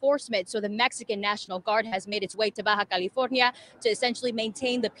reinforcements. So the Mexican National Guard has made its way to Baja California to essentially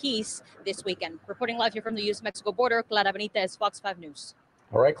maintain the peace this weekend. Reporting live here from the U.S.-Mexico border, Clara Benitez, Fox 5 News.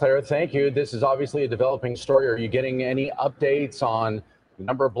 All right, Clara, thank you. This is obviously a developing story. Are you getting any updates on the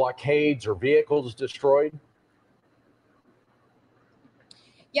number of blockades or vehicles destroyed?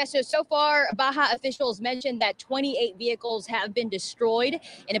 Yes, so far, Baja officials mentioned that 28 vehicles have been destroyed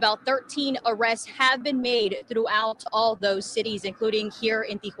and about 13 arrests have been made throughout all those cities, including here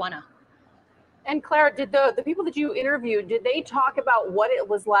in Tijuana. And Claire, did the people that you interviewed, did they talk about what it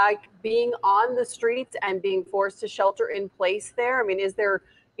was like being on the streets and being forced to shelter in place there? I mean, is there,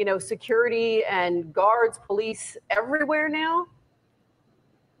 security and guards, police everywhere now?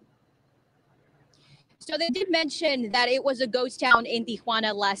 So they did mention that it was a ghost town in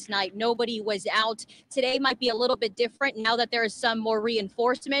Tijuana last night. Nobody was out. Today might be a little bit different now that there is some more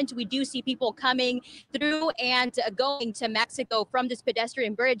reinforcement. We do see people coming through and going to Mexico from this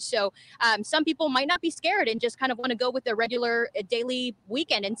pedestrian bridge. So some people might not be scared and just kind of want to go with the regular daily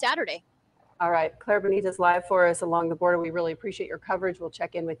weekend and Saturday. All right. Claire Benitez live for us along the border. We really appreciate your coverage. We'll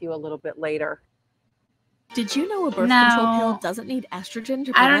check in with you a little bit later. Did you know a birth control pill doesn't need estrogen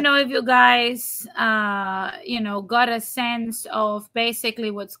to prevent? I don't know if you guys, got a sense of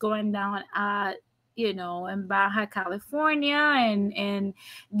basically what's going down at, in Baja California. And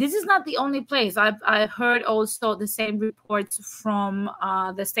this is not the only place. I've heard also the same reports from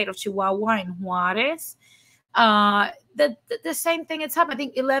the state of Chihuahua and Juarez. The same thing has happened. I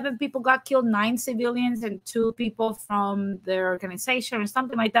think 11 people got killed, 9 civilians and 2 people from their organization or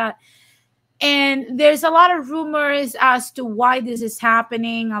something like that. And there's a lot of rumors as to why this is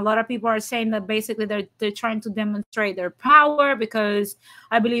happening. A lot of people are saying that basically they're trying to demonstrate their power because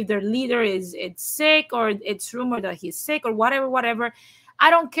I believe their leader is sick, or it's rumored that he's sick, or whatever. I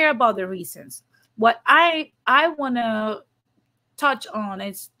don't care about the reasons. What I want to touch on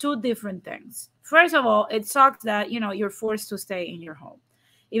is 2 different things. First of all, it sucks that you're forced to stay in your home,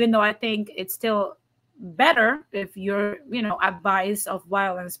 even though I think it's still better if you're advised of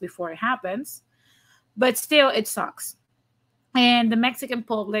violence before it happens, but still it sucks. And the Mexican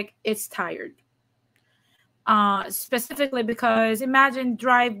public is tired, specifically because imagine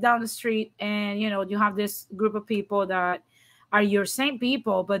drive down the street and you have this group of people that are your same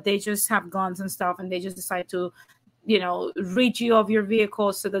people, but they just have guns and stuff, and they just decide to rid you of your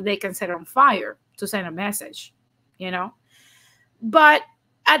vehicle so that they can set it on fire to send a message, but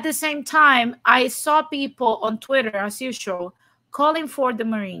at the same time, I saw people on Twitter, as usual, calling for the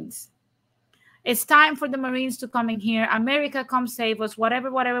Marines. It's time for the Marines to come in here. America, come save us,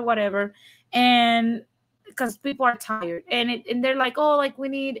 whatever. And because people are tired. And they're like, oh, like we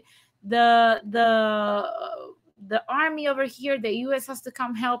need the army over here. The U.S. has to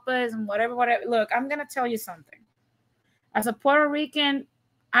come help us and whatever. Look, I'm going to tell you something. As a Puerto Rican,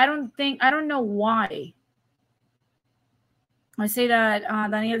 I don't know why. I say that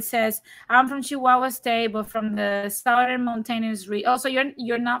Daniel says, I'm from Chihuahua State, but from the southern mountainous region. Also,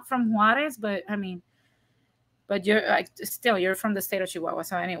 you're not from Juarez, but I mean, but you're you're from the state of Chihuahua.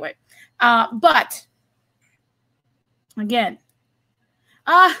 So anyway, but again,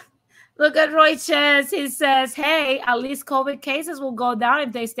 look at Roy Ches. He says, hey, at least COVID cases will go down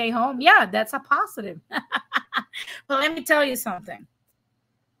if they stay home. Yeah, that's a positive. But let me tell you something.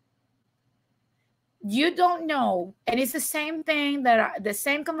 You don't know, and it's the same thing the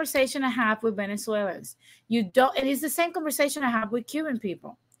same conversation I have with Venezuelans. It is the same conversation I have with Cuban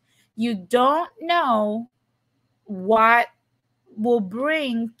people. You don't know what will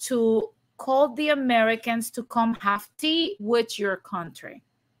bring to call the Americans to come have tea with your country.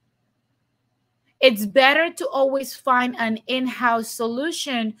 It's better to always find an in-house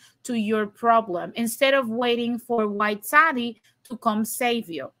solution to your problem instead of waiting for white Saudi to come save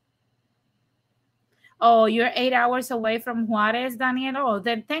you. Oh, you're 8 hours away from Juarez, Daniel? Oh,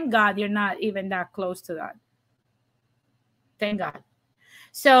 then thank God you're not even that close to that. Thank God.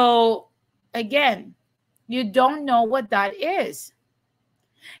 So, again, you don't know what that is.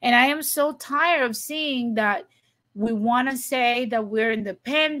 And I am so tired of seeing that we want to say that we're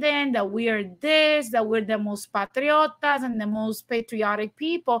independent, that we are this, that we're the most patriotas and the most patriotic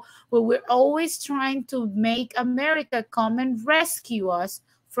people, but we're always trying to make America come and rescue us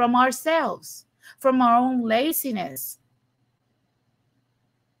from ourselves, from our own laziness.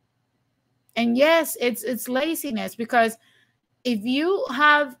 And yes, it's laziness, because if you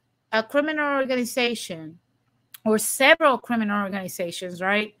have a criminal organization or several criminal organizations,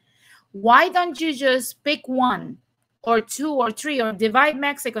 right? Why don't you just pick one or 2 or 3, or divide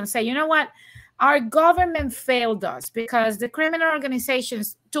Mexico and say, you know what? Our government failed us because the criminal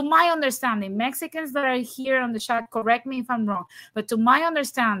organizations, to my understanding, Mexicans that are here on the chat, correct me if I'm wrong, but to my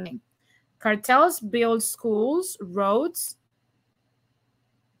understanding, cartels build schools, roads,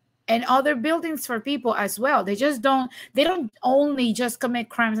 and other buildings for people as well. They don't only just commit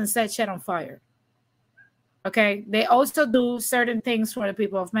crimes and set shit on fire. Okay? They also do certain things for the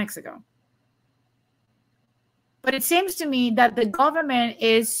people of Mexico. But it seems to me that the government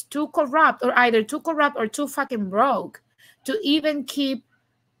is too corrupt, or either too corrupt or too fucking broke to even keep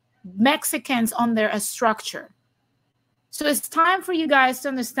Mexicans under a structure. So it's time for you guys to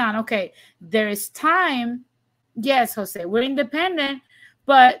understand, okay, there is time. Yes, Jose, we're independent,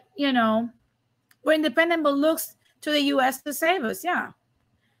 but, you know, we're independent, but looks to the U.S. to save us. Yeah.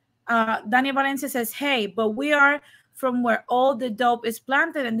 Daniel Valencia says, hey, but we are from where all the dope is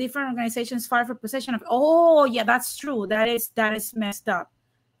planted and different organizations fight for possession of. Oh, yeah, that's true. That is messed up.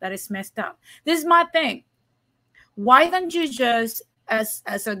 That is messed up. This is my thing. Why don't you just, as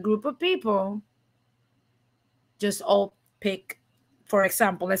a group of people, just all pick, for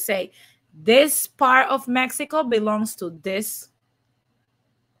example, let's say this part of Mexico belongs to this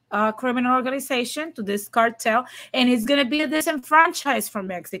criminal organization, to this cartel, and it's going to be a disenfranchised from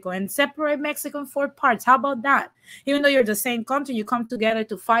Mexico and separate Mexico in 4 parts. How about that? Even though you're the same country, you come together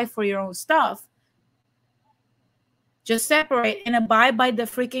to fight for your own stuff. Just separate and abide by the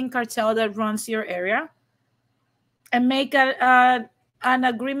freaking cartel that runs your area and make an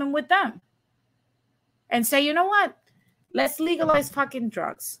agreement with them and say, you know what? Let's legalize fucking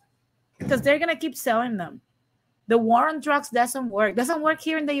drugs because they're going to keep selling them. The war on drugs doesn't work. Doesn't work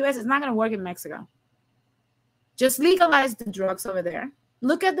here in the U.S. It's not going to work in Mexico. Just legalize the drugs over there.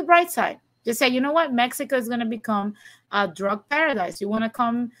 Look at the bright side. Just say, you know what? Mexico is going to become a drug paradise. You want to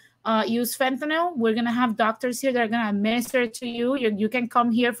come use fentanyl? We're going to have doctors here that are going to administer it to you. You can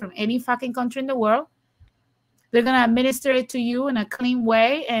come here from any fucking country in the world. They're going to administer it to you in a clean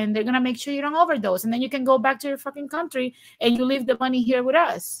way, and they're going to make sure you don't overdose. And then you can go back to your fucking country, and you leave the money here with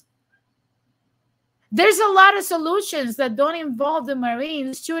us. There's a lot of solutions that don't involve the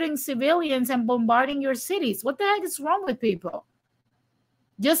Marines shooting civilians and bombarding your cities. What the heck is wrong with people?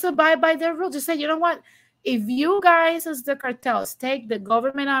 Just abide by their rules. Just say, you know what? If you guys as the cartels take the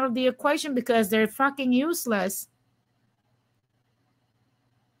government out of the equation because they're fucking useless,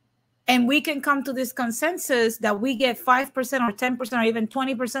 and we can come to this consensus that we get 5% or 10% or even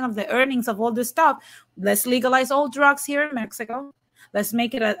 20% of the earnings of all this stuff, let's legalize all drugs here in Mexico. Let's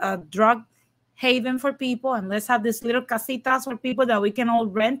make it a drug haven for people, and let's have this little casitas for people that we can all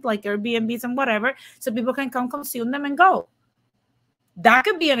rent, like Airbnbs and whatever, so people can come consume them and go. That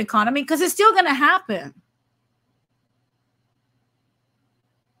could be an economy because it's still going to happen.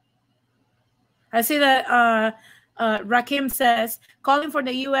 I see that Rakim says, calling for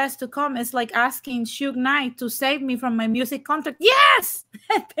the U.S. to come is like asking Suge Knight to save me from my music contract. Yes!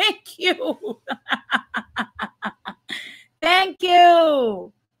 Thank you. Thank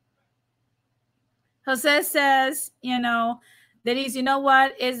you. Jose says, you know, that is, you know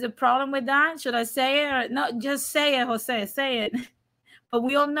what is the problem with that? Should I say it? Or no, just say it, Jose, say it. But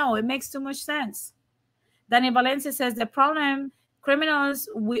we all know it makes too much sense. Daniel Valencia says the problem, criminals,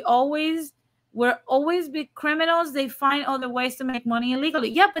 we're always be criminals. They find other ways to make money illegally.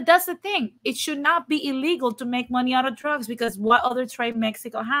 Yeah, but that's the thing. It should not be illegal to make money out of drugs, because what other trade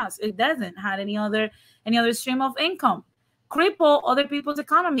Mexico has? It doesn't have any other stream of income. Cripple other people's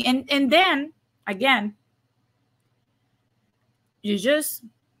economy. And then, again, you just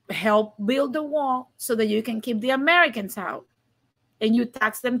help build the wall so that you can keep the Americans out. And you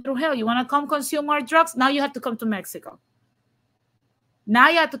tax them through hell. You want to come consume our drugs? Now you have to come to Mexico. Now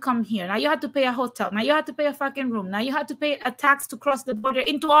you have to come here. Now you have to pay a hotel. Now you have to pay a fucking room. Now you have to pay a tax to cross the border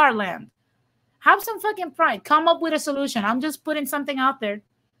into our land. Have some fucking pride. Come up with a solution. I'm just putting something out there.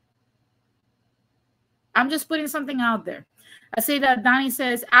 I see that Danny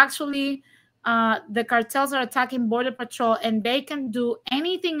says, actually, the cartels are attacking Border Patrol and they can do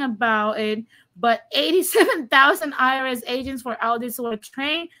anything about it, but 87,000 IRS agents for audits were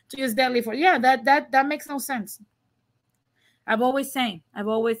trained to use deadly force. Yeah, that makes no sense. I've always said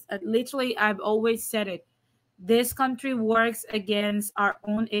it. This country works against our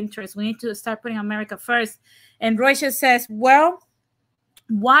own interests. We need to start putting America first. And Royce says, well,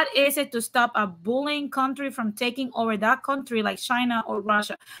 what is it to stop a bullying country from taking over that country like China or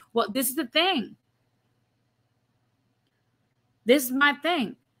Russia? Well, this is the thing. This is my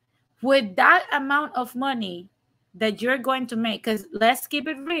thing. With that amount of money that you're going to make, because let's keep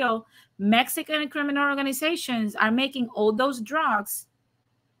it real, Mexican criminal organizations are making all those drugs.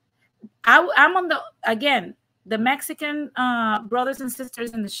 I'm on the, again, The Mexican brothers and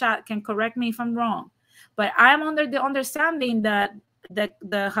sisters in the chat can correct me if I'm wrong, but I'm under the understanding that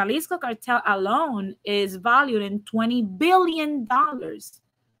the Jalisco cartel alone is valued in $20 billion.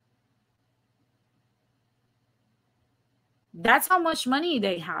 That's how much money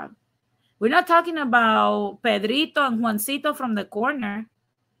they have. We're not talking about Pedrito and Juancito from the corner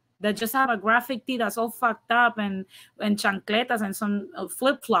that just have a graphic tee that's all fucked up and chancletas and some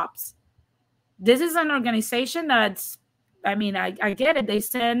flip-flops. This is an organization that's, I mean, I get it.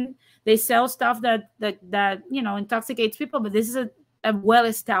 They sell stuff that you know, intoxicates people, but this is a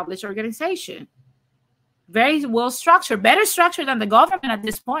well-established organization. Very well structured, better structured than the government at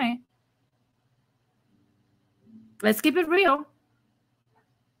this point. Let's keep it real.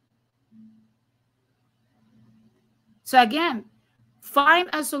 So again, find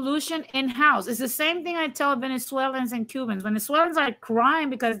a solution in-house. It's the same thing I tell Venezuelans and Cubans. Venezuelans are crying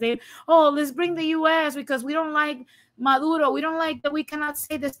because let's bring the U.S. because we don't like Maduro. We don't like that we cannot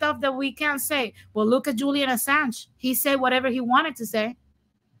say the stuff that we can't say. Well, look at Julian Assange. He said whatever he wanted to say.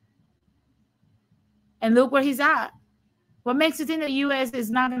 And look where he's at. What makes you think the U.S. is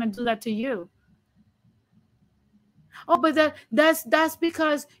not going to do that to you? Oh, but that's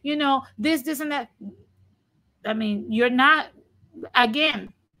because, you know, this and that. I mean, you're not,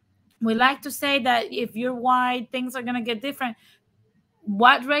 again, we like to say that if you're white, things are going to get different.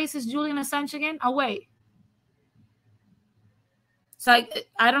 What race is Julian Assange again? Oh, wait. So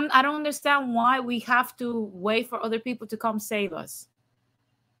I don't understand why we have to wait for other people to come save us.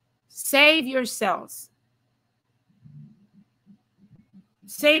 Save yourselves.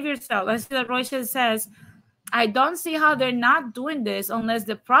 Save yourself. Let's see what Royce says. I don't see how they're not doing this unless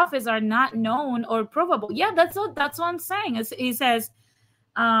the profits are not known or provable. Yeah, that's what I'm saying. He says,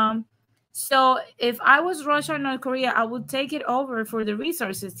 so if I was Russia or North Korea, I would take it over for the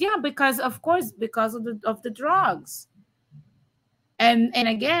resources. Yeah, because of course, because of the drugs. And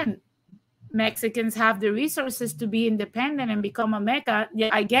again, Mexicans have the resources to be independent and become a mecca. Yeah,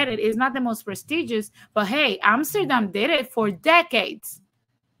 I get it. It's not the most prestigious, but hey, Amsterdam did it for decades.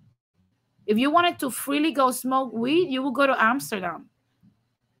 If you wanted to freely go smoke weed, you would go to Amsterdam.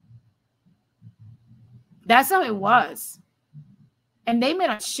 That's how it was. And they made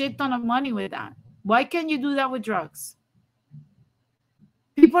a shit ton of money with that. Why can't you do that with drugs?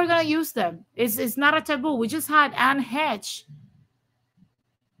 People are going to use them. It's not a taboo. We just had Anne Hedge.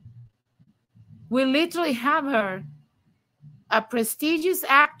 We literally have her, a prestigious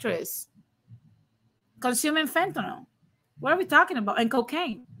actress, consuming fentanyl. What are we talking about? And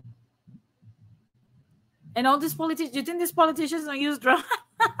cocaine. And all these politicians, you think these politicians don't use drugs?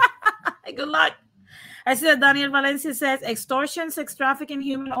 Good luck. I see that Daniel Valencia says extortion, sex trafficking,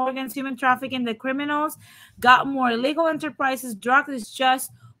 human organs, human trafficking, the criminals got more illegal enterprises. Drugs is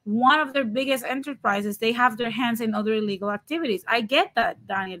just one of their biggest enterprises. They have their hands in other illegal activities. I get that,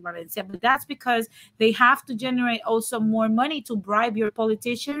 Daniel Valencia, but that's because they have to generate also more money to bribe your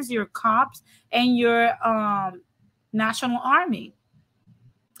politicians, your cops, and your national army.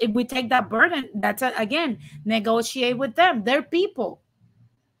 If we take that burden, that's again, negotiate with them. They're people.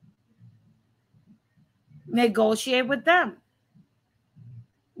 Negotiate with them.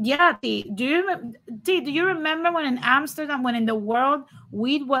 Yeah, T, do you remember when in Amsterdam, when in the world,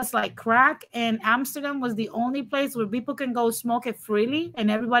 weed was like crack, and Amsterdam was the only place where people can go smoke it freely, and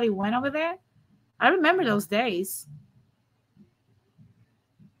everybody went over there? I remember those days.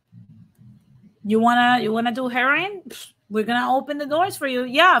 You wanna do heroin? We're going to open the doors for you.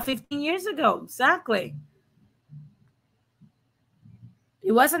 Yeah, 15 years ago. Exactly.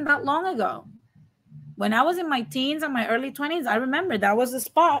 It wasn't that long ago. When I was in my teens and my early 20s, I remember that was the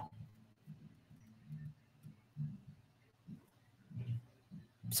spot.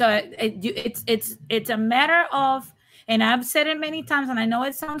 So it's a matter of, and I've said it many times, and I know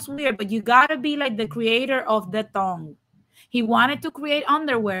it sounds weird, but you got to be like the creator of the thong. He wanted to create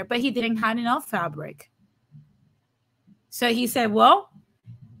underwear, but he didn't have enough fabric. So he said, well,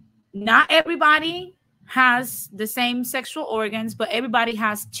 not everybody has the same sexual organs, but everybody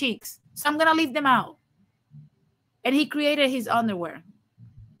has cheeks. So I'm going to leave them out. And he created his underwear.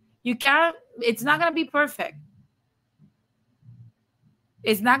 It's not going to be perfect.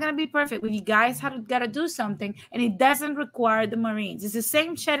 It's not going to be perfect, but you guys have got to do something, and it doesn't require the Marines. It's the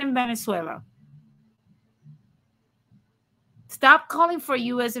same shit in Venezuela. Stop calling for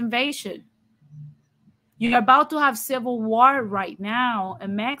U.S. invasion. You're about to have civil war right now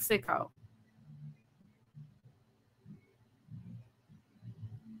in Mexico.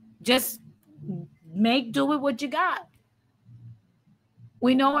 Just make do with what you got.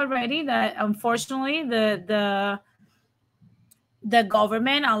 We know already that, unfortunately, the the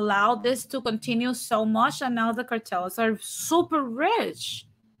government allowed this to continue so much, and now the cartels are super rich.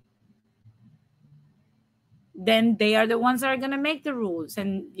 Then they are the ones that are going to make the rules,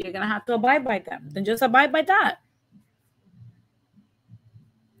 and you're going to have to abide by them. Then just abide by that.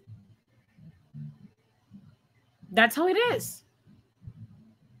 That's how it is.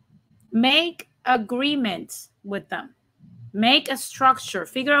 Make agreements with them. Make a structure.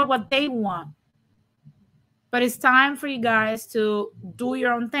 Figure out what they want. But it's time for you guys to do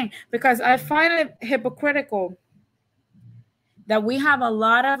your own thing, because I find it hypocritical that we have a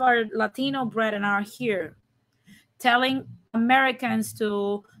lot of our Latino brethren are here telling Americans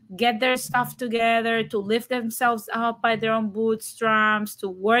to get their stuff together, to lift themselves up by their own bootstraps, to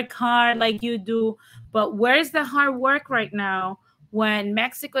work hard like you do. But where's the hard work right now when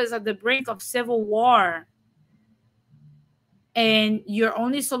Mexico is at the brink of civil war? And your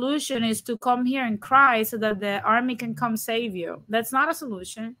only solution is to come here and cry so that the army can come save you. That's not a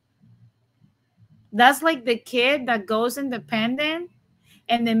solution. That's like the kid that goes independent,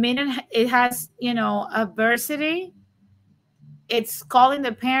 and the minute it has, you know, adversity, it's calling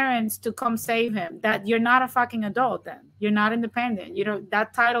the parents to come save him. That you're not a fucking adult then. You're not independent. You know,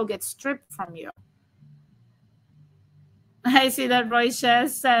 that title gets stripped from you. I see that Royce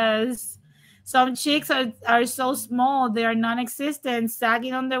says, some chicks are so small, they are non-existent,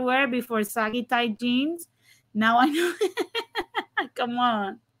 sagging underwear before saggy tight jeans. Now I know. Come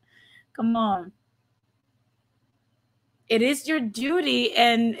on. Come on. It is your duty.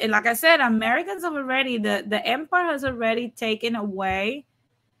 And like I said, Americans have already, the empire has already taken away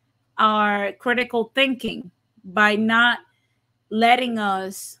our critical thinking by not letting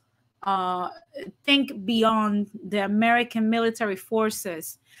us think beyond the American military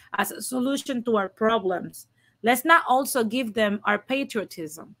forces as a solution to our problems. Let's not also give them our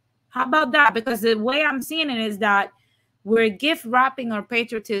patriotism. How about that? Because the way I'm seeing it is that we're gift wrapping our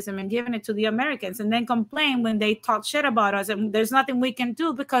patriotism and giving it to the Americans, and then complain when they talk shit about us and there's nothing we can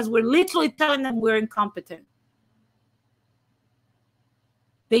do because we're literally telling them we're incompetent.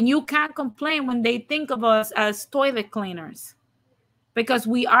 Then you can't complain when they think of us as toilet cleaners, because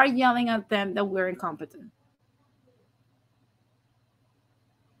we are yelling at them that we're incompetent.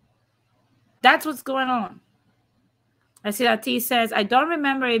 That's what's going on. I see that T says, I don't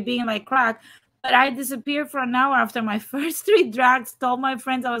remember it being like crack, but I disappeared for an hour after my first 3 drugs, told my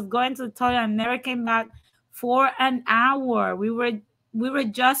friends I was going to the toilet and never came back for an hour. We were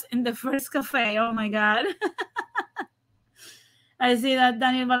just in the first cafe. Oh my God. I see that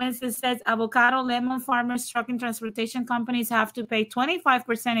Daniel Valencia says, avocado, lemon farmers, trucking, transportation companies have to pay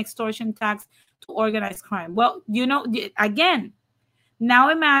 25% extortion tax to organized crime. Well, you know, again,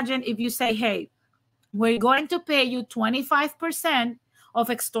 now imagine if you say, hey, we're going to pay you 25% of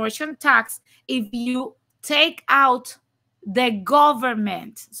extortion tax if you take out the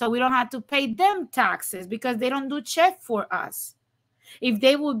government, so we don't have to pay them taxes because they don't do shit for us. If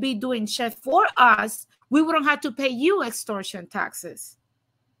they would be doing shit for us, we wouldn't have to pay you extortion taxes.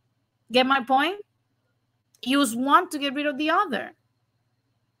 Get my point? Use one to get rid of the other.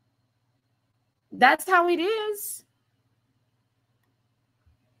 That's how it is.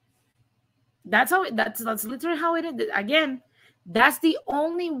 That's literally how it is. Again, that's the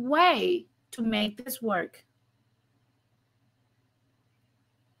only way to make this work.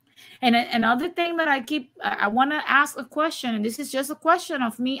 And another thing that I want to ask a question, and this is just a question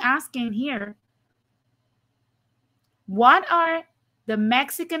of me asking here. What are the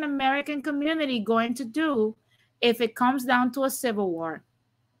Mexican American community going to do if it comes down to a civil war?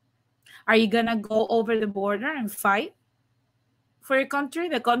 Are you going to go over the border and fight for your country,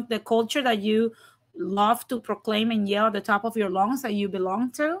 the culture that you love to proclaim and yell at the top of your lungs that you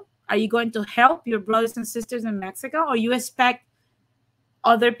belong to? Are you going to help your brothers and sisters in Mexico, or you expect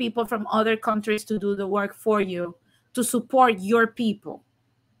other people from other countries to do the work for you, to support your people?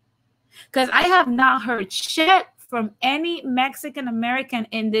 Because I have not heard shit from any Mexican American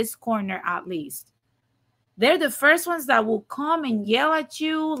in this corner, at least. They're the first ones that will come and yell at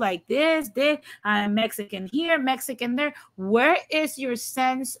you like this, I'm Mexican here, Mexican there. Where is your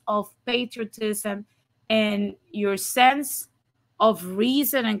sense of patriotism and your sense of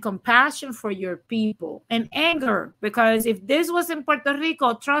reason and compassion for your people and anger? Because if this was in Puerto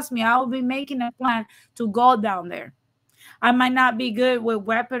Rico, trust me, I will be making a plan to go down there. I might not be good with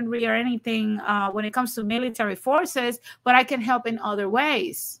weaponry or anything when it comes to military forces, but I can help in other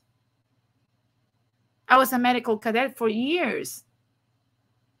ways. I was a medical cadet for years.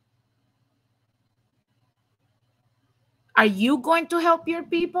 Are you going to help your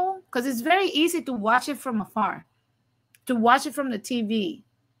people? Because it's very easy to watch it from afar, to watch it from the TV.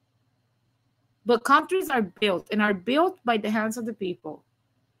 But countries are built and are built by the hands of the people.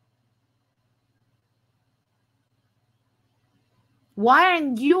 Why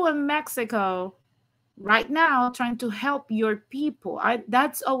aren't you in Mexico right now trying to help your people?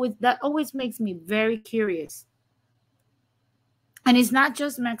 That always makes me very curious. And it's not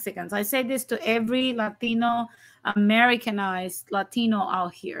just Mexicans. I say this to every Latino, Americanized Latino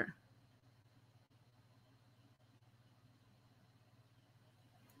out here.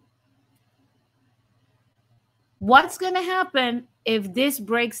 What's going to happen if this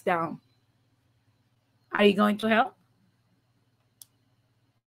breaks down? Are you going to help?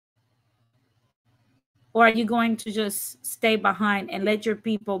 Or are you going to just stay behind and let your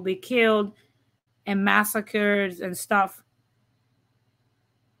people be killed and massacred and stuff?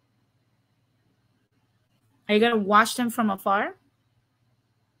 Are you going to watch them from afar?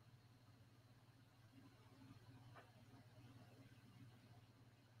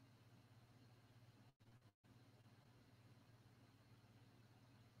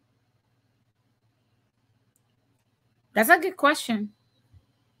 That's a good question.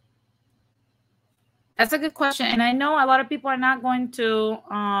 That's a good question. And I know a lot of people are not going to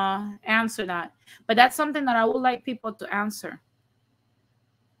answer that. But that's something that I would like people to answer.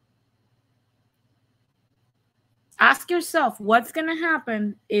 Ask yourself, what's going to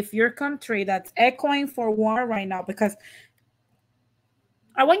happen if your country that's echoing for war right now? Because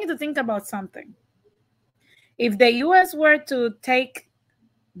I want you to think about something. If the U.S. were to take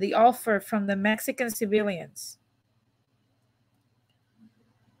the offer from the Mexican civilians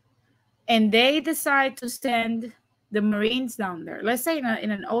and they decide to send the Marines down there, let's say in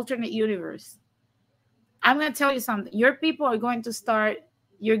an alternate universe, I'm going to tell you something. Your people are going to start,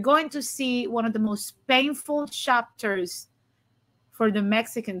 you're going to see one of the most painful chapters for the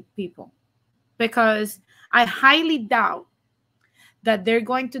Mexican people, because I highly doubt that they're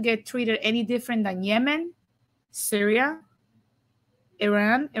going to get treated any different than Yemen, Syria,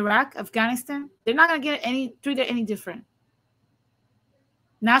 Iran, Iraq, Afghanistan. They're not going to get treated any different.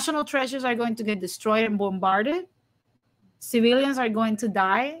 National treasures are going to get destroyed and bombarded. Civilians are going to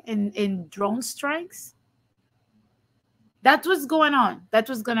die in drone strikes. That's what's going on. That's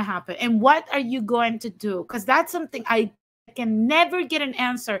what's going to happen. And what are you going to do? Because that's something I can never get an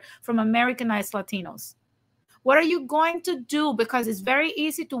answer from Americanized Latinos. What are you going to do? Because it's very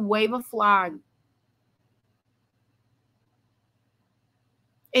easy to wave a flag.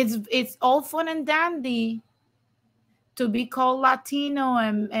 It's all fun and dandy to be called Latino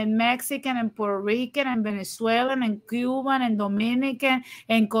and Mexican and Puerto Rican and Venezuelan and Cuban and Dominican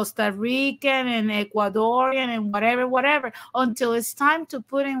and Costa Rican and Ecuadorian and whatever, until it's time to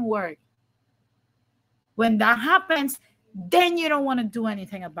put in work. When that happens, then you don't want to do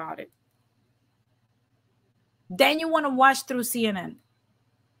anything about it. Then you want to watch through CNN.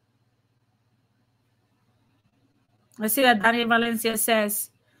 Let's see that Daniel Valencia says,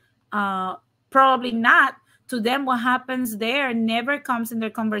 probably not. To them, what happens there never comes in their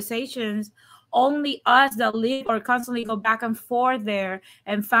conversations. Only us that live or constantly go back and forth there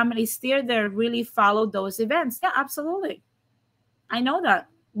and families steer there really follow those events. Yeah, absolutely. I know that.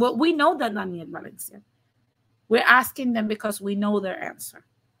 Well, we know that, Daniel Valencia. We're asking them because we know their answer.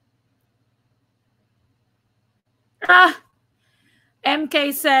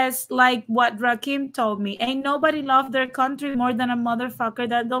 MK says, like what Rakim told me, ain't nobody love their country more than a motherfucker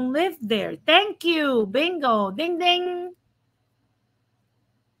that don't live there. Thank you. Bingo. Ding, ding.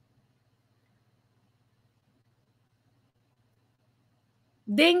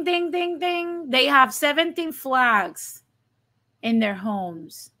 Ding, ding, ding, ding. They have 17 flags in their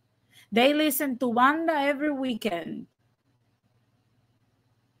homes. They listen to banda every weekend.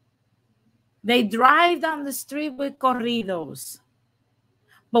 They drive down the street with corridos.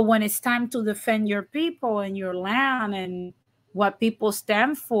 But when it's time to defend your people and your land and what people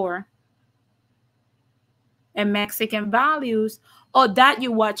stand for and Mexican values, that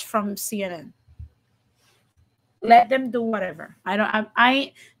you watch from CNN. Let them do whatever.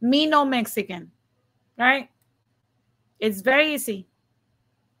 Me no Mexican, right? It's very easy.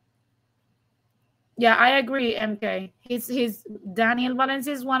 Yeah, I agree, MK. He's Daniel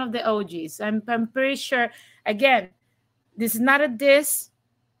Valencia is one of the OGs. I'm pretty sure. Again, this is not a diss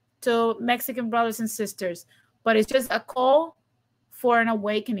to Mexican brothers and sisters, but it's just a call for an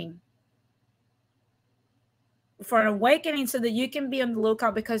awakening. For an awakening so that you can be on the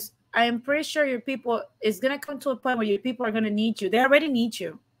lookout, because I am pretty sure your people is going to come to a point where your people are going to need you. They already need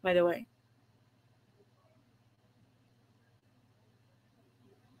you, by the way.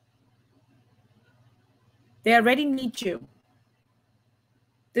 They already need you.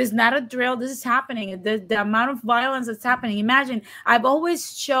 This is not a drill. This is happening. The amount of violence that's happening. Imagine, I've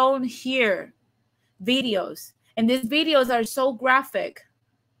always shown here videos. And these videos are so graphic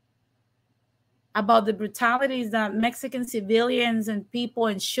about the brutalities that Mexican civilians and people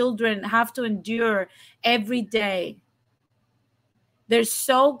and children have to endure every day. They're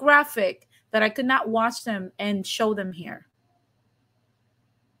so graphic that I could not watch them and show them here.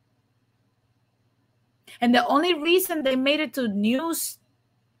 And the only reason they made it to news,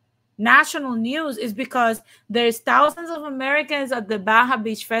 national news, is because there's thousands of Americans at the Baja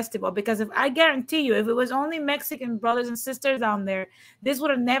Beach Festival. Because if I guarantee you, if it was only Mexican brothers and sisters down there, this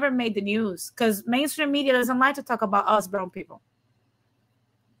would have never made the news, because mainstream media doesn't like to talk about us brown people.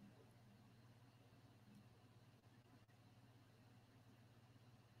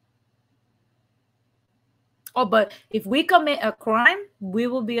 Oh, but if we commit a crime, we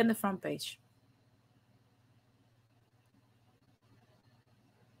will be on the front page.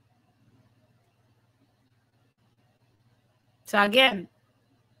 So again,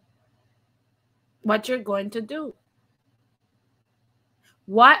 what you're going to do.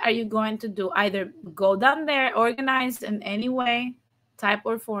 What are you going to do? Either go down there, organize in any way, type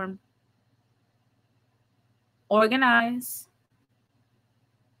or form. Organize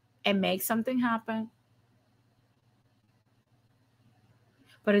and make something happen.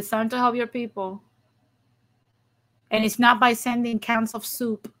 But it's time to help your people. And it's not by sending cans of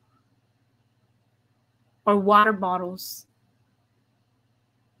soup or water bottles.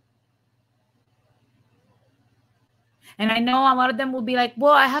 And I know a lot of them will be like,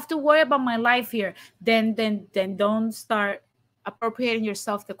 well, I have to worry about my life here. Then don't start appropriating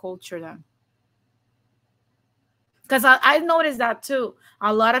yourself the culture then. Because I've noticed that too.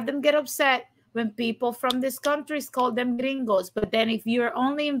 A lot of them get upset when people from these countries call them gringos. But then if you're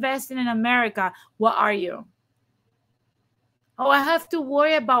only investing in America, what are you? Oh, I have to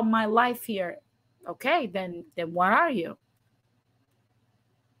worry about my life here. Okay, then what are you?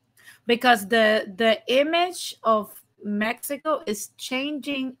 Because the image of Mexico is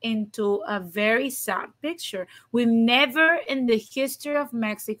changing into a very sad picture. We've never in the history of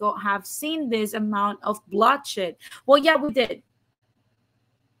Mexico have seen this amount of bloodshed. Well, yeah, we did.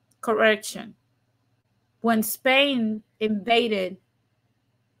 Correction. When Spain invaded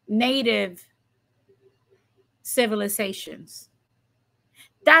native civilizations,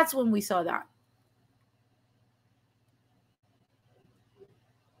 that's when we saw that.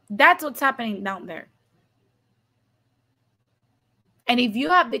 That's what's happening down there. And if you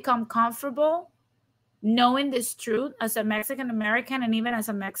have become comfortable knowing this truth as a Mexican American and even as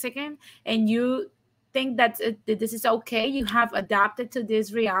a Mexican, and you think that this is okay, you have adapted to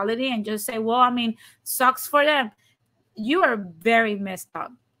this reality and just say, well, I mean, sucks for them. You are very messed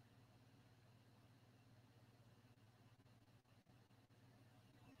up.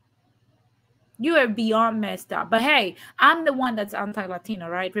 You are beyond messed up. But hey, I'm the one that's anti-Latino,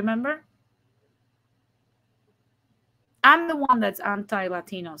 right? Remember? I'm the one that's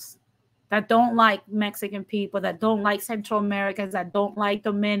anti-Latinos, that don't like Mexican people, that don't like Central Americans, that don't like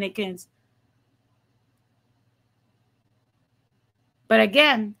Dominicans. But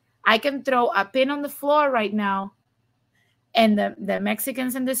again, I can throw a pin on the floor right now, and the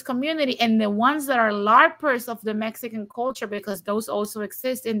Mexicans in this community and the ones that are LARPers of the Mexican culture, because those also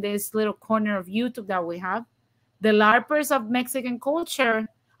exist in this little corner of YouTube that we have. The LARPers of Mexican culture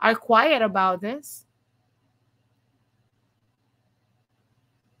are quiet about this.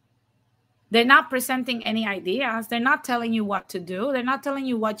 They're not presenting any ideas. They're not telling you what to do. They're not telling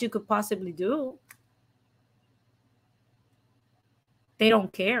you what you could possibly do. They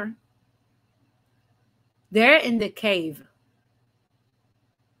don't care. They're in the cave.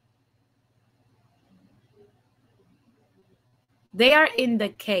 They are in the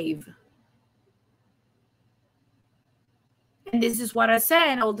cave. And this is what I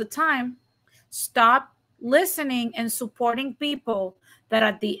said all the time. Stop listening and supporting people that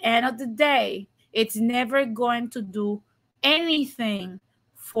at the end of the day, it's never going to do anything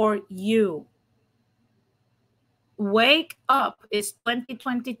for you. Wake up. It's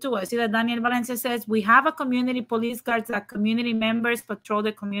 2022. I see that Daniel Valencia says, we have a community police guards that community members patrol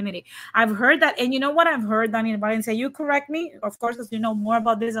the community. I've heard that. And you know what I've heard, Daniel Valencia? You correct me, of course, as you know more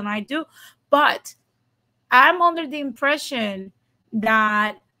about this than I do. But I'm under the impression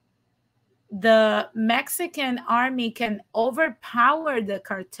that the Mexican army can overpower the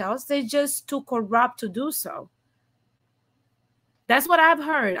cartels. They're just too corrupt to do so. That's what I've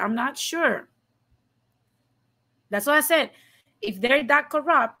heard. I'm not sure. That's what I said. If they're that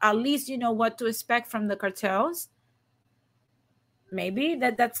corrupt, at least you know what to expect from the cartels. Maybe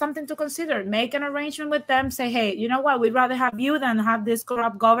that's something to consider. Make an arrangement with them. Say, hey, you know what? We'd rather have you than have this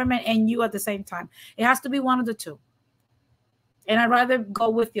corrupt government and you at the same time. It has to be one of the two. And I'd rather go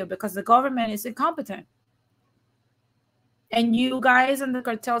with you because the government is incompetent. And you guys and the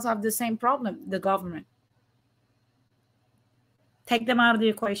cartels have the same problem, the government. Take them out of the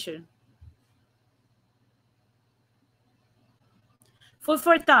equation. Food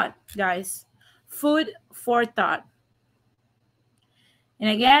for thought, guys. Food for thought. And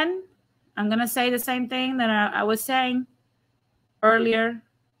again, I'm going to say the same thing that I was saying earlier.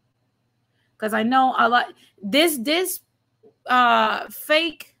 Because I know a lot. This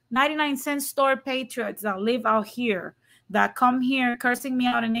fake 99-cent store patriots that live out here, that come here cursing me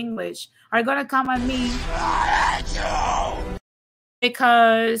out in English, are going to come at me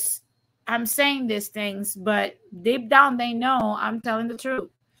because I'm saying these things, but deep down they know I'm telling the truth.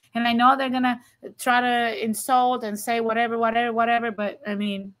 And I know they're going to try to insult and say whatever, but I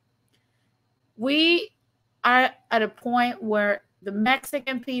mean, we are at a point where the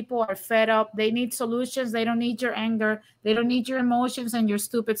Mexican people are fed up. They need solutions. They don't need your anger. They don't need your emotions and your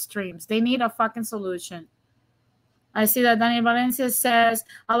stupid streams. They need a fucking solution. I see that Daniel Valencia says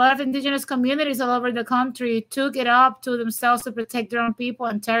a lot of indigenous communities all over the country took it up to themselves to protect their own people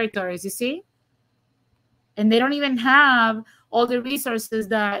and territories, you see? And they don't even have all the resources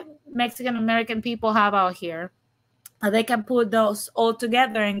that Mexican American people have out here. They can put those all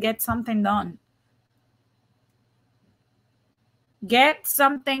together and get something done. Get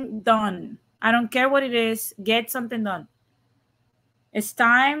something done. I don't care what it is. Get something done. It's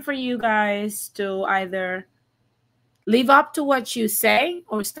time for you guys to either live up to what you say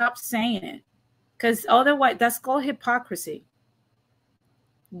or stop saying it. Because otherwise, that's called hypocrisy.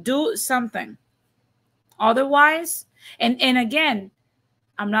 Do something. Otherwise, and again,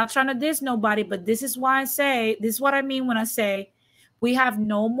 I'm not trying to diss nobody, but this is why I say, this is what I mean when I say we have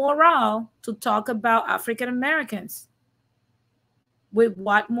no morale to talk about African Americans. With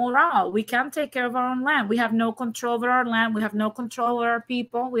what morale? We can't take care of our own land. We have no control over our land. We have no control over our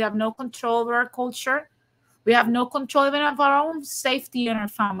people. We have no control over our culture. We have no control even of our own safety and our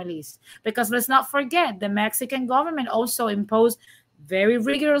families. Because let's not forget, the Mexican government also imposed very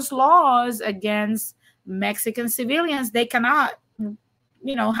rigorous laws against Mexican civilians. They cannot,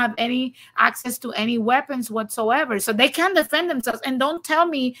 have any access to any weapons whatsoever. So they can't defend themselves. And don't tell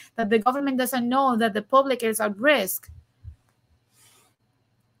me that the government doesn't know that the public is at risk.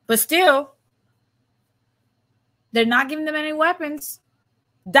 But still, they're not giving them any weapons.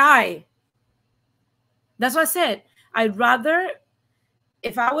 Die. That's what I said. I'd rather,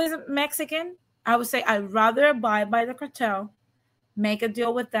 if I was Mexican, I would say I'd rather abide by the cartel, make a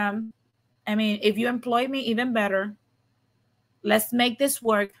deal with them. I mean, if you employ me, even better. Let's make this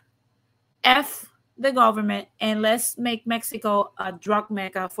work. F the government, and let's make Mexico a drug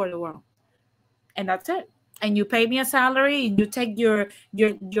mecca for the world. And that's it. And you pay me a salary, and you take your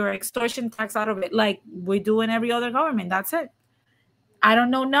extortion tax out of it, like we do in every other government. That's it. I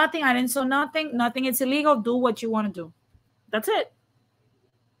don't know nothing. I didn't say nothing. Nothing is illegal. Do what you want to do. That's it.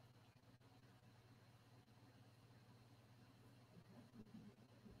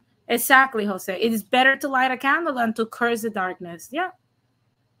 Exactly, Jose. It is better to light a candle than to curse the darkness. Yeah.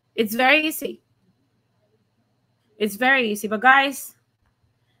 It's very easy. It's very easy. But guys,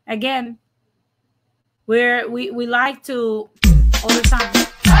 again, we like to all the time.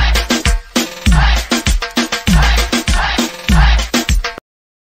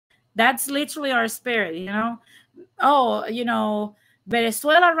 That's literally our spirit, Oh,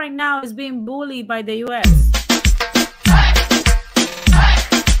 Venezuela right now is being bullied by the U.S.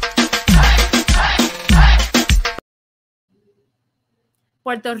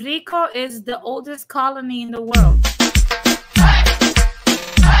 Puerto Rico is the oldest colony in the world.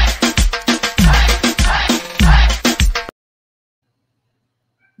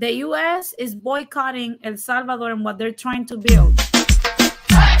 The U.S. is boycotting El Salvador and what they're trying to build.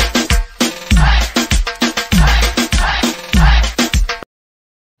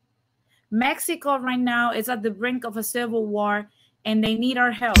 Mexico right now is at the brink of a civil war, and they need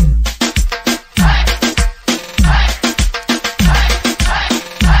our help.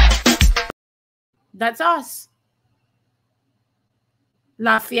 That's us.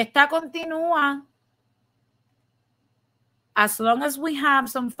 La fiesta continúa. As long as we have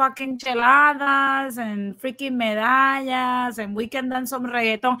some fucking cheladas and freaking medallas and we can dance some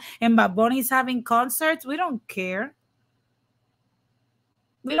reggaeton and Bad Bunny's having concerts, we don't care.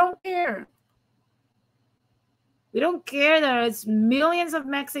 We don't care. We don't care that it's millions of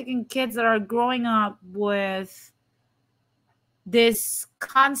Mexican kids that are growing up with this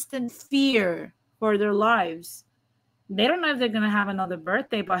constant fear for their lives. They don't know if they're going to have another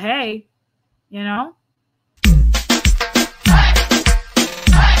birthday, but hey,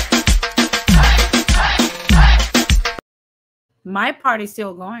 My party's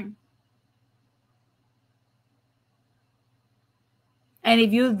still going. And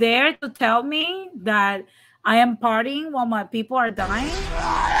if you dare to tell me that I am partying while my people are dying,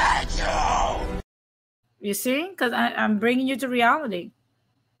 you see, because I'm bringing you to reality.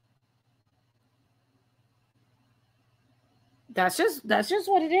 That's just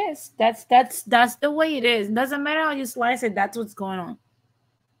what it is. That's the way it is. It doesn't matter how you slice it. That's what's going on.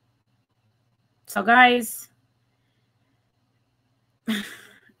 So, guys,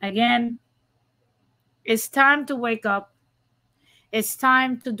 again, it's time to wake up. It's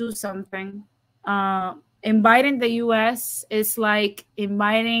time to do something. Inviting the U.S. is like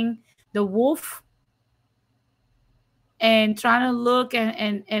inviting the wolf and trying to look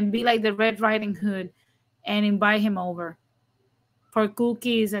and be like the Red Riding Hood and invite him over for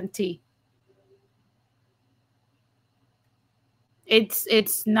cookies and tea.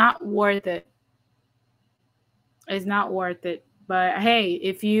 It's not worth it. It's not worth it. But hey,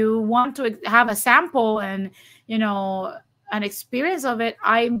 if you want to have a sample and, you know, an experience of it,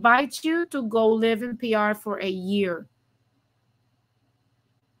 I invite you to go live in PR for a year.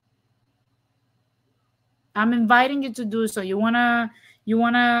 I'm inviting you to do so. You wanna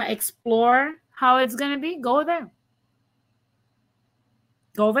explore how it's gonna be? Go there.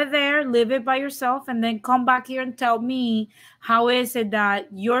 Go over there, live it by yourself, and then come back here and tell me how is it that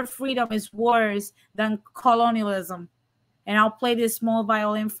your freedom is worse than colonialism. And I'll play this small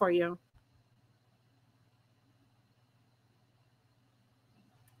violin for you.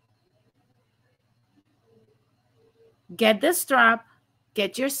 Get the strap,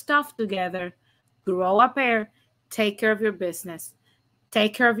 get your stuff together, grow up here, take care of your business,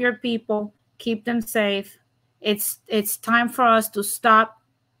 take care of your people, keep them safe. It's time for us to stop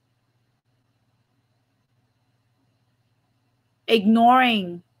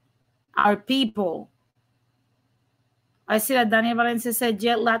ignoring our people. I see that Daniel Valencia said,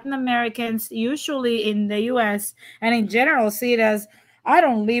 yet Latin Americans, usually in the U.S. and in general, see it as, I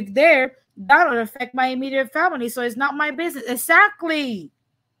don't live there. That will affect my immediate family, so it's not my business. Exactly.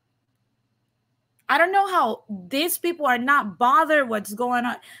 I don't know how these people are not bothered what's going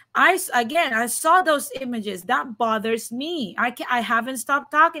on. I saw those images. That bothers me. I haven't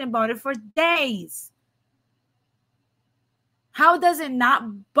stopped talking about it for days. How does it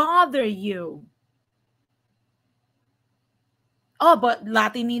not bother you? Oh, but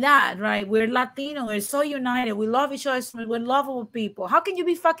Latinidad, right? We're Latino. We're so united. We love each other. We're lovable people. How can you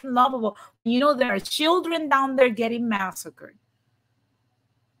be fucking lovable when you know there are children down there getting massacred?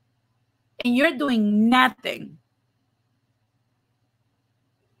 And you're doing nothing.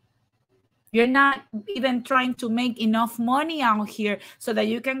 You're not even trying to make enough money out here so that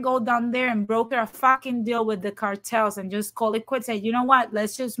you can go down there and broker a fucking deal with the cartels and just call it quits. Say, you know what?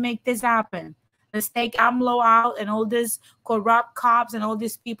 Let's just make this happen. Let's take AMLO out and all these corrupt cops and all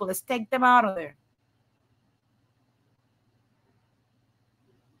these people. Let's take them out of there.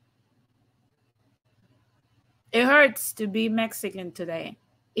 It hurts to be Mexican today,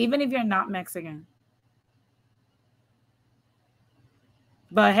 even if you're not Mexican.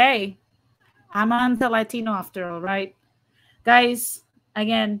 But hey, I'm anti-Latino after all, right? Guys,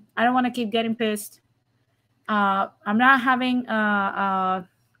 again, I don't want to keep getting pissed. I'm not having a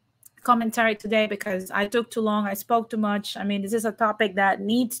commentary today because I took too long. I spoke too much. I mean, this is a topic that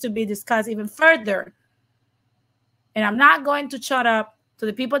needs to be discussed even further. And I'm not going to shut up. To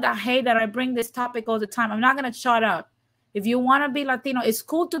the people that hate that I bring this topic all the time, I'm not going to shut up. If you want to be Latino, it's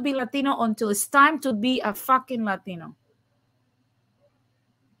cool to be Latino until it's time to be a fucking Latino.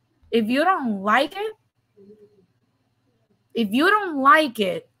 If you don't like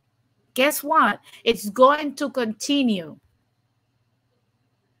it, guess what? It's going to continue.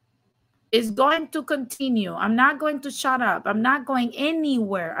 It's going to continue. I'm not going to shut up. I'm not going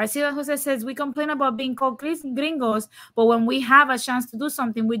anywhere. I see that Jose says we complain about being called gringos, but when we have a chance to do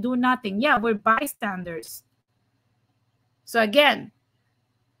something, we do nothing. Yeah, we're bystanders. So again,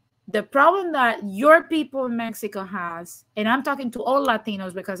 the problem that your people in Mexico has, and I'm talking to all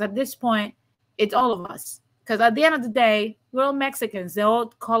Latinos because at this point, it's all of us. Because at the end of the day, we're all Mexicans. They all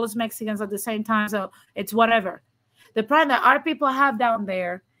call us Mexicans at the same time, so it's whatever. The problem that our people have down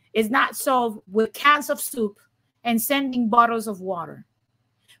there is not solved with cans of soup and sending bottles of water.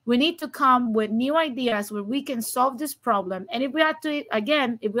 We need to come with new ideas where we can solve this problem. And if we have to,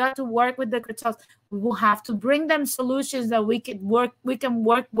 again, if we have to work with the cartels, we will have to bring them solutions that we can work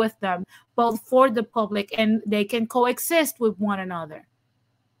with them, both for the public and they can coexist with one another.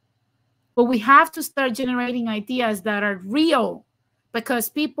 But we have to start generating ideas that are real because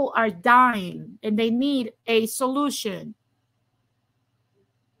people are dying and they need a solution.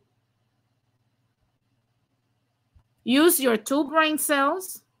 Use your 2 brain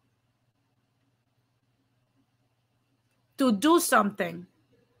cells to do something.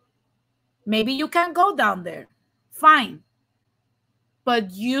 Maybe you can go down there. Fine.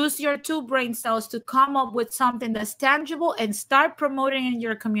 But use your 2 brain cells to come up with something that's tangible and start promoting in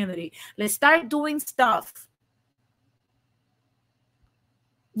your community. Let's start doing stuff.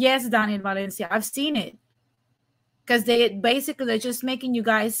 Yes, Daniel Valencia, I've seen it. Because they're just making you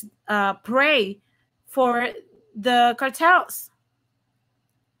guys pray for the cartels.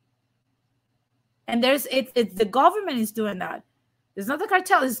 And it's the government is doing that. It's not the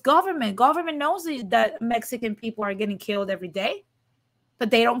cartel, it's government. Government knows that Mexican people are getting killed every day, but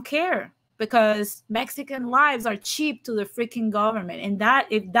they don't care because Mexican lives are cheap to the freaking government. And that,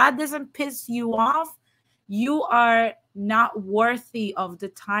 if that doesn't piss you off, you are not worthy of the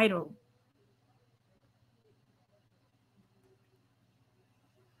title.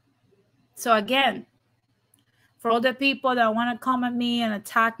 So again, for all the people that want to come at me and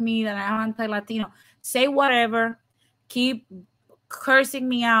attack me that I'm anti-Latino, say whatever, keep cursing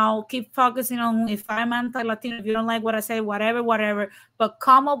me out, keep focusing on if I'm anti-Latino, if you don't like what I say, whatever, but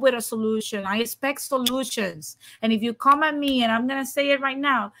come up with a solution. I expect solutions. And if you come at me, and I'm going to say it right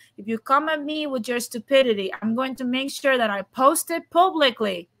now, if you come at me with your stupidity, I'm going to make sure that I post it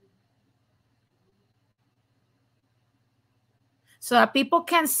publicly so that people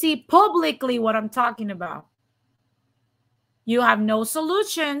can see publicly what I'm talking about. You have no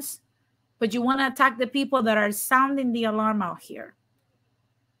solutions, but you want to attack the people that are sounding the alarm out here.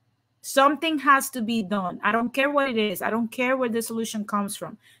 Something has to be done. I don't care what it is. I don't care where the solution comes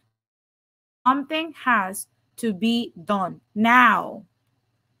from. Something has to be done now.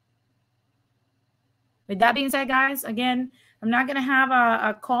 With that being said, guys, again, I'm not going to have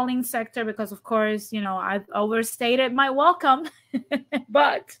a calling sector because, of course, you know, I've overstated my welcome.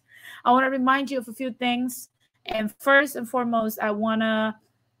 But I want to remind you of a few things. And first and foremost, I want to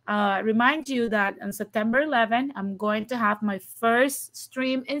remind you that on September 11, I'm going to have my first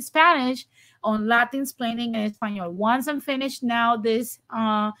stream in Spanish on Latinsplaining en Español. Once I'm finished now this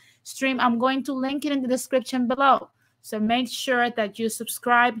stream, I'm going to link it in the description below. So make sure that you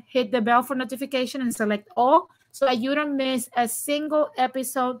subscribe, hit the bell for notification, and select all so that you don't miss a single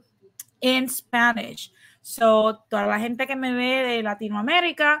episode in Spanish. So toda la gente que me ve de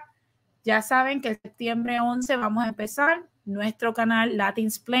Latinoamérica, ya saben que el septiembre 11 vamos a empezar nuestro canal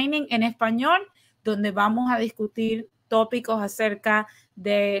Latinsplaining en español, donde vamos a discutir tópicos acerca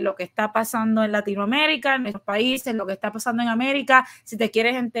de lo que está pasando en Latinoamérica, en nuestros países, lo que está pasando en América. Si te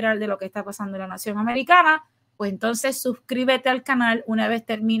quieres enterar de lo que está pasando en la nación americana, pues entonces suscríbete al canal. Una vez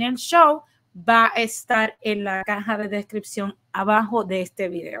termine el show, va a estar en la caja de descripción abajo de este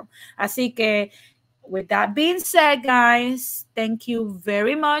video. Así que, with that being said, guys, thank you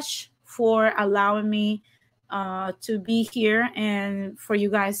very much for allowing me to be here and for you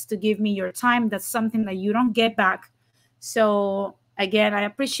guys to give me your time. That's something that you don't get back. So again, I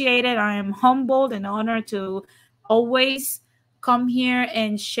appreciate it. I am humbled and honored to always come here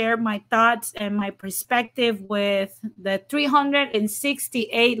and share my thoughts and my perspective with the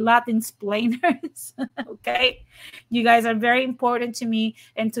 368 Latinsplainers. Okay, you guys are very important to me,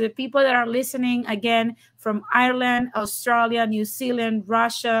 and to the people that are listening again from Ireland, Australia, New Zealand,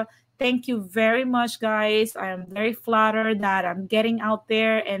 Russia. Thank you very much, guys. I am very flattered that I'm getting out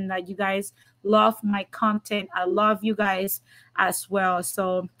there and that you guys love my content. I love you guys as well.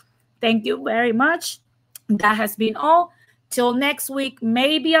 So thank you very much. That has been all. Till next week,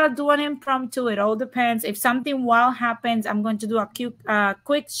 maybe I'll do an impromptu. It all depends. If something wild happens, I'm going to do a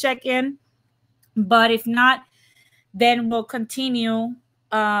quick check-in. But if not, then we'll continue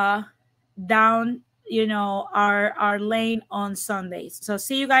down, you know, our lane on Sundays. So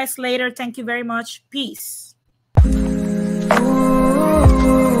see you guys later. Thank you very much. Peace.